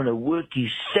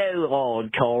so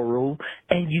hard, Carl.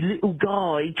 And you little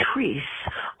guy, Chris,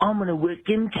 I'm gonna work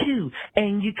him too.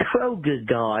 And you Kroger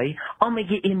guy, I'm gonna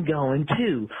get him going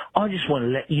too. I just wanna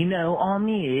let you know I'm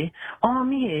here.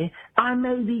 I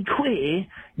may be queer.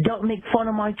 Don't make fun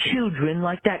of my children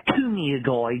like that Cumia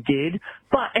guy did.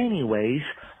 But anyways,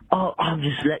 I'll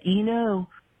just let you know.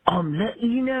 I'm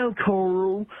letting you know,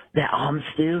 Carl, that I'm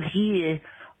still here.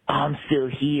 I'm still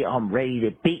here. I'm ready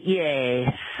to beat your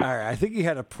ass. All right, I think he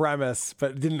had a premise,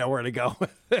 but didn't know where to go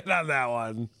with it on that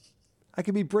one. I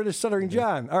could be British Stuttering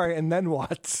John. All right, and then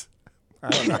what? I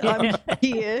don't know. I'm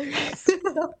here.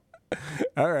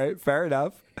 All right, fair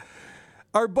enough.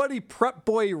 Our buddy Prep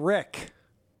Boy Rick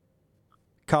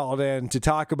called in to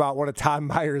talk about one of Tom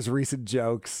Meyer's recent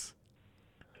jokes.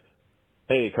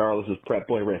 Hey, Carl, this is Prep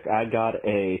Boy Rick. I got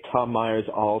a Tom Myers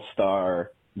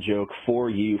All-Star joke for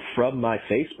you from my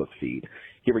Facebook feed.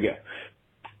 Here we go.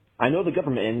 I know the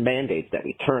government mandates that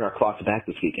we turn our clocks back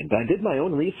this weekend, but I did my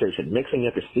own research, and mixing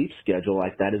up your sleep schedule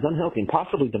like that is unhealthy and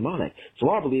possibly demonic. So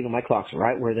I'll believe in my clocks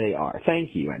right where they are.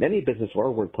 Thank you. And any business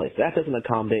or workplace that doesn't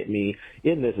accommodate me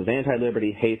in this is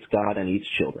anti-liberty, hates God, and eats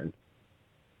children.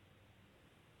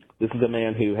 This is a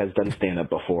man who has done stand-up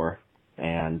before,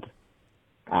 and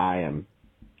I am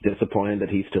disappointed that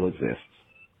he still exists.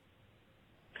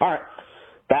 All right.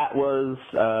 That was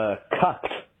Cucked.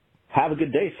 Have a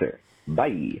good day, sir.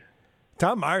 Bye.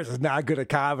 Tom Myers is not good at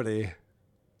comedy.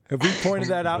 Have we pointed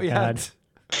that out yet?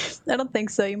 I don't think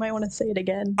so. You might want to say it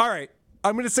again. All right.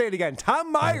 I'm going to say it again.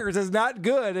 Tom Myers is not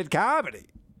good at comedy.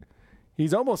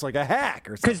 He's almost like a hack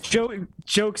or something. Because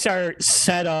jokes are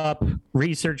set up,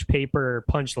 research paper,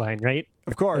 punchline, right?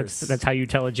 Of course. That's how you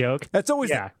tell a joke. That's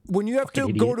always when you have to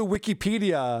Fucking go to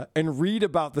Wikipedia and read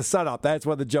about the setup. That's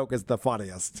when the joke is the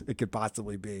funniest it could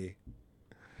possibly be.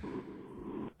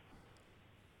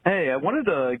 Hey, I wanted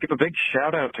to give a big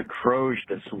shout out to Croge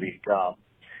this week.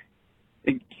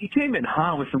 He came in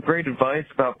hot with some great advice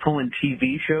about pulling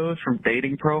TV shows from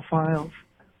dating profiles.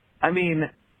 I mean,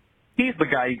 he's the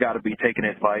guy you got to be taking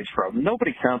advice from.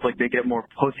 Nobody sounds like they get more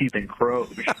pussy than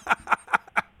Croge.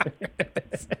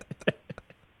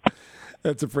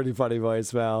 That's a pretty funny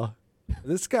voicemail.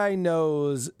 This guy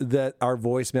knows that our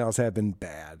voicemails have been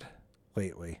bad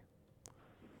lately.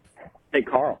 Hey,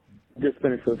 Carl. Just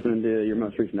finished listening to your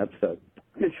most recent episode.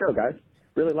 Good show, guys.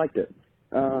 Really liked it.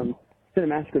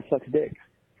 Cinemassacre sucks dick,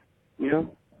 you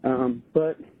know?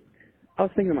 But I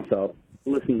was thinking to myself,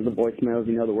 listening to the voicemails,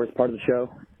 you know, the worst part of the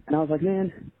show, and I was like,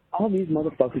 man, all these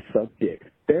motherfuckers suck dick.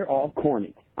 They're all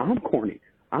corny. I'm corny.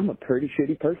 I'm a pretty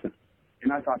shitty person.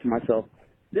 And I thought to myself,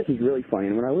 this is really funny.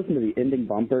 And when I listened to the ending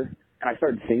bumper and I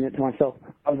started singing it to myself,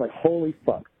 I was like, holy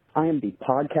fuck. I am the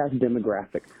podcast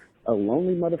demographic. A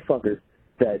lonely motherfucker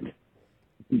that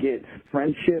gets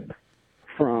friendship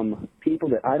from people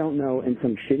that I don't know in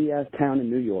some shitty-ass town in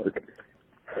New York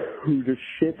who just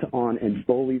shits on and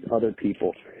bullies other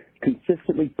people,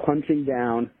 consistently punching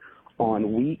down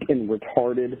on weak and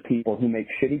retarded people who make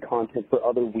shitty content for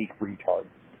other weak retards.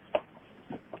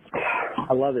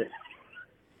 I love it.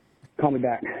 Call me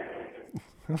back.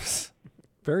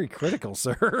 Very critical,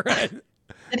 sir.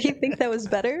 Did he think that was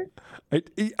better?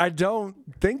 I don't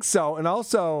think so. And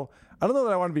also, I don't know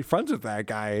that I want to be friends with that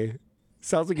guy.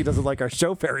 Sounds like he doesn't like our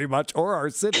show very much or our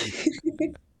city.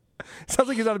 Sounds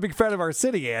like he's not a big fan of our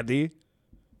city, Andy.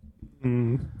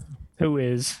 Who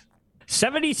is?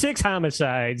 76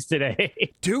 homicides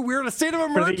today. Dude, we're in a state of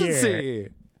emergency.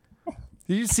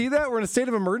 Did you see that? We're in a state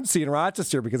of emergency in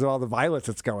Rochester because of all the violence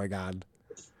that's going on.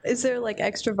 Is there like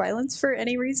extra violence for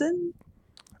any reason?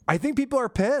 I think people are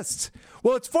pissed.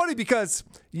 Well, it's funny because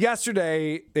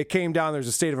yesterday it came down, there's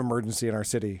a state of emergency in our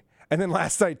city. And then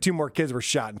last night, 2 more kids were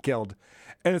shot and killed.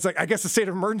 And it's like, I guess the state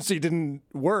of emergency didn't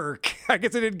work. I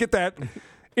guess they didn't get that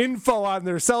info on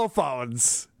their cell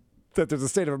phones that there's a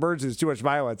state of emergency, there's too much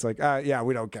violence. Like, yeah,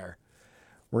 we don't care.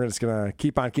 We're just going to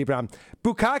keep on keeping on.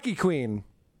 Bukkake Queen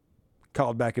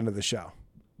called back into the show.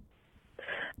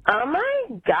 Oh my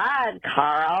God,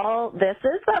 Carl. This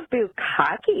is the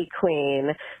Bukkake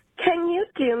Queen. Can you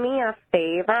do me a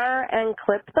favor and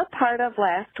clip the part of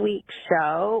last week's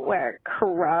show where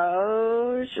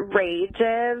Croge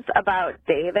rages about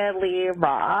David Lee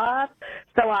Roth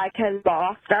so I can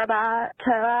masturbate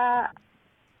to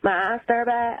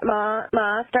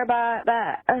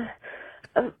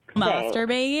it?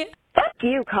 Masturbate? Fuck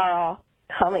you, Carl.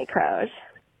 Call me Croge.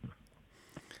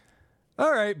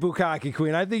 All right, Bukkake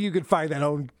Queen. I think you could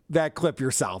find that clip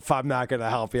yourself. I'm not going to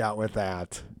help you out with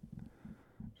that.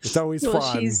 It's always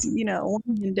fun. She's,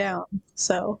 winding down,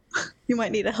 so you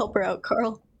might need to help her out,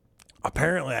 Carl.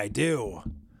 Apparently I do.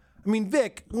 I mean,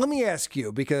 Vic, let me ask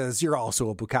you, because you're also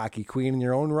a Bukkake Queen in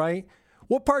your own right.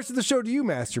 What parts of the show do you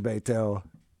masturbate to?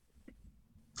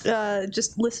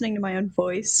 Just listening to my own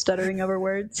voice, stuttering over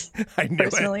words. I knew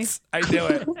personally. it. I knew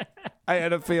it. I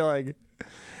had a feeling.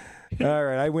 All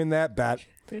right, I win that bet.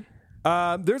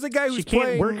 There's a guy who's she can't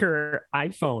playing... work her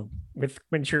iPhone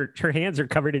when her hands are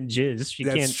covered in jizz. She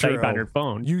can't type on her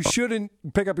phone. You shouldn't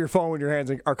pick up your phone when your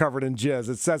hands are covered in jizz.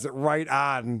 It says it right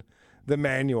on the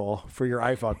manual for your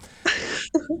iPhone.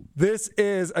 This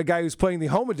is a guy who's playing the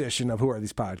home edition of Who Are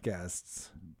These Podcasts?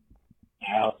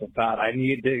 I also thought I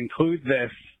needed to include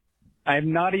this.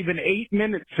 I'm not even 8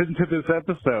 minutes into this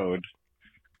episode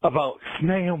about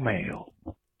Snail Mail.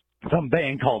 Some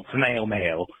band called Snail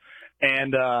Mail.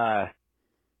 And I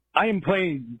am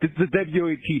playing the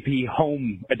WATP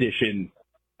Home Edition.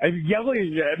 I'm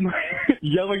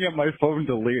yelling at my phone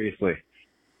deliriously.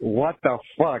 What the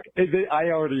fuck? I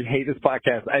already hate this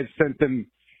podcast. I've sent them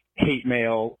hate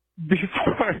mail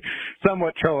before,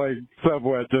 somewhat trolling,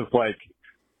 somewhat just like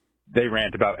they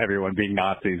rant about everyone being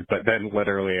Nazis, but then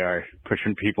literally are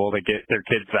pushing people to get their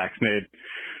kids vaccinated.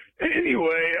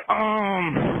 Anyway,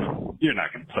 you're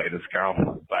not going to play this,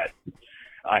 Carl, but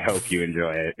I hope you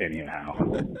enjoy it anyhow.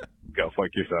 Go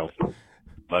fuck yourself.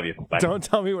 Love you. Bye. Don't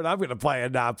tell me what I'm going to play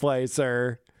and not play,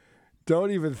 sir.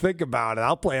 Don't even think about it.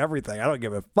 I'll play everything. I don't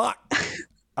give a fuck.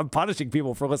 I'm punishing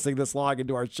people for listening this long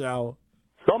into our show.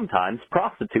 Sometimes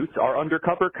prostitutes are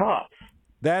undercover cops.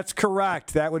 That's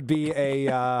correct. That would be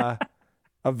a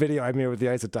video I made with the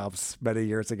Isotopes many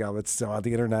years ago. It's still on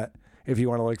the internet if you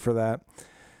want to look for that.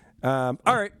 All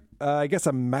right. I guess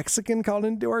a Mexican called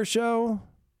into our show.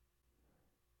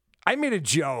 I made a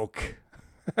joke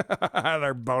on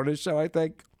our bonus show, I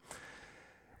think.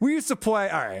 We used to play.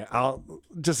 All right. I'll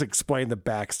just explain the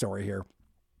backstory here.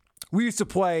 We used to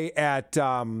play at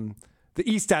the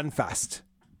East End Fest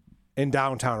in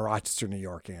downtown Rochester, New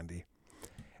York, Andy.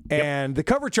 And the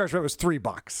cover charge rate was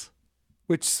 $3,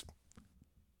 which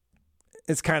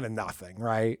is kind of nothing,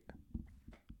 right?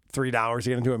 $3 to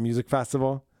get into a music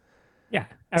festival. Yeah,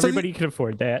 everybody can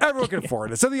afford that. Everyone can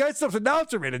afford it. So the Isotopes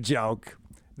announcer made a joke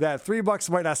that $3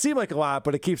 might not seem like a lot,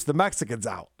 but it keeps the Mexicans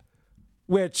out,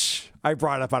 which I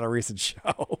brought up on a recent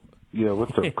show. Yeah,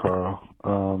 what's up, Carl?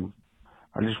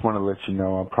 I just want to let you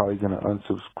know I'm probably going to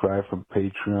unsubscribe from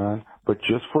Patreon, but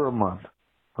just for a month.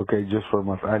 Okay, just for a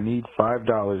month. I need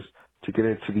 $5 to get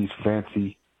into these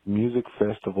fancy music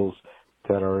festivals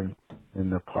that are in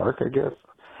the park, I guess.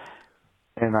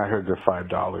 And I heard they're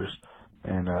 $5,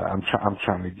 and I'm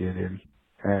trying to get in.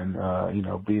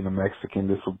 And being a Mexican,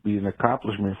 this will be an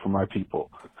accomplishment for my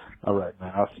people. All right,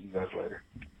 man. I'll see you guys later.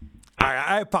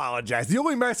 I apologize. The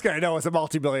only Mexican I know is a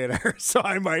multimillionaire, so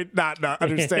I might not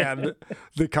understand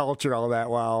the culture all that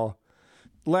well.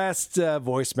 Last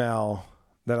voicemail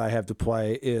that I have to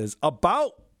play is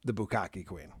about the Bukkake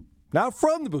Queen. Not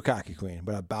from the Bukkake Queen,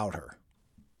 but about her.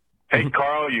 Hey,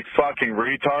 Carl, you fucking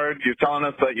retard. You're telling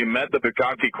us that you met the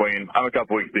Bukkake Queen. I'm a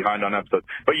couple weeks behind on episodes.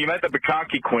 But you met the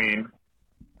Bukkake Queen,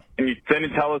 and you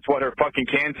didn't tell us what her fucking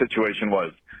can situation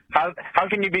was. How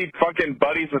can you be fucking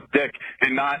buddies with Dick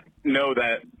and not know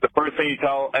that the first thing you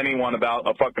tell anyone about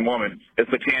a fucking woman is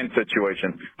the can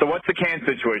situation? So what's the can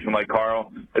situation like,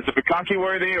 Carl? Is it Bukkake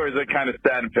worthy, or is it kind of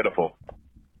sad and pitiful?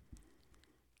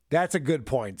 That's a good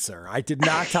point, sir. I did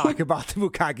not talk about the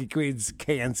Bukkake Queen's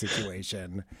can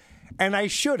situation, and I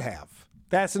should have.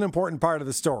 That's an important part of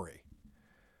the story.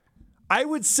 I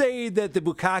would say that the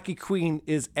Bukkake Queen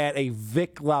is at a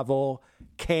Vic level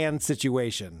can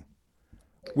situation,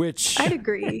 which I'd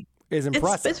agree. Is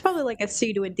impressive. It's probably like a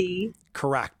C to a D.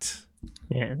 Correct.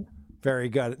 Yeah. Very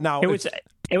good. Now it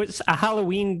was a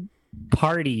Halloween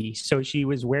party, so she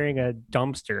was wearing a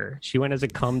dumpster. She went as a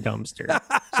cum dumpster,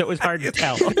 so it was hard to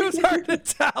tell. It was hard to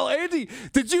tell. Andy,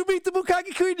 did you meet the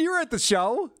Bukkake Queen? You were at the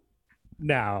show.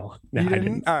 No, you I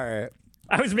didn't. All right.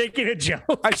 I was making a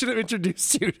joke. I should have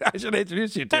introduced you.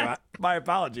 To it. My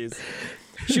apologies.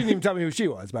 She didn't even tell me who she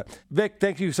was. But Vic,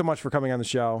 thank you so much for coming on the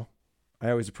show. I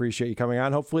always appreciate you coming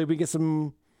on. Hopefully we get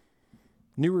some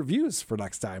new reviews for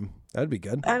next time. That'd be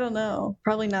good. I don't know.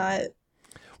 Probably not.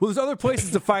 Well, there's other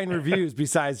places to find reviews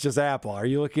besides just Apple. Are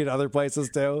you looking at other places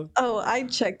too? Oh, I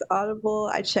checked Audible.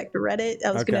 I checked Reddit.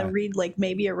 I was Okay. going to read like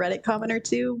maybe a Reddit comment or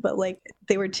two, but like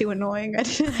they were too annoying. I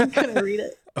couldn't read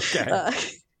it. Okay.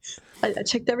 I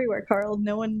checked everywhere, Carl.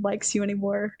 No one likes you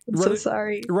anymore. I'm so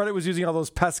sorry. Reddit was using all those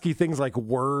pesky things like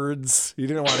words. You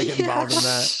didn't want to get involved in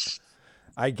that.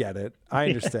 I get it. I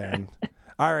understand.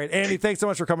 All right, Andy, thanks so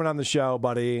much for coming on the show,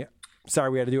 buddy. Sorry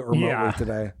we had to do it remotely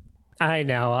today. I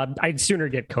know. I'd sooner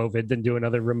get COVID than do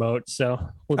another remote, so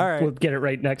we'll get it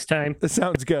right next time. That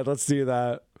sounds good. Let's do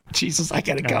that. Jesus, I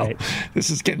gotta go. All right. This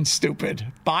is getting stupid.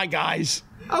 Bye, guys.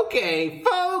 Okay,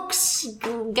 folks.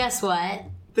 Guess what?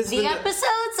 The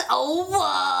episode's over.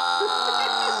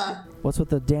 What's with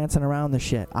the dancing around the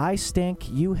shit? I stink.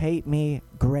 You hate me.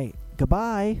 Great.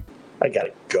 Goodbye. I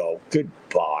gotta go.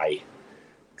 Goodbye.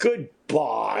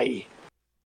 Goodbye.